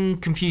I'm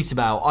confused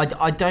about.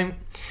 I don't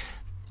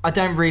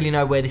really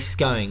know where this is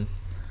going.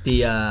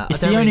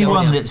 It's the only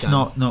one that's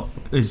not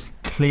as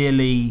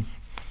clearly.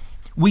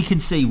 We can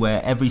see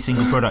where every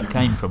single product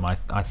came from. I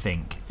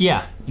think.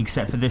 Yeah,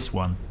 except for this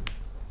one.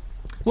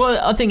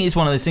 Well, I think it's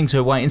one of those things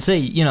to wait and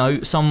see.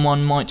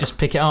 Someone might just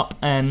pick it up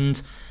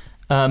and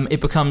it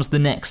becomes the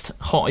next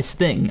hottest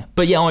thing.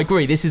 But yeah, I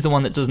agree. This is the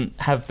one that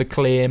doesn't have the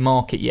clear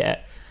market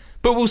yet.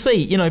 But we'll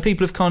see.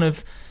 People have kind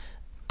of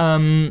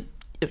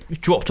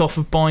dropped off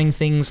of buying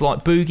things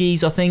like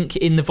Boogies, I think,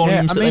 in the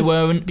volumes that they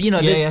were. And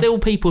there's still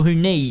people who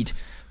need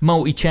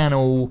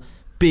multi-channel,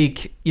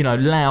 big,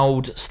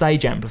 loud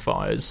stage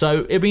amplifiers.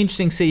 So it'll be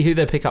interesting to see who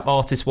they pick up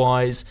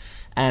artist-wise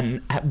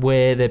and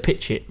where they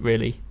pitch it,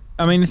 really.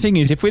 I mean, the thing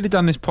is, if we'd have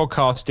done this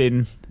podcast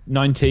in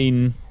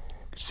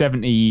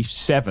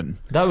 1977...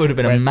 That would have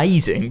been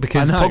amazing,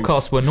 because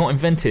podcasts were not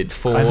invented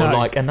for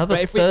like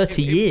another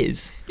 30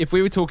 years. If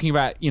we were talking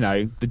about,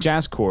 the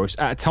jazz chorus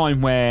at a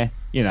time where,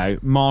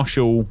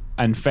 Marshall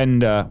and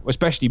Fender,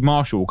 especially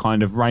Marshall,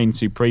 kind of reigned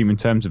supreme in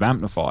terms of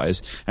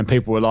amplifiers, and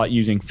people were like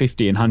using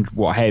 50 and 100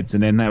 watt heads,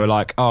 and then they were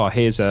like, oh,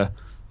 here's a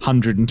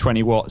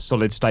 120 watt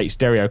solid state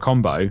stereo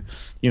combo.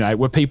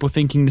 Were people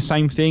thinking the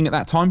same thing at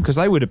that time? Because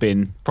they would have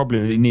been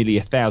probably nearly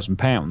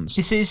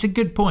 £1,000. It's a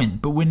good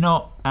point, but we're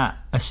not at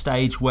a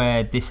stage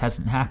where this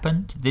hasn't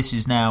happened. This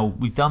is now,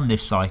 we've done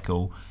this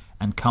cycle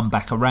and come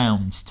back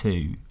around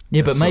to.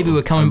 Yeah, but maybe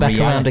we're coming back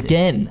around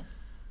again.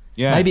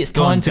 Yeah, maybe it's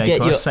time to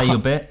get your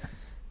bit.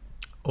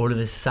 All of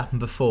this has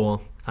happened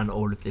before, and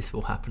all of this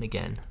will happen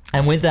again.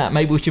 And with that,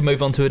 maybe we should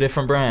move on to a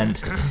different brand.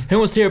 Who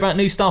wants to hear about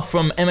new stuff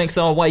from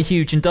MXR, Way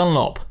Huge and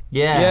Dunlop?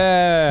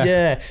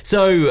 Yeah.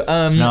 So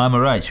no, I'm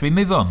alright. Should we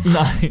move on?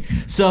 No.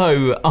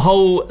 So a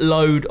whole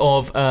load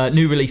of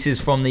new releases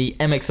from the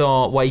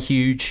MXR, Way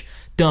Huge,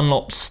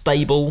 Dunlop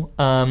stable.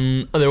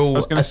 They're all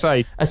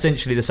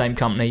essentially the same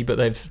company, but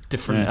they've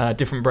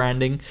different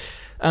branding.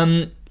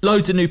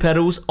 Loads of new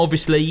pedals,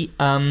 obviously.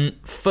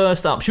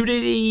 First up, should we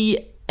do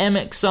the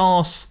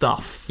MXR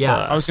stuff? Yeah,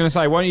 I was going to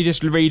say, why don't you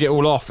just read it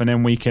all off and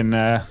then we can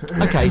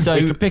okay, so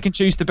we can pick and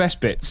choose the best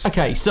bits.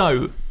 Okay,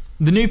 so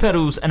the new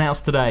pedals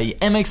announced today: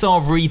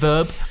 MXR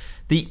Reverb,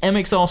 the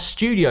MXR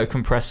Studio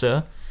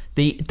Compressor,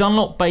 the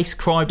Dunlop Bass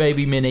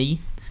Crybaby Mini,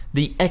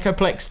 the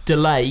Echoplex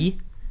Delay,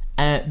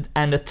 and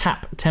a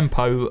Tap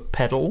Tempo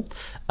pedal,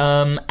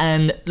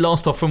 and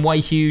last off from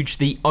Way Huge,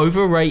 the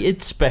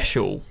Overrated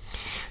Special.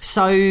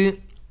 So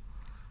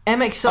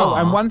MXR. Oh,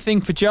 and one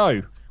thing for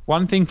Joe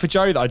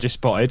that I just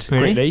spotted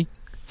quickly: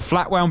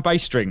 flat wound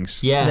bass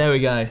strings. Yeah, there we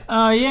go.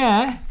 Oh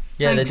yeah.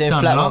 Yeah, they're doing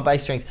flat wound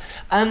bass strings.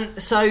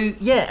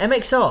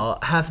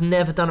 MXR have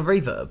never done a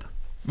reverb.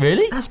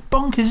 Really? That's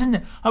bonkers, isn't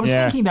it? I was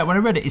thinking that when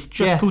I read it. It's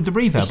just called the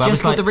reverb. It's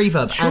just called the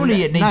reverb.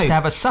 Surely it needs to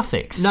have a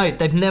suffix. No,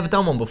 they've never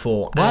done one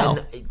before. Wow.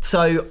 And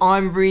so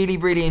I'm really,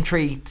 really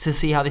intrigued to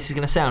see how this is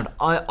going to sound.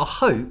 I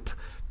hope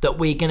that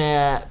we're going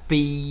to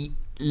be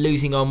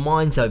losing our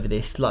minds over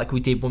this like we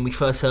did when we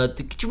first heard.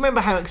 Do you remember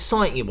how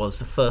exciting it was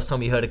the first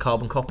time you heard a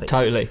Carbon Copy?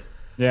 Totally.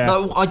 Yeah.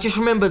 No, I just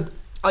remember.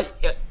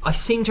 I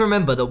seem to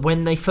remember that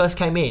when they first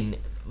came in,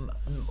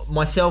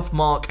 myself,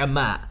 Mark, and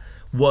Matt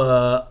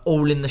were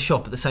all in the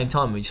shop at the same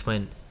time. We just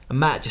went, and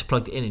Matt just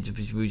plugged it in, and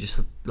we were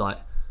just like,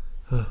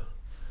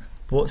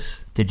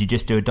 Did you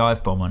just do a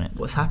dive bomb on it?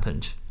 What's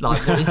happened?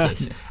 Like, what is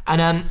this?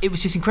 And it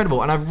was just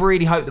incredible. And I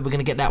really hope that we're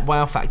going to get that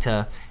wow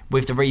factor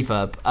with the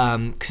reverb,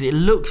 because it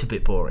looks a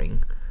bit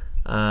boring.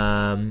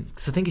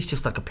 Because I think it's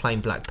just like a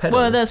plain black pedal.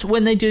 Well, that's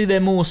when they do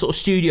their more sort of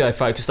studio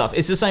focused stuff.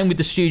 It's the same with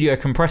the Studio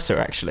Compressor,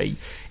 actually.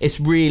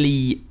 It's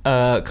really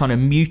kind of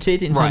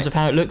muted in terms of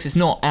how it looks. It's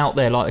not out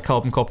there like the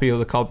Carbon Copy or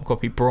the Carbon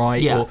Copy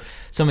Bright or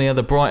some of the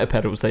other brighter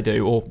pedals they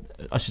do, or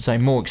I should say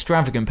more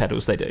extravagant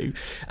pedals they do.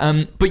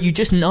 But you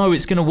just know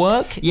it's going to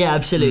work. Yeah,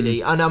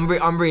 absolutely. And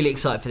I'm really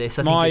excited for this.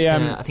 I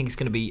think it's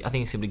going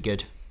to be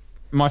good.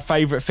 My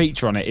favourite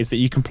feature on it is that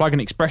you can plug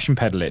an expression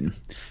pedal in,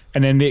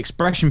 and then the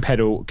expression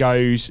pedal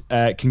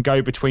can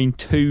go between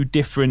two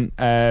different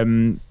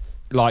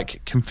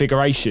like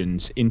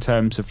configurations in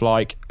terms of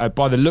like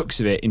by the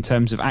looks of it, in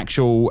terms of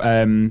actual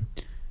frequency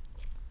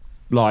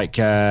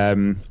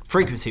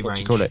range. What do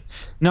you call it?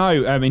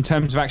 No, in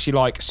terms of actually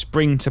like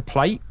spring to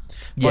plate.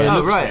 Yeah.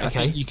 Oh, right.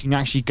 Okay. You can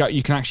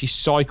actually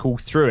cycle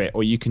through it,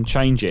 or you can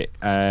change it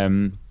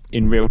in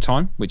real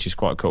time, which is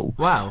quite cool.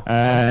 Wow.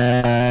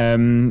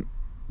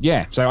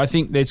 Yeah, so I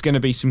think there's going to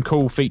be some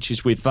cool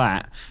features with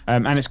that,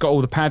 and it's got all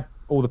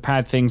all the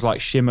pad things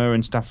like shimmer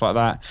and stuff like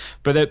that.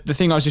 But the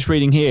thing I was just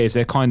reading here is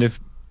they're kind of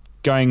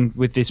going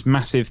with this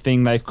massive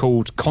thing they've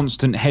called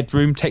constant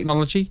headroom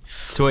technology.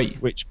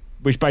 Sweet. Which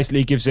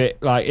basically gives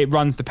it, like, it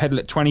runs the pedal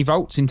at 20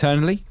 volts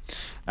internally.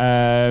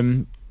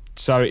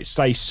 So it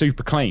stays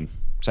super clean.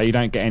 So you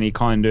don't get any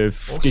kind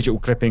of digital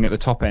clipping at the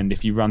top end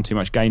if you run too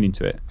much gain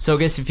into it. So I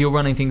guess if you're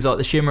running things like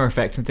the shimmer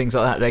effect and things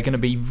like that, they're going to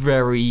be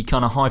very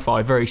kind of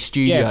hi-fi, very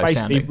studio basically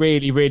sounding.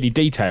 really, really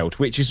detailed,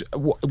 which is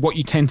what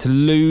you tend to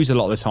lose a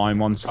lot of the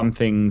time on some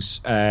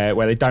things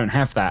where they don't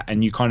have that,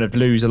 and you kind of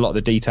lose a lot of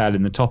the detail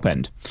in the top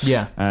end.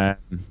 Yeah.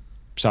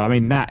 So, I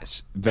mean,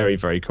 that's very,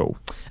 very cool.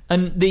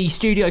 And the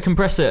studio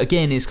compressor,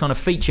 again, is kind of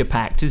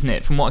feature-packed, isn't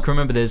it? From what I can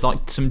remember, there's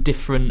like some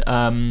different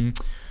kind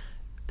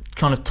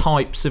of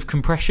types of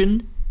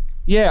compression.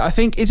 Yeah, I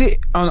think,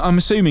 I'm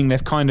assuming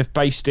they've kind of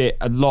based it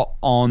a lot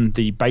on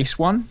the bass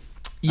one.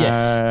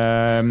 Yes.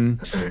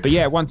 But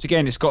yeah, once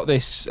again, it's got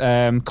this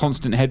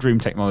constant headroom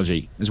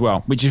technology as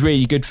well, which is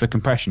really good for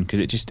compression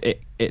because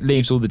it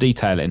leaves all the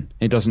detail in.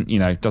 It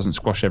doesn't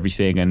squash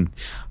everything and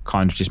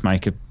kind of just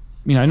make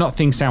not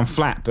things sound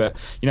flat, but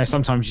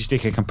sometimes you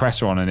stick a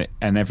compressor on it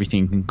and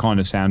everything can kind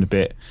of sound a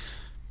bit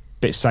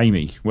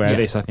samey, where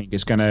this, I think,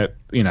 is going to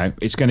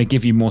it's going to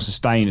give you more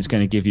sustain, it's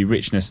going to give you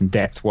richness and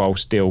depth while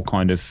still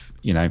kind of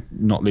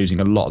not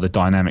losing a lot of the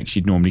dynamics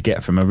you'd normally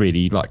get from a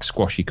really like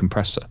squashy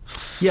compressor.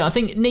 I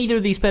think neither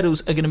of these pedals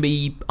are going to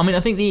be, I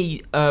think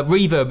the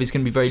reverb is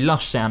going to be very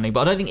lush sounding, but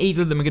I don't think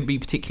either of them are going to be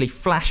particularly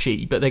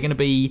flashy, but they're going to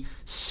be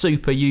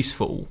super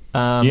useful.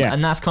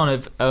 And that's kind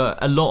of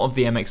a lot of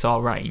the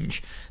MXR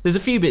range. There's a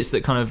few bits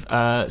that kind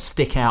of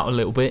stick out a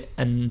little bit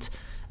and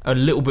a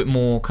little bit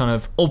more kind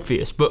of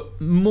obvious, but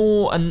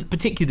more, and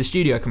particularly the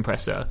studio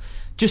compressor,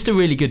 just a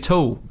really good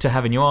tool to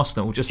have in your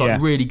arsenal, just like a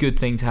really good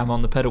thing to have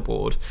on the pedal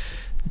board.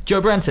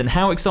 Joe Branton,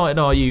 how excited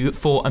are you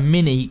for a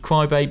mini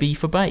Crybaby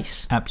for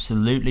bass?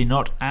 Absolutely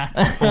not at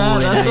all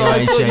in any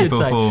way, shape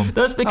or form.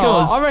 That's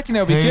because I reckon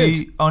it'll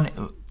be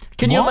good.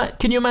 Can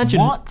you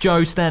imagine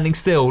Joe standing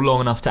still long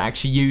enough to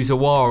actually use a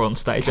wah on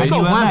stage? Can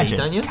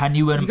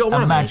you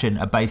imagine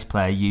a bass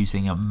player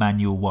using a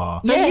manual wah?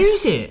 They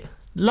use it.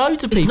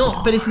 Loads of people.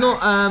 It's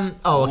not.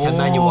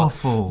 Manual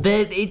awful.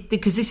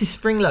 Because this is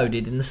spring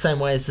loaded in the same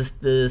way as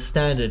the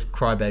standard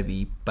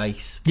Crybaby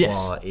bass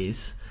wah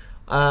is.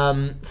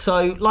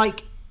 So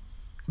like,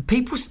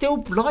 people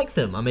still like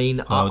them. I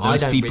mean,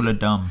 those people are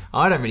dumb.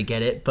 I don't really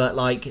get it, but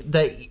like,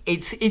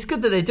 it's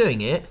good that they're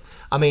doing it.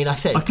 I mean, I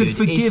said I could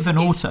forgive an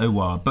auto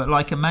wah, but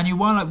like a manual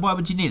wah, like why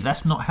would you need it?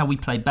 That's not how we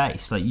play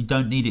bass. Like you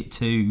don't need it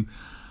to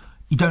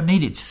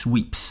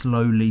sweep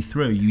slowly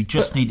through. You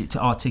just need it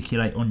to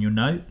articulate on your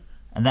note.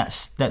 And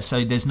that's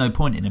so there's no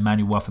point in a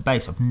manual wah for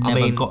bass. I've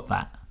never got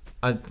that.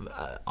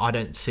 I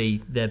don't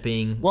see there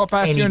being what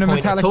about any you in a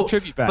point at all.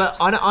 tribute band? But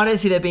I don't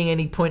see there being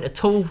any point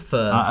at all for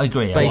I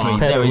agree. bass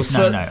pedals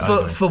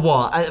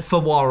for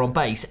wah on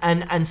bass.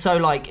 And so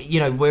like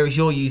whereas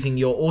you're using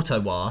your auto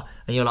wah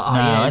and you're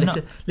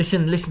like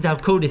listen to how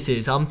cool this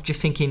is. I'm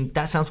just thinking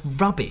that sounds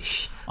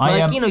rubbish.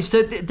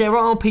 So there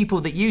are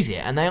people that use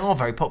it and they are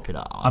very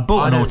popular. I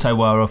bought an auto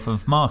wah off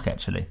of Mark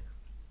actually.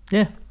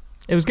 Yeah.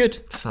 It was good.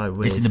 So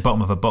weird. It's in the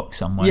bottom of a box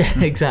somewhere.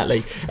 Yeah,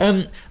 exactly.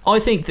 I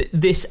think that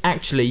this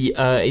actually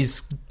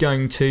is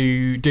going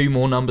to do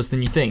more numbers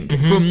than you think.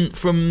 Mm-hmm.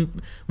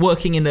 From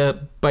working in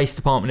a bass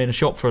department in a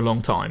shop for a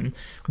long time,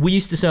 we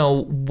used to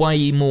sell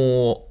way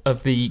more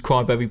of the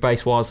Crybaby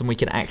bass wahs than we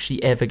could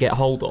actually ever get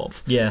hold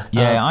of. Yeah.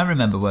 I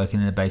remember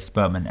working in the bass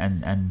department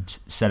and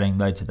selling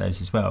loads of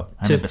those as well.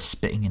 I remember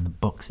spitting in the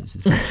boxes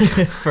as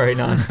well. Very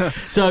nice.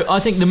 So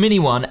I think the mini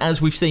one,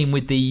 as we've seen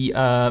with the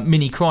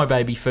mini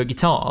Crybaby for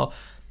guitar,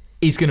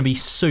 is going to be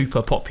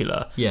super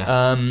popular.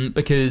 Yeah.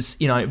 Because,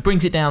 it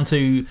brings it down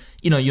to,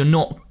 you're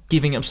not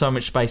giving up so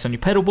much space on your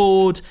pedal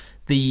board.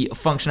 The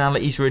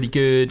functionality is really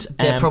good.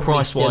 They're and probably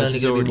price-wise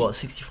still only going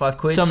to be,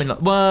 £65? Something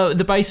like... Well,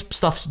 the bass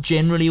stuff's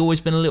generally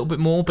always been a little bit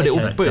more, but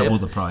it'll double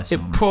the price.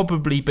 It'll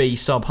probably be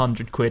sub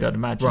 £100, I'd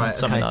imagine. Right,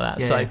 something like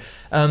that.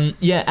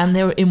 Yeah. And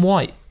they're in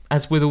white,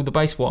 as with all the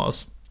bass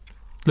wahs.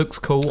 Looks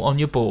cool on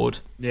your board.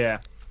 Yeah.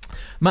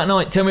 Matt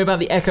Knight, tell me about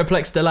the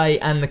Echoplex Delay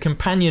and the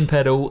companion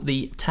pedal,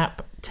 the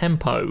Tap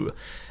Tempo.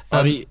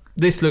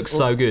 This looks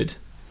so good.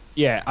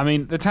 Yeah, I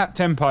mean, the Tap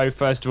Tempo,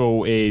 first of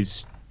all,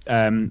 is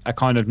a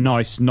kind of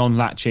nice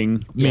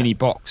non-latching mini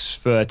box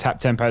for Tap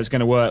Tempo. It's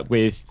going to work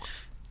with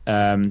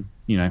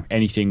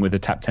anything with a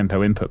Tap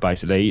Tempo input,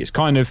 basically. It's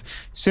kind of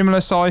similar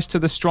size to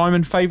the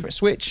Strymon Favourite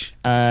Switch,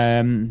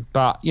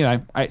 but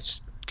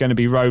it's going to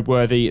be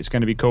roadworthy. It's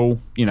going to be cool.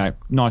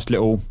 Nice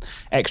little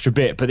extra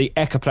bit. But the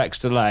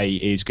Echoplex Delay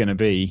is going to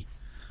be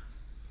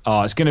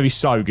it's going to be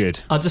so good.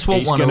 I just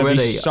want one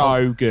already. It's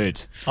going to be so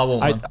good. I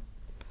want one.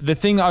 The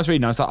thing that I was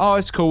reading, I was like,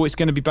 it's cool. It's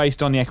going to be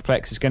based on the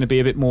Echoplex. It's going to be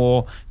a bit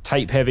more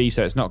tape heavy,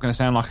 so it's not going to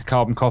sound like a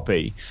carbon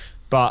copy.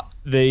 But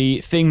the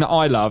thing that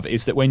I love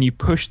is that when you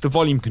push the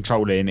volume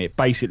control in, it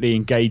basically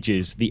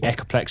engages the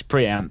Echoplex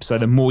preamp. So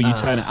the more you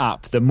turn it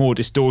up, the more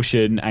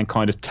distortion and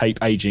kind of tape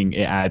aging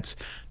it adds.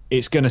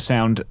 It's going to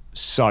sound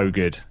so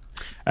good.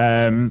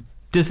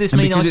 Does this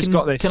mean can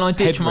I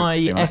ditch my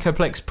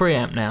Echoplex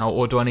preamp now,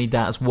 or do I need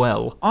that as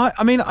well?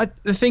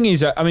 The thing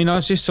is, I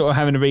was just sort of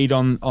having a read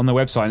on the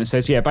website, and it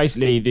says,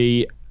 basically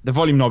the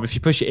volume knob, if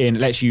you push it in,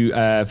 it lets you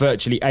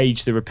virtually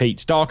age the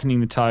repeats, darkening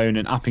the tone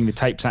and upping the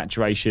tape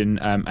saturation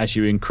as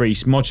you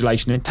increase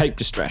modulation and tape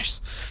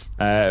distress.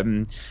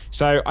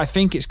 So I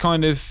think it's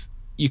kind of,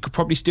 you could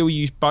probably still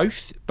use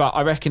both, but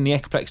I reckon the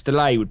Echoplex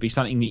delay would be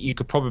something that you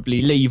could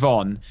probably leave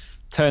on,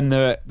 turn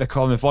the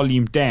kind of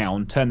volume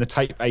down, turn the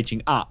tape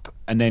aging up,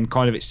 and then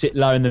kind of it sit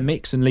low in the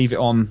mix and leave it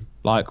on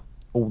like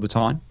all the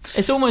time.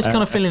 It's almost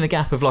kind of filling the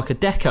gap of like a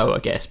Deco, I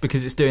guess,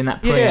 because it's doing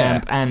that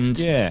preamp and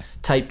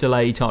tape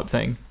delay type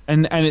thing.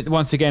 And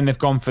once again, they've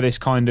gone for this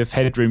kind of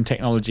headroom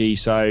technology.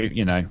 So,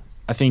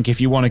 I think if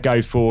you want to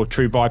go for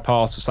true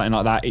bypass or something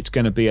like that, it's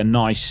going to be a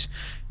nice,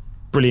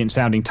 brilliant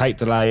sounding tape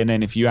delay. And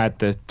then if you add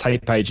the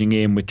tape aging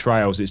in with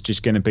trails, it's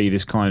just going to be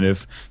this kind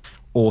of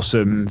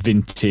awesome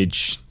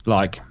vintage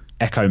like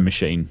echo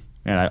machine.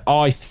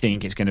 I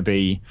think it's going to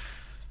be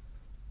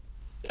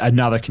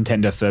another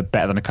contender for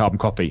better than a carbon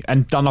copy.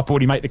 And Dunlop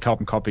already make the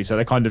carbon copy, so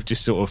they kind of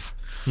just sort of...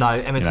 No,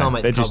 MXR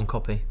make the carbon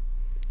copy.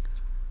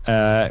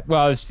 It's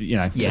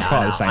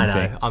part of the same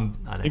thing. I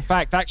know. In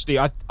fact, actually,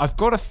 I've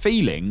got a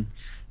feeling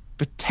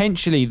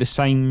potentially the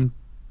same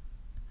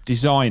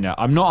designer.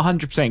 I'm not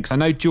 100% because I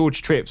know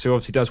George Trips, who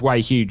obviously does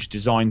Way Huge,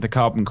 designed the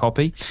carbon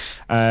copy,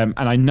 and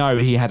I know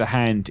he had a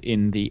hand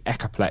in the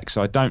Echoplex.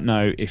 So I don't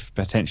know if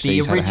potentially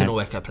the original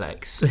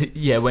Echoplex.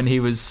 Yeah, when he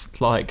was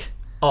like...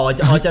 Oh, I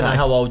don't know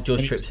how old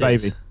George Trips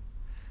is.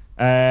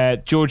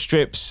 George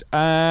Trips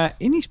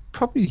in his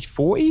probably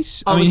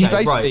 40s. Oh, he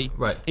basically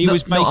he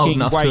was making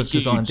not Way to have Huge.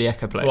 designed the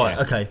Echoplex. Right,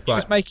 okay, He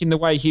was making the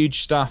Way Huge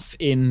stuff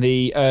in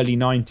the early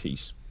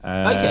 90s.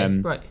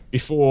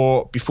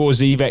 Before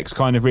Zevex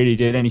kind of really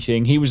did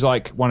anything. He was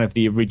like one of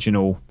the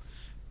original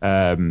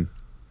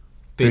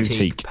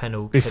boutique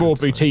pedal. Before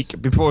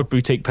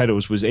boutique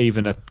pedals was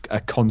even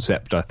a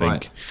concept, I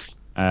think.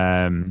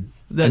 Right. And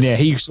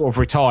he sort of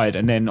retired,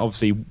 and then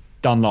obviously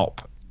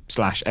Dunlop /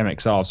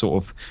 MXR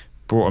sort of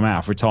brought him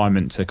out of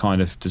retirement to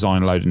kind of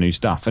design a load of new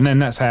stuff, and then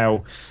that's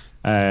how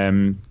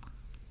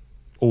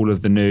all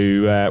of the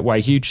new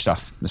Way Huge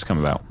stuff has come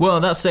about. Well,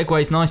 that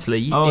segues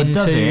nicely into...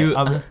 does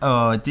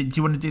it? Do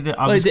you want to do that?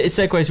 It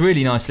segues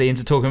really nicely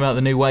into talking about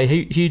the new Way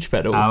Huge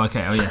pedal. Oh,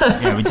 okay. Oh,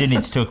 yeah. Yeah, we do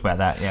need to talk about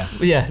that, yeah.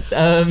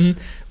 Yeah.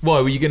 Why,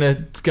 were you going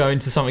to go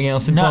into something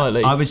else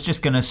entirely? No, I was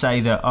just going to say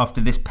that after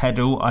this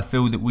pedal, I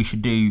feel that we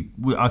should do...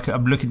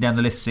 I'm looking down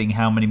the list seeing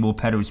how many more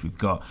pedals we've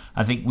got.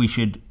 I think we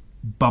should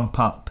bump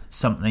up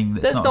something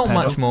that's not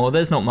much more.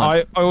 There's not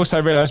much. I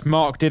also realised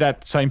Mark did add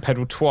the same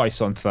pedal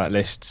twice onto that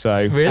list.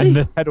 So really? And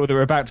the pedal that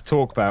we're about to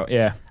talk about,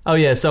 yeah. Oh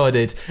yeah, so I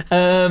did.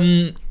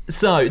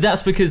 So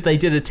that's because they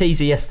did a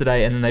teaser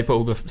yesterday and then they put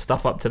all the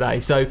stuff up today.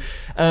 So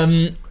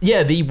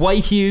the Way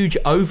Huge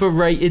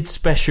Overrated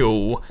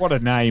Special. What a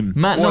name.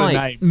 Matt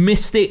Knight,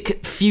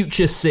 Mystic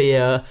Future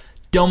Seer,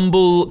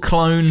 Dumble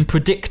Clone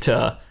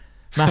Predictor.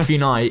 Matthew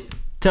Knight,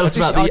 tell us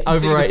about the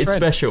Overrated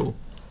Special.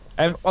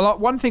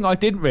 One thing I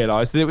didn't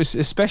realise, that it was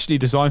especially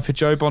designed for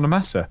Joe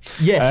Bonamassa.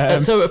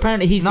 Yes, so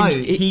apparently he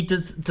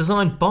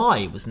designed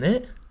by, wasn't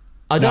it?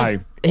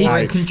 He's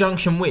in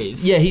conjunction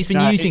with. Yeah, he's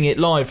been using it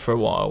live for a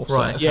while.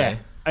 Right. So. Yeah,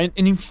 and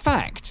in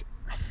fact,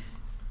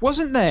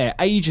 wasn't there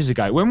ages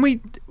ago when we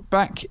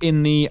back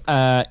in the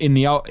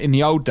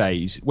old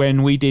days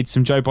when we did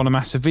some Joe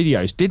Bonamassa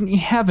videos? Didn't he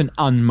have an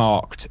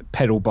unmarked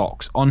pedal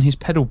box on his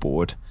pedal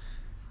board?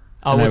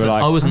 I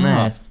wasn't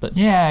there, but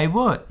yeah, it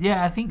would.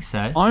 Yeah, I think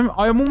so. I'm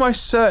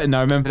almost certain I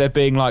remember there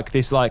being like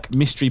this like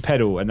mystery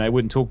pedal, and they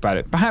wouldn't talk about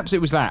it. Perhaps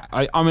it was that.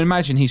 I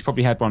imagine he's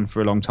probably had one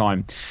for a long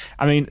time.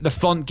 I mean, the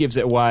font gives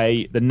it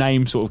away. The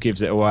name sort of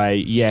gives it away.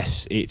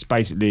 Yes, it's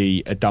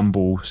basically a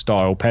Dumble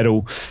style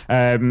pedal,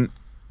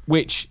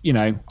 which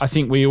I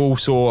think we all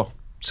saw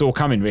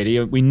coming.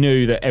 Really, we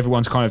knew that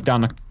everyone's kind of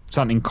done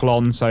something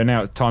Klon, so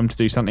now it's time to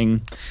do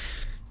something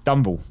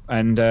Dumble.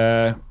 And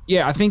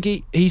I think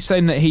he's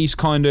saying that he's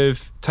kind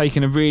of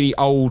taken a really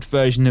old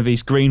version of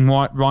his green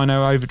white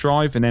Rhino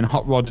Overdrive and then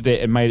hot rodded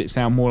it and made it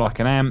sound more like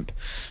an amp.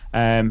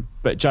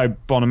 But Joe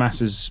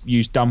Bonamassa's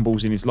used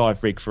Dumbles in his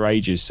live rig for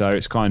ages, so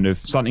it's kind of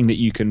something that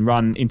you can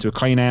run into a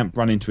clean amp,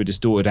 run into a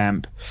distorted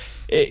amp.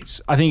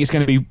 I think it's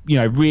going to be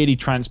really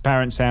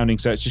transparent sounding,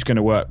 so it's just going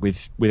to work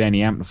with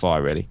any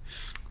amplifier really.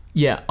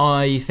 Yeah,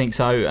 I think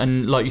so.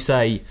 And like you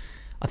say,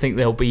 I think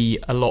there'll be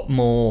a lot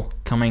more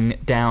coming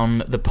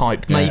down the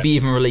pipe. Yeah. Maybe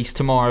even released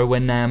tomorrow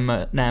when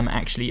NAMM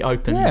actually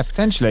opens. Yeah,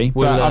 potentially.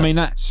 We'll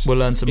learn some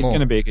more. It's going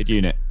to be a good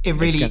unit. It's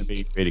going to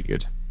be really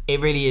good. It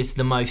really is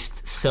the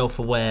most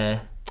self-aware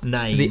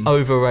name. The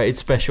Overrated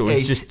Special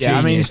is just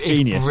genius. It's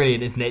genius.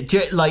 Brilliant, isn't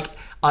it? Like,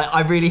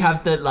 I really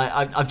have the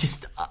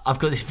I've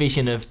got this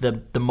vision of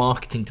the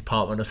marketing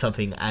department or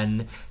something,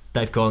 and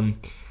they've gone.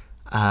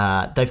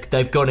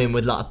 They've gone in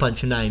with like a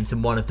bunch of names,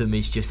 and one of them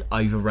is just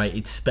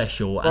Overrated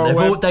Special,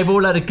 and they've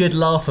all had a good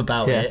laugh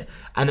about it,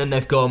 and then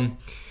they've gone,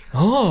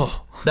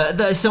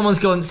 someone's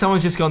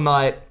just gone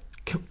like,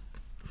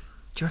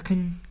 Do you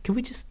reckon? Do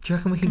you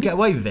reckon we can get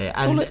away with it?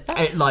 And the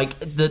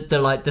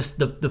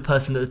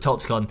person at the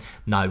top's gone,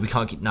 no, we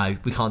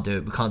can't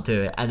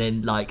do it. And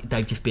then like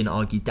they've just been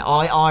argued.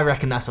 I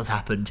reckon that's what's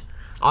happened.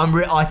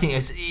 I think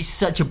it's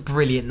such a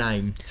brilliant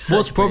name.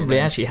 What's probably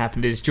actually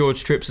happened is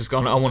George Trips has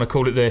gone, I want to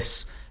call it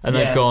this, and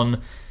they've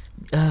gone,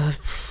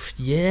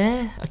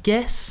 yeah, I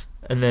guess.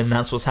 And then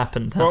that's what's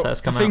happened. That's how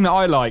it's come out. The thing that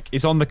I like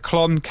is on the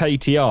Klon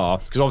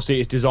KTR, because obviously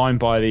it's designed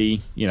by the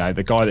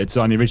guy that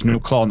designed the original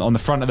Klon. On the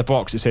front of the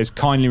box, it says,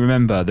 "Kindly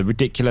remember, the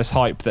ridiculous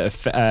hype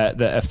that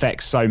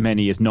affects so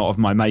many is not of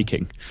my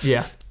making."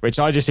 Yeah, which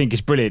I just think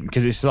is brilliant,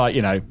 because it's like,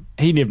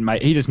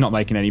 he does not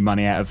making any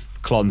money out of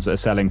Klons that are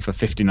selling for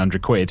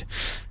 1,500 quid.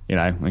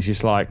 It's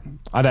just like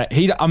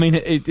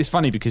it's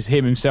funny because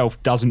him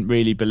himself doesn't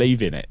really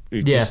believe in it.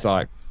 It's just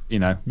like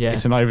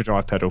it's an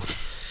overdrive pedal.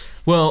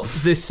 Well,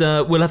 this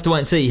we'll have to wait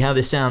and see how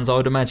this sounds. I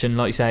would imagine,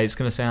 like you say, it's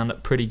going to sound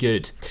pretty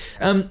good.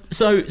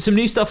 So, some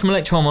new stuff from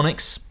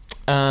Electro-Harmonix.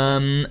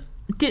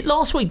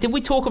 Last week, did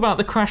we talk about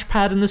the crash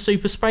pad and the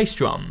Super Space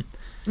Drum?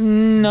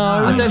 No,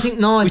 I don't think.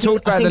 No, we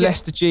talked about the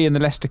Lester G and the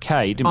Lester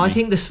K, didn't we? I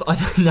think this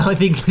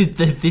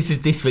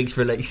is this week's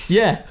release.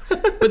 Yeah,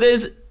 but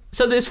there's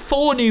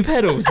 4 new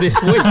pedals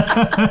this week.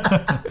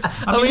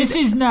 I mean, this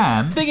is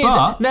NAMM. Thing is,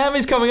 NAMM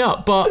is coming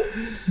up, but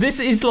this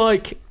is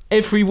like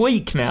every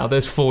week now.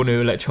 There's 4 new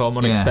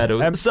Electro-Harmonix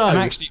pedals. And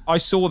actually, I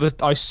saw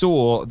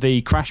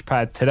the crash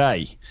pad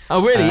today.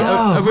 Oh really?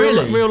 A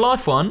real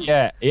life one?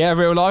 Yeah,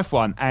 real life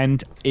one,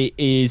 and it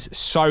is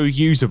so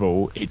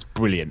usable. It's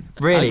brilliant.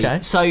 Really? Okay.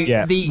 So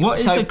what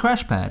is a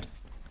crash pad?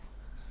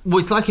 Well,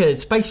 it's like a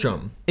space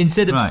drum.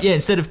 Instead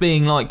of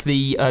being like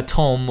the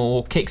tom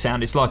or kick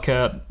sound, it's like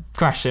a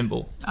crash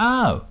cymbal.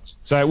 Oh.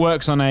 So it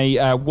works on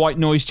a white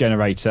noise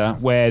generator,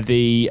 where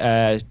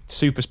the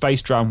Super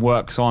Space Drum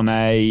works on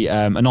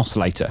an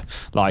oscillator,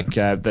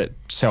 that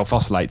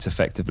self-oscillates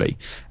effectively.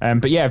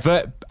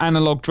 But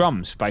analog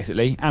drums,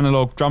 basically.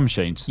 Analog drum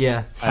machines.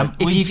 Yeah.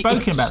 We've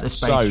spoken about the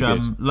Space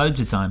Drum loads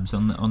of times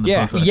on the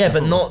podcast. Yeah,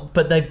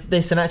 but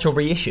there's an actual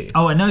reissue.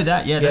 Oh, I know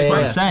that. Yeah, that's what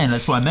I'm saying.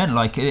 That's what I meant.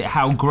 Like,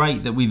 how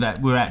great that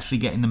we're actually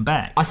getting them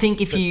back. I think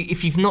if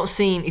you've not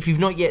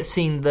yet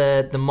seen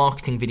the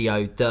marketing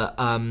video that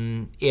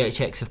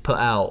EHX have put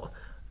out,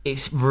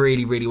 it's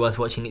really, really worth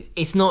watching.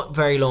 It's not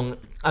very long.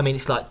 I mean,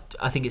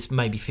 I think it's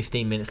maybe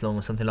 15 minutes long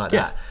or something like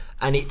that.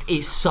 And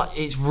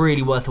it's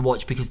really worth a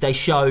watch, because they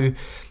show,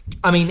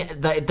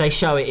 they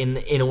show it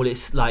in all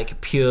its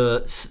like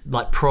pure,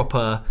 like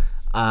proper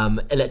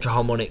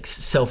Electro-Harmonix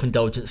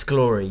self-indulgence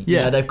glory.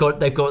 Yeah, they've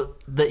got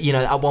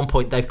at one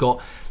point they've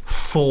got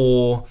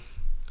 4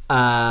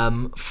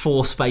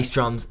 space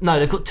drums. No,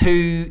 they've got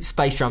 2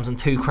 space drums and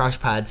 2 crash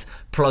pads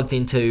plugged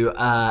into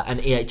an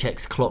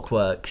EHX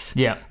Clockworks.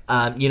 Yeah.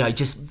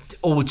 Just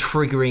all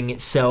triggering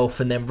itself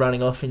and then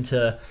running off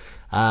into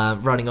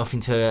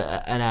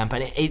an amp,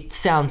 and it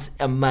sounds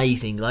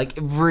amazing. Like,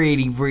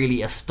 really,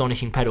 really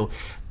astonishing pedal.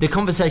 The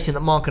conversation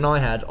that Mark and I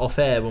had off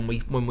air when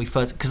we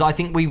first, because I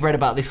think we read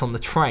about this on the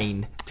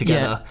train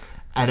together,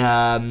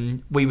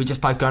 and we were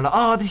just both going,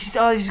 this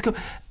is cool.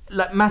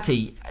 Like,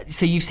 Matty,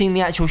 so you've seen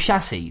the actual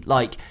chassis,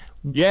 like,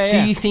 do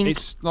you think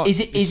is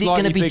it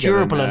going to be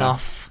durable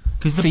enough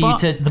for you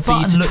to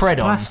tread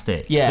on?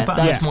 Plastic. Yeah,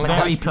 that's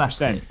very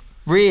plastic.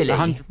 Really?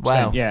 100%.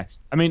 Wow. Yeah.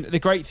 I mean, the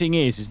great thing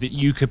is that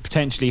you could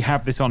potentially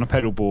have this on a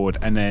pedal board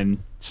and then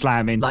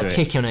slam into it, like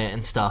kick on it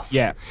and stuff.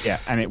 Yeah,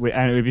 and it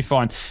would be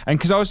fine. And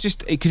because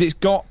it's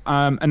got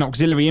an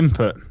auxiliary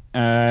input,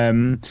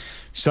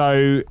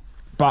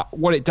 but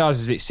what it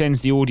does is it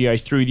sends the audio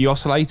through the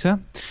oscillator.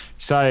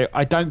 So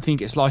I don't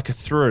think it's like a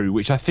through,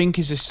 which I think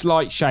is a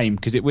slight shame,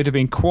 because it would have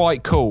been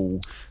quite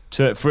cool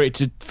for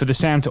the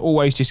sound to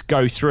always just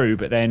go through,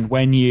 but then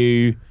when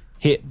you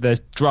hit the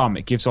drum,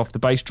 it gives off the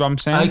bass drum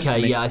sound.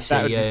 Okay, I see.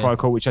 That would be quite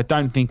cool, which I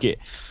don't think it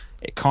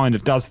kind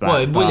of does that.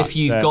 Well, it will if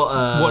you've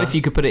got. What if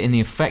you could put it in the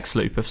effects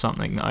loop of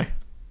something, though?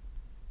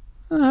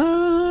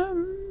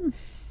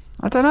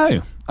 I don't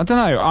know.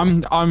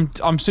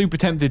 I'm super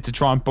tempted to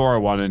try and borrow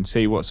one and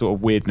see what sort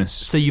of weirdness.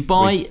 So you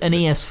buy an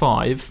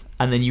ES5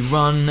 and then you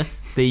run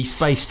the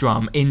space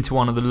drum into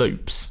one of the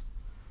loops.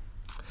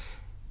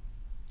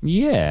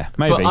 Yeah,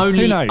 maybe. But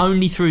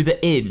only through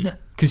the in,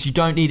 because you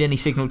don't need any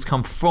signal to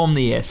come from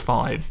the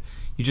ES5.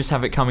 You just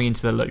have it coming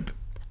into the loop.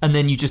 And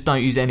then you just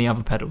don't use any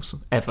other pedals,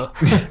 ever.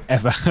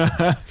 Ever.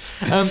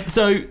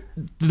 So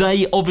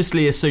they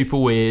obviously are super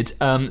weird.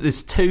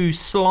 There's 2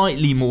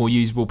 slightly more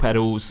usable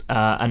pedals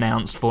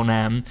announced for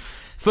NAMM.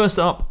 First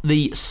up,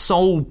 the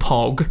Soul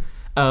Pog,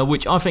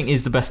 which I think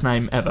is the best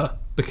name ever,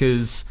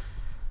 because,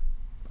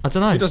 I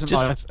don't know, it just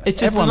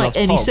doesn't make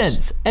any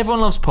sense.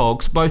 Everyone loves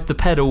Pogs, both the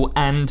pedal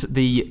and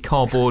the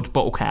cardboard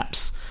bottle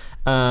caps.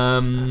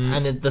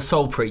 And the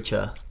Soul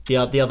Preacher, the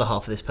other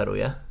half of this pedal,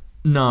 yeah?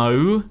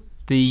 No,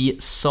 the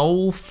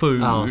Soul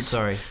Food. Oh,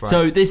 sorry. Right.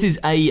 So this is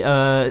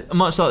a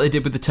much like they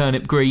did with the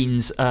Turnip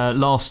Greens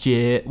last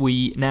year.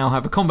 We now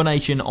have a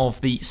combination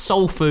of the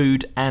Soul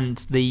Food and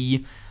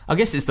the, I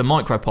guess it's the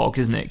Micro Pog,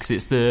 isn't it? Because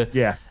it's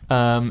the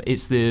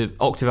it's the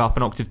octave up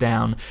and octave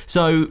down.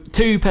 So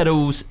 2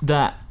 pedals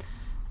that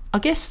I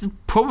guess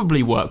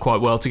probably work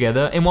quite well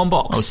together in one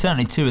box. Well,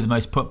 certainly two of the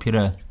most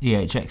popular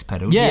EHX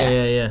pedals.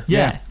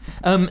 Yeah.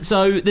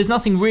 So there's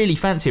nothing really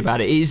fancy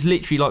about it. It is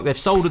literally like they've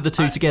soldered the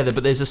two together,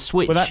 but there's a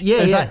switch. Well,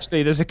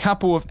 there's a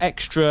couple of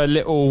extra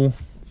little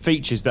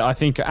features that I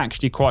think are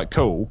actually quite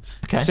cool.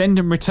 Okay. Send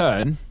and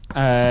return.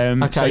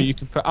 So you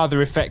can put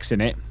other effects in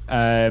it.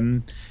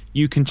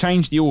 You can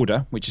change the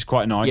order, which is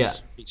quite nice. Yeah.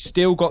 It's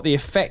still got the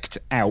effect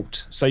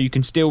out, so you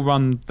can still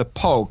run the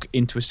POG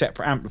into a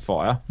separate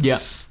amplifier. Yeah.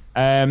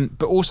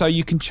 But also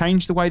you can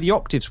change the way the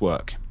octaves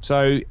work.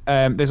 So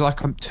there's like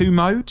 2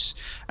 modes,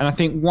 and I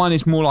think one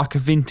is more like a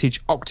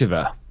vintage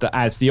octaver that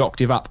adds the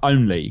octave up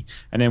only,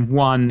 and then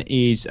one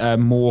is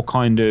more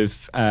kind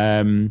of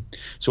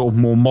sort of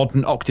more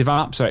modern octave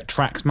up, so it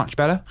tracks much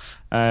better.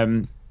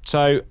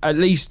 So at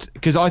least,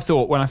 because I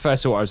thought when I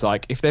first saw it, I was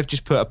like, if they've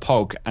just put a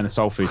POG and a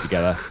soul food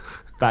together,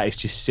 that is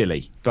just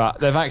silly.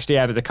 But they've actually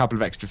added a couple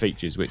of extra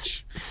features,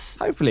 which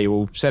hopefully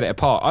will set it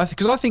apart.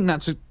 Because I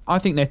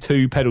think they're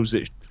two pedals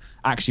that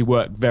actually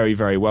work very,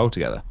 very well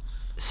together.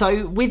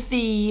 So with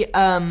the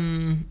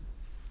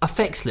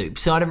effects loop,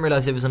 so I didn't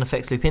realise there was an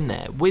effects loop in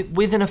there. With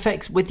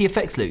the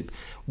effects loop,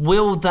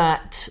 will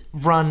that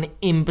run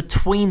in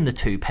between the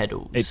two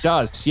pedals? It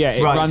does, yeah.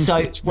 It runs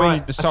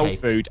between the soul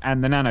food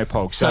and the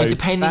nanopog. So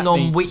depending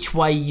on which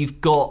way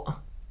you've got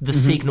the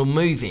signal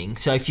moving,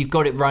 so if you've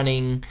got it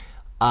running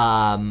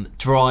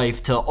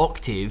drive to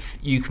octave,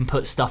 you can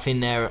put stuff in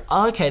there.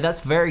 Oh, okay,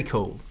 that's very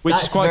cool.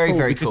 That's is quite very, cool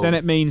very because cool. Then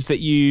it means that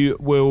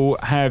you'll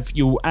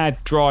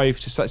add drive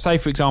to, say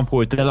for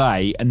example, a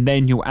delay, and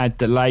then you'll add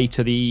delay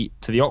to the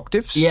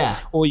octaves. Yeah.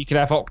 Or you could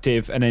have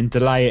octave and then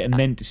delay it and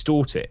then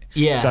distort it.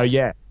 Yeah. So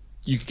yeah,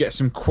 you could get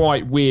some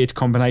quite weird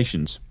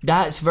combinations.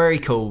 That's very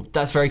cool.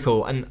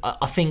 And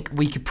I think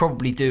we could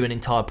probably do an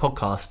entire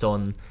podcast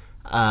on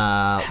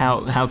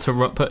how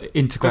to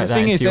integrate that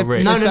into your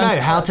rig. No.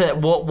 How to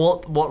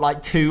what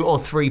like 2 or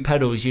 3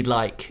 pedals you'd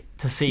like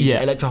to see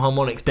Electro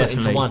Harmonix put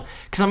into one.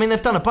 Because I mean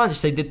they've done a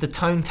bunch. They did the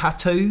Tone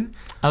Tattoo.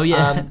 Oh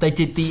yeah. They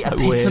did the so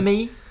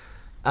Epitome.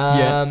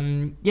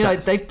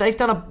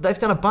 They've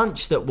done a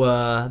bunch that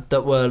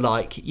were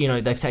like, you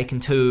know, they've taken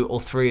 2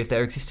 or 3 of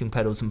their existing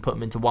pedals and put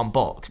them into one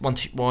box,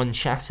 one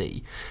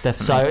chassis.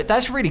 Definitely. So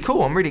that's really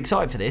cool. I'm really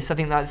excited for this. I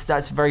think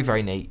that's very,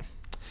 very neat.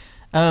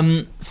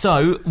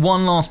 So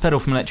one last pedal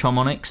from Electro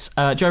Harmonix.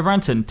 Joe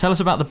Branton, tell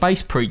us about the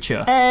Bass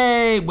Preacher.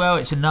 Hey, well,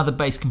 it's another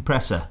bass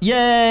compressor.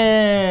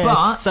 Yeah.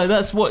 But so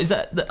that's what is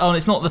that? Oh,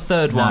 it's not the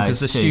third one because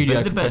the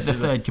studio compressor. The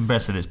third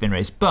compressor that's been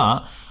released,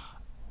 but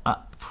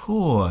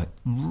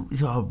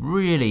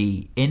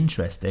really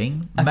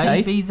interesting. Okay.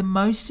 Maybe the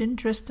most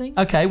interesting.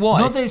 Okay, why?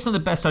 Not that it's not the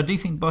best. I do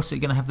think Boss are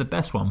going to have the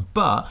best one,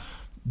 but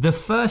the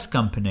first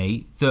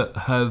company that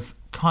have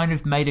kind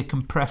of made a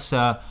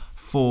compressor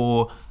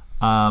for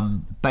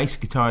bass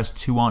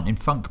guitarists who aren't in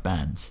funk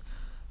bands,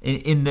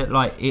 in that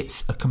like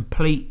it's a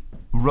complete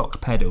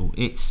rock pedal.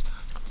 It's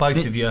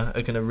both of you are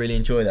going to really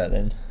enjoy that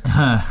then.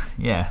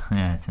 yeah.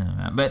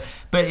 But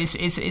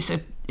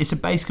it's a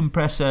bass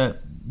compressor.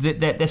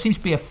 There seems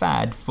to be a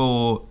fad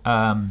for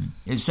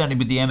it's certainly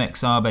with the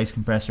MXR bass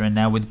compressor and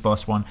now with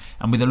Boss one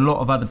and with a lot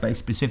of other bass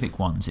specific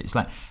ones. It's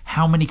like,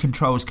 how many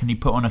controls can you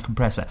put on a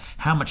compressor?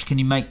 How much can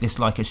you make this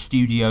like a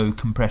studio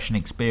compression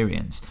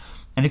experience?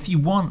 And if you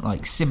want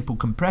like simple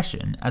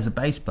compression as a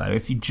bass player,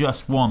 if you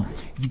don't want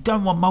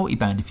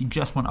multiband, if you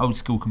just want old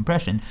school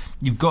compression,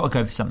 you've got to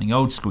go for something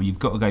old school. You've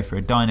got to go for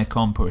a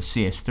Dynacomp or a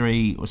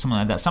CS3 or something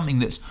like that. Something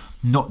that's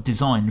not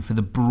designed for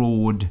the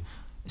broad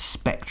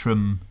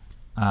spectrum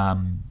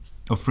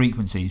of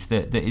frequencies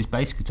that is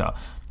bass guitar.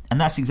 And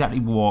that's exactly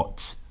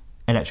what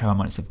Electro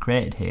Harmonix have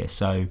created here.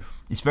 So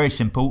it's very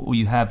simple. All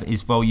you have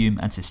is volume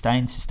and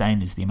sustain.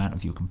 Sustain is the amount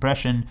of your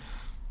compression.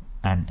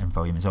 And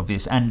volume is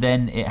obvious. And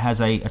then it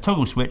has a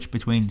toggle switch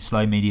between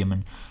slow, medium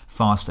and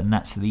fast, and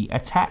that's the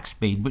attack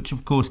speed, which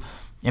of course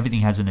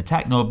everything has an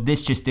attack knob.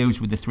 This just deals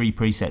with the 3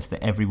 presets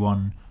that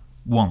everyone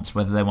wants,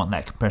 whether they want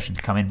that compression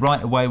to come in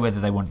right away,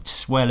 whether they want it to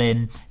swell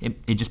in.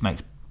 It just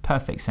makes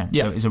perfect sense.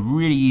 Yep. So it's a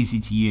really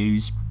easy to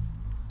use,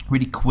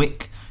 really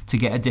quick to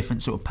get a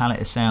different sort of palette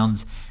of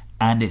sounds,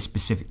 and it's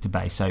specific to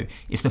bass. So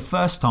it's the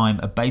first time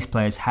a bass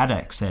player's had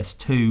access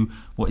to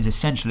what is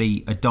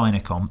essentially a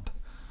Dynacomp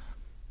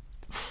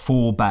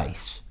for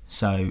bass,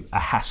 so a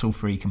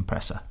hassle-free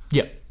compressor.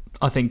 Yep,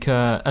 I think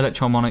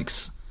Electro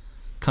Harmonix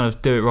kind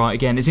of do it right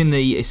again. It's in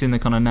the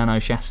kind of nano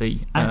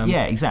chassis. And,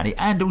 yeah, exactly.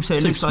 And also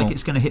it looks small. like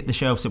it's going to hit the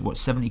shelves at,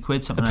 70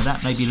 quid, something like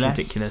that, maybe less.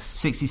 Ridiculous.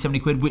 60, 70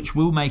 quid, which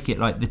will make it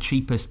like the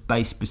cheapest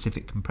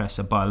bass-specific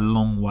compressor by a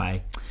long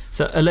way.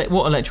 So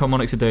what Electro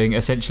Harmonix are doing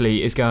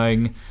essentially is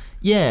going,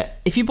 yeah,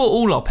 if you bought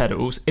all our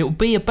pedals, it will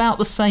be about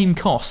the same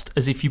cost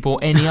as if you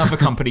bought any other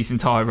company's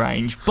entire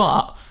range,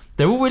 but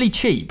they're all really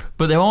cheap,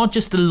 but there are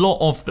just a lot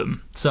of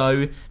them.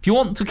 So if you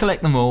want to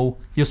collect them all,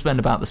 you'll spend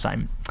about the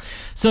same.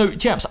 So,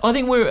 chaps, I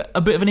think we're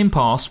a bit of an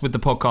impasse with the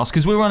podcast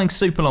because we're running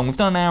super long. We've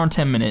done an hour and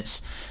 10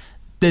 minutes.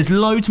 There's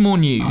loads more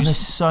news. Oh, there's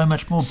so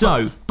much more.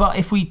 But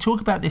if we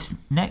talk about this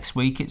next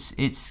week, it's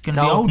going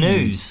to be old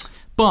news.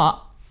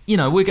 But, you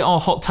know, we get our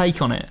hot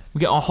take on it. We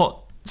get our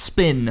hot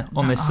spin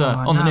on this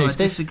on the news. I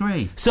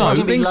disagree. So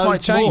things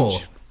might change. More.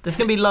 There's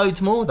going to be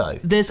loads more though.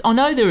 I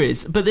know there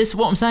is, but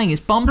what I'm saying is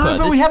bumper. No,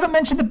 but we haven't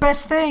mentioned the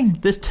best thing.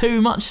 There's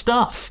too much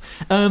stuff.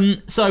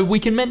 So we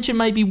can mention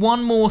maybe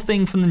one more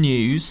thing from the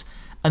news,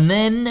 and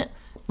then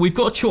we've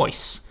got a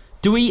choice.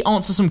 Do we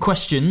answer some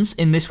questions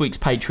in this week's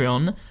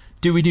Patreon?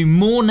 Do we do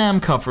more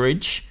NAMM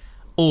coverage,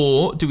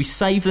 or do we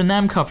save the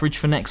NAMM coverage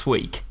for next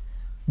week?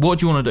 What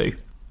do you want to do?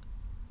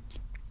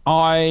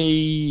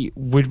 I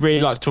would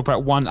really like to talk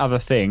about one other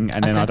thing,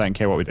 and then I don't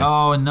care what we do.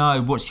 Oh,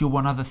 no. What's your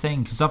one other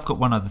thing? Because I've got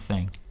one other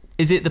thing.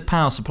 Is it the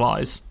power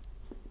supplies?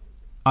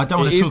 I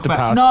don't want to talk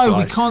about... No,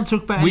 we can't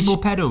talk about any more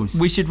pedals.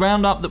 We should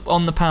round up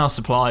on the power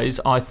supplies,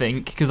 I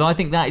think, because I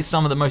think that is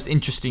some of the most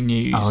interesting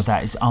news. Oh,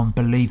 that is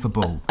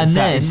unbelievable.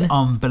 That is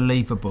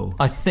unbelievable.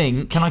 I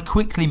think... Can I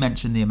quickly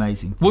mention the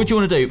amazing thing? What do you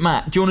want to do?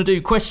 Matt, do you want to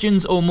do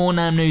questions or more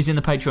NAMM news in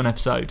the Patreon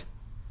episode?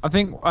 I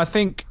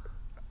think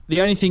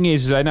the only thing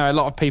is I know a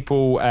lot of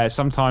people,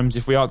 sometimes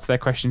if we answer their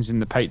questions in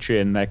the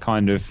Patreon, they're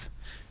kind of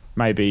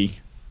maybe...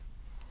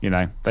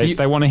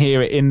 they want to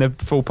hear it in the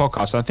full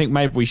podcast. So I think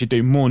maybe we should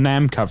do more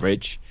NAMM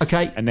coverage.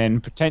 Okay. And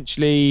then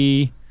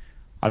potentially,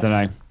 I don't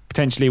know,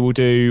 we'll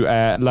do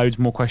loads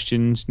more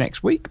questions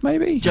next week,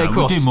 maybe?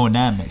 We'll do more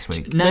NAMM next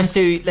week. Let's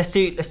do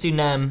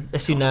NAMM.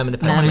 Let's do NAMM in the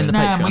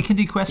Patreon. We can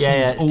do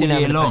questions all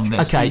year long.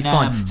 Okay,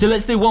 fine. So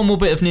let's do one more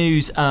bit of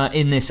news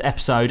in this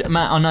episode.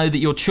 Matt, I know that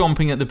you're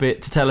chomping at the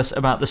bit to tell us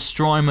about the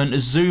Strymon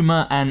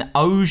Zuma and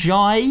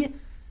Ojai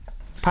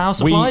power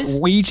supplies.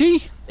 Ouija?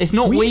 It's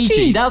not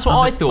Ouija. That's what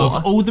I thought.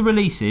 Of all the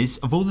releases,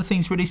 of all the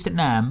things released at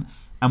NAMM,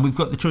 and we've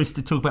got the choice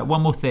to talk about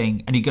one more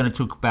thing, and you're going to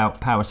talk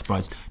about power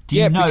supplies. Do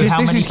you know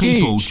how many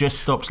people just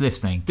stopped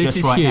listening this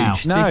just right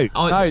huge. now?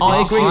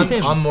 I agree with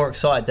him. I'm more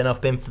excited than I've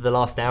been for the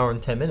last hour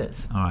and 10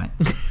 minutes. All right.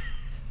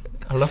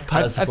 I love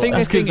power supplies. I think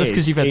that's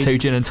because you've had 2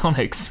 gin and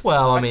tonics.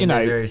 Well, I mean,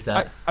 there is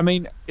that. I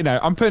mean,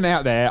 I'm putting it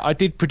out there. I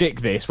did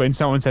predict this when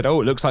someone said, "Oh,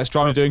 it looks like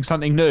Strymon are doing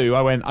something new."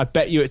 I went, "I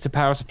bet you it's a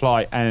power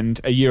supply and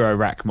a Euro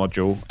rack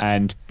module."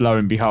 And lo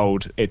and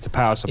behold, it's a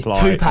power supply.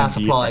 It's 2 power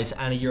supplies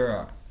and a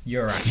Euro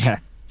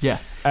rack. Yeah.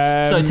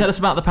 So tell us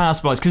about the power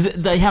supplies, because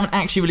they haven't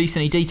actually released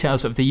any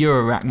details of the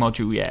Euro rack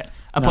module yet,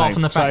 apart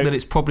from the fact that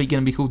it's probably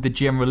going to be called the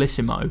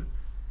Generalissimo.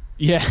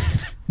 Yeah.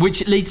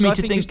 Which leads me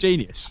to think it's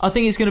genius. I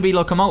think it's going to be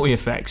like a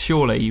multi-effects,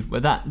 surely.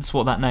 That's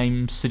what that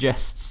name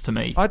suggests to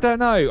me. I don't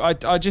know.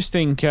 I just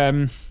think,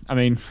 not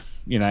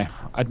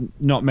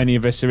many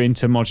of us are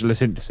into modular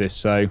synthesis,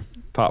 so...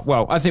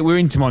 I think we're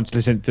into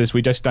modular synthesis.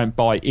 We just don't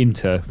buy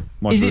into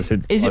modular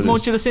synthesis. Is it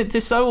modular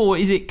synthesis though, or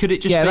could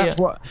it just be?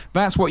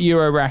 That's what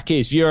Eurorack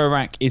is.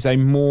 Eurorack is a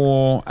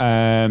more.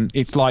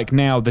 It's like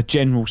now the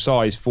general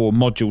size for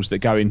modules that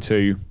go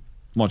into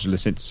modular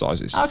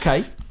synthesizers.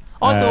 Okay,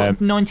 I thought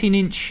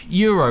 19-inch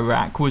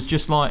Eurorack was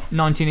just like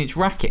 19-inch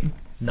racking.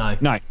 No.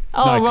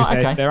 Oh, right.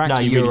 Okay. They're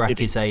actually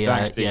Eurorack is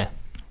a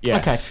Yeah.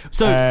 Okay,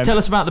 so tell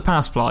us about the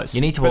power supplies.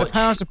 You need to watch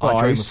power supplies,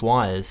 I Dream of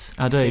Wires.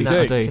 I do.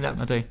 Oh,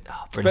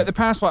 but the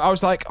power supply, I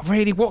was like,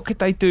 really, what could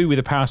they do with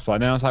a power supply?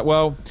 And I was like,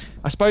 well,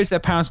 I suppose their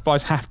power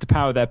supplies have to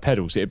power their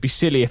pedals. It'd be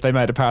silly if they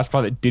made a power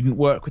supply that didn't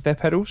work with their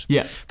pedals.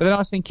 Yeah. But then I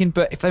was thinking,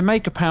 but if they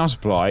make a power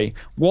supply,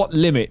 what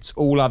limits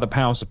all other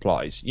power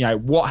supplies?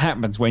 What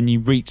happens when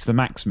you reach the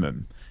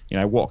maximum?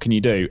 What can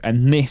you do?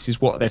 And this is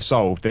what they've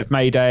solved. They've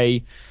made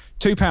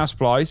 2 power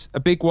supplies, a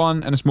big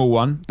one and a small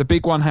one. The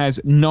big one has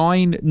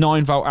 9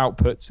 9-volt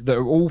outputs that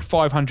are all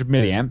 500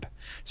 milliamp,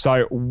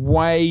 so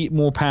way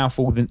more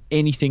powerful than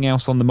anything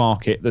else on the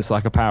market that's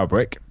like a power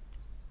brick.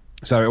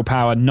 So it'll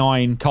power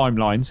 9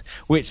 timelines,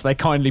 which they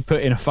kindly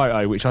put in a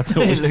photo, which I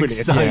thought was brilliant.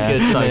 So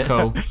good, so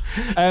cool.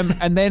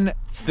 And then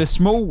the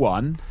small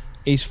one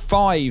is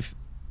 5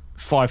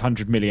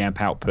 500 milliamp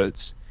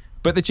outputs.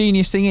 But the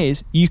genius thing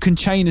is, you can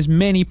chain as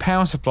many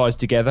power supplies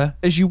together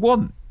as you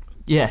want.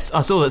 Yes,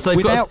 I saw that. So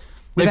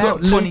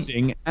without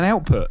losing an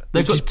output.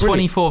 They've got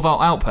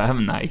 24-volt output,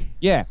 haven't they?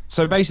 Yeah.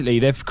 So basically,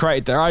 they've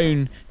created their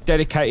own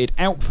dedicated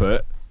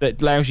output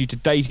that allows you to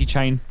daisy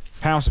chain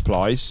power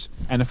supplies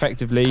and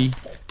effectively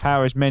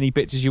power as many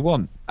bits as you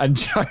want. And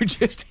Joe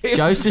just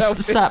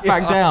sat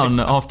back down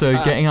after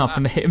getting up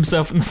and hit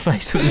himself in the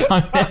face with his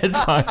own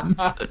headphones.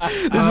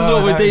 This is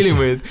what we're dealing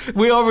with.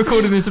 We are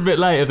recording this a bit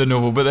later than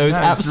normal, but there was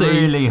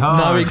absolutely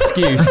no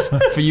excuse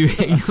for you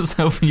hitting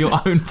yourself in your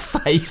own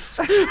face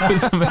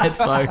with some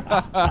headphones.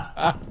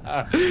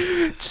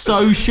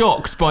 So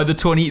shocked by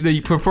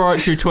the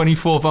proprietary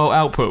 24-volt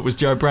output was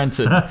Joe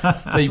Branton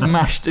that he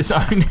mashed his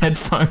own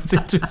headphones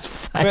into his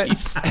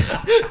face.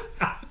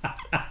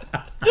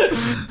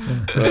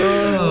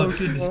 Oh,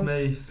 goodness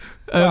me.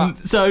 I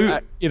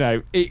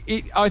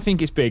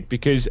think it's big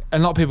because a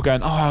lot of people are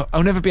going, oh,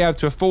 I'll never be able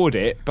to afford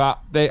it, but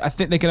I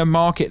think they're going to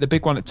market the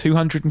big one at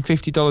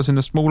 $250 and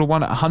the smaller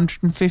one at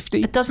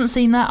 $150. It doesn't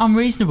seem that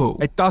unreasonable.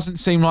 It doesn't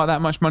seem like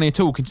that much money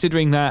at all,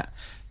 considering that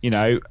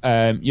you're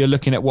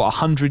looking at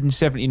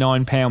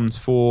 £179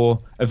 for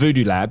a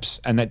Voodoo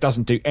Labs, and that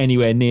doesn't do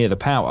anywhere near the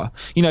power.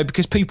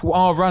 Because people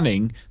are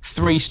running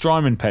 3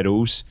 Strymon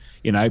pedals,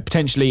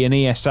 potentially an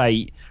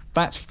ES8.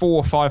 That's 400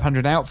 or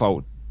 500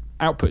 outvolt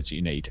outputs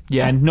you need.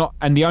 Yeah.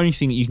 And the only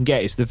thing that you can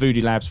get is the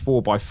Voodoo Labs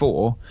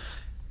 4x4,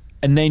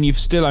 and then you've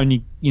still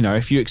only,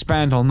 if you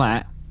expand on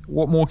that,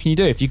 what more can you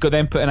do? If you've got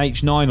then put an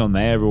H9 on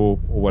there or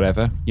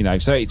whatever,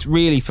 so it's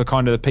really for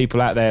kind of the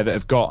people out there that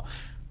have got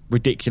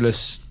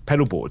ridiculous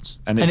pedal boards,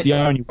 and it's the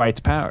only way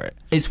to power it.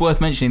 It's worth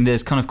mentioning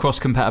there's kind of cross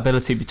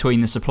compatibility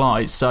between the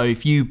supplies. So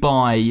if you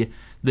buy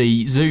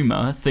the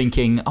Zoomer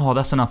thinking, oh,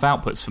 that's enough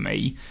outputs for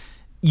me,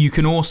 you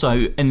can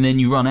also, and then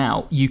you run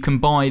out, you can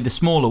buy the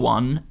smaller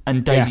one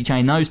and daisy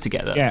chain those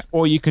together. Yeah,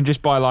 or you can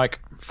just buy like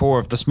 4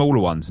 of the smaller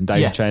ones and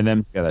daisy chain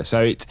them together.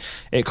 So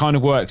it kind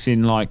of works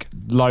in like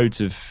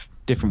loads of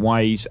different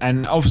ways,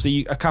 and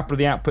obviously a couple of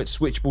the outputs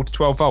switchable to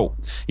 12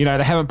 volt. They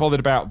haven't bothered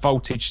about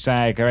voltage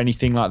sag or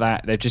anything like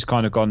that. They've just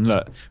kind of gone,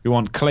 look, we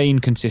want clean,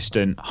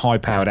 consistent, high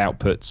powered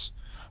outputs.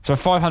 So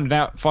 500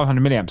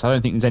 milliamps, I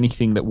don't think there's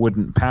anything that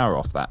wouldn't power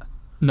off that.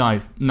 No,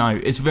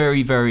 it's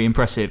very, very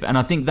impressive, and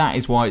I think that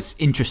is why it's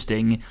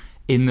interesting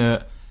in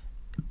that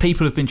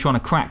people have been trying to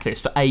crack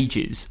this for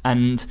ages,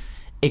 and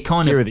it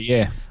kind Gear of the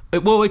year.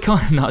 Well, it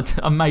kind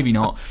of maybe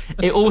not.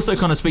 It also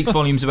kind of speaks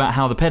volumes about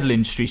how the pedal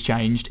industry's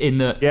changed. In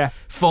that,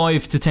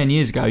 5 to 10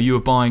 years ago, you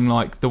were buying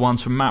like the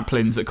ones from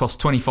Maplins that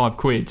cost 25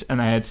 quid,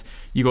 and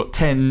you got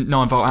 10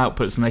 9-volt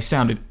outputs, and they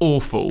sounded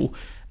awful.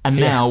 And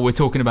now we're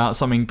talking about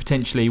something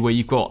potentially where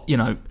you've got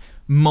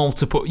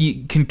multiple.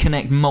 You can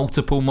connect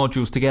multiple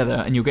modules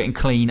together, and you're getting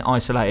clean,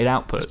 isolated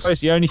outputs. I suppose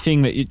the only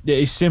thing that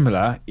is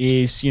similar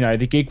is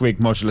the gig rig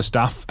modular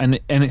stuff, and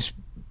it's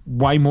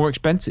way more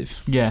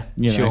expensive. Yeah,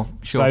 sure.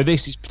 So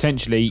this is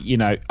potentially,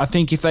 I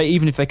think if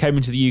they came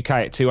into the UK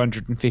at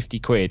 250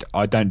 quid,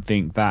 I don't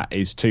think that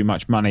is too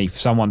much money for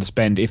someone to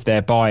spend if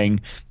they're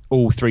buying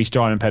all 3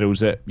 Strymon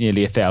pedals at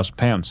nearly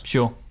 £1,000.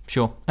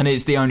 Sure. And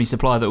it's the only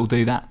supplier that will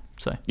do that.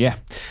 So yeah.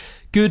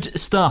 Good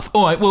stuff.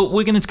 All right, well,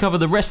 we're going to cover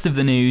the rest of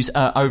the news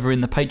over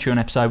in the Patreon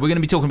episode. We're going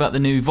to be talking about the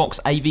new Vox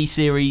AV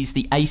series,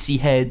 the AC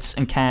heads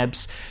and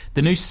cabs,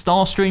 the new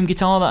Starstream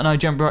guitar that I know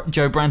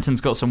Joe Branton's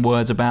got some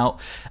words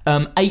about,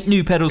 8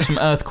 new pedals from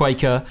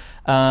Earthquaker,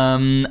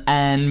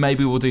 and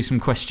maybe we'll do some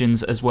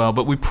questions as well,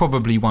 but we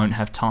probably won't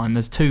have time.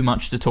 There's too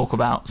much to talk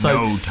about.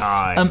 So, no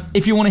time.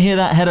 If you want to hear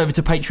that, head over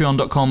to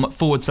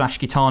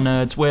patreon.com/guitar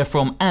nerds, where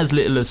from as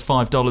little as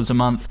 $5 a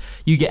month,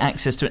 you get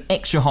access to an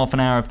extra half an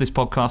hour of this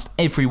podcast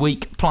every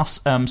week, plus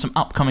some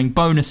upcoming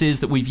bonuses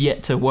that we've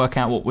yet to work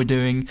out what we're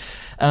doing.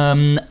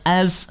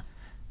 As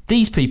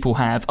these people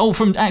have.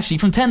 From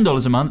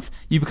 $10 a month,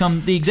 you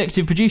become the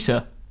executive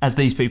producer, as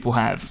these people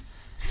have.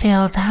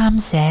 Phil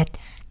Thompson,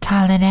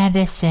 Colin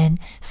Anderson,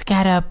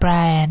 Scott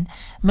O'Brien,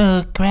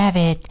 Moog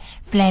Gravett,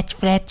 Fletch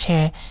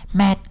Fletcher,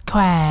 Matt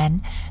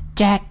Kwan,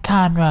 Jack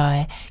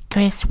Conroy,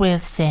 Chris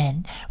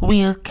Wilson,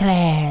 Will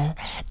Clare,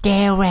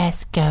 Dale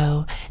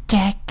Rasco,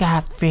 Jack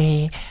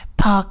Godfrey,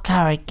 Paul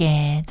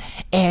Corrigan,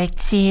 Eric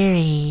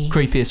Siri.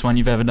 Creepiest one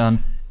you've ever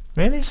done.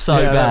 Really? So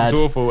bad. That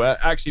was awful. It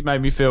actually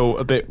made me feel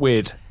a bit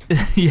weird.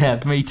 Yeah,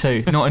 me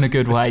too. Not in a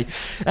good way.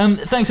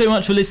 Thanks so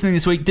much for listening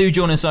this week. Do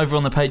join us over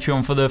on the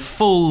Patreon for the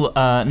full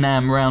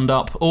NAMM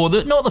roundup, or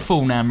not the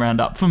full NAMM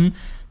roundup, from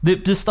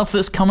the stuff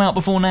that's come out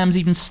before NAMM's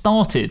even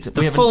started.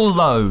 The full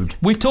load.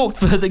 We've talked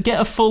for get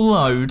a full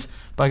load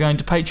by going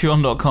to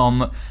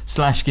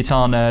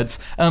patreon.com/guitar nerds.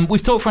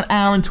 We've talked for an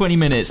hour and 20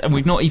 minutes, and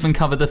we've not even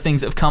covered the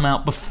things that have come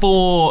out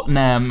before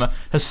NAMM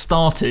has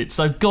started.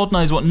 So God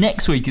knows what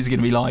next week is going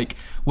to be like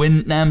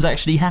when NAMM's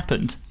actually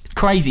happened. It's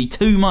crazy.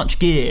 Too much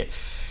gear.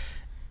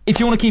 If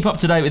you want to keep up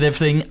to date with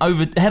everything,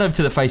 head over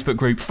to the Facebook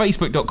group,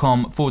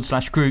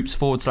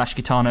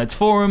 facebook.com/groups/Guitar Nerds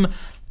Forum.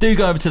 Do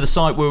go over to the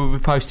site where we'll be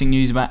posting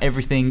news about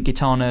everything,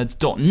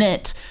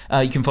 guitarnerds.net.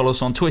 You can follow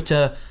us on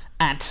Twitter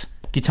at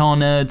Guitar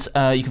Nerds.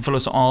 You can follow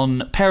us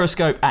on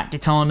Periscope at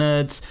Guitar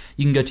Nerds.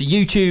 You can go to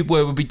YouTube,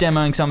 where we'll be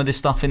demoing some of this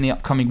stuff in the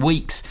upcoming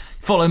weeks.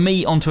 Follow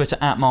me on Twitter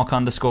at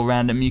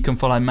Mark_Random. You can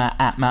follow Matt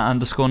at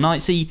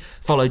Matt_Knightsey.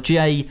 Follow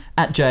Jay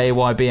at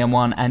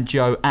JAYBM1 and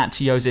Joe at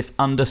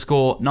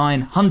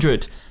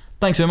Joseph_900.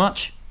 Thanks so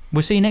much.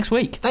 We'll see you next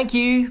week. Thank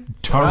you.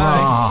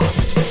 Ta-ra.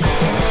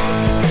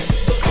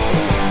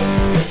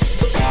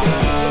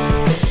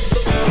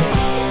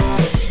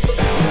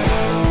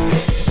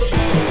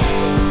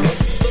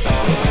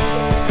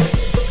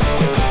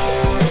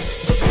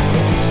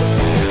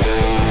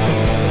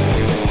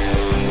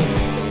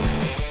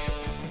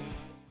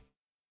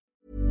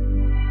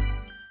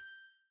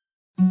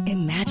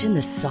 Imagine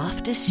the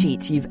softest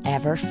sheets you've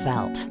ever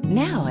felt.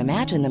 Now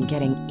imagine them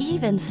getting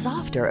even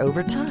softer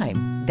over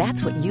time.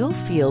 That's what you'll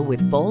feel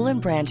with Boll &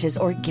 Branch's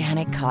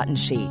organic cotton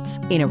sheets.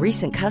 In a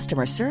recent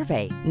customer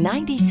survey,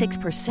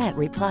 96%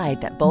 replied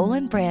that Boll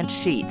 & Branch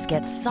sheets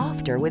get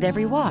softer with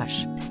every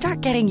wash.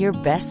 Start getting your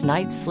best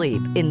night's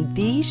sleep in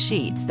these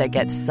sheets that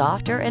get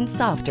softer and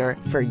softer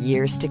for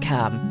years to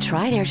come.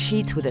 Try their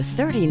sheets with a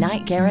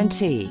 30-night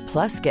guarantee.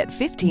 Plus, get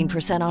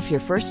 15% off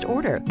your first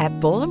order at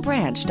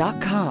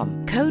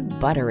BollandBranch.com. Code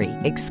BUTTERY.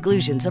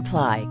 Exclusions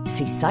apply.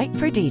 See site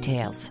for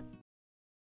details.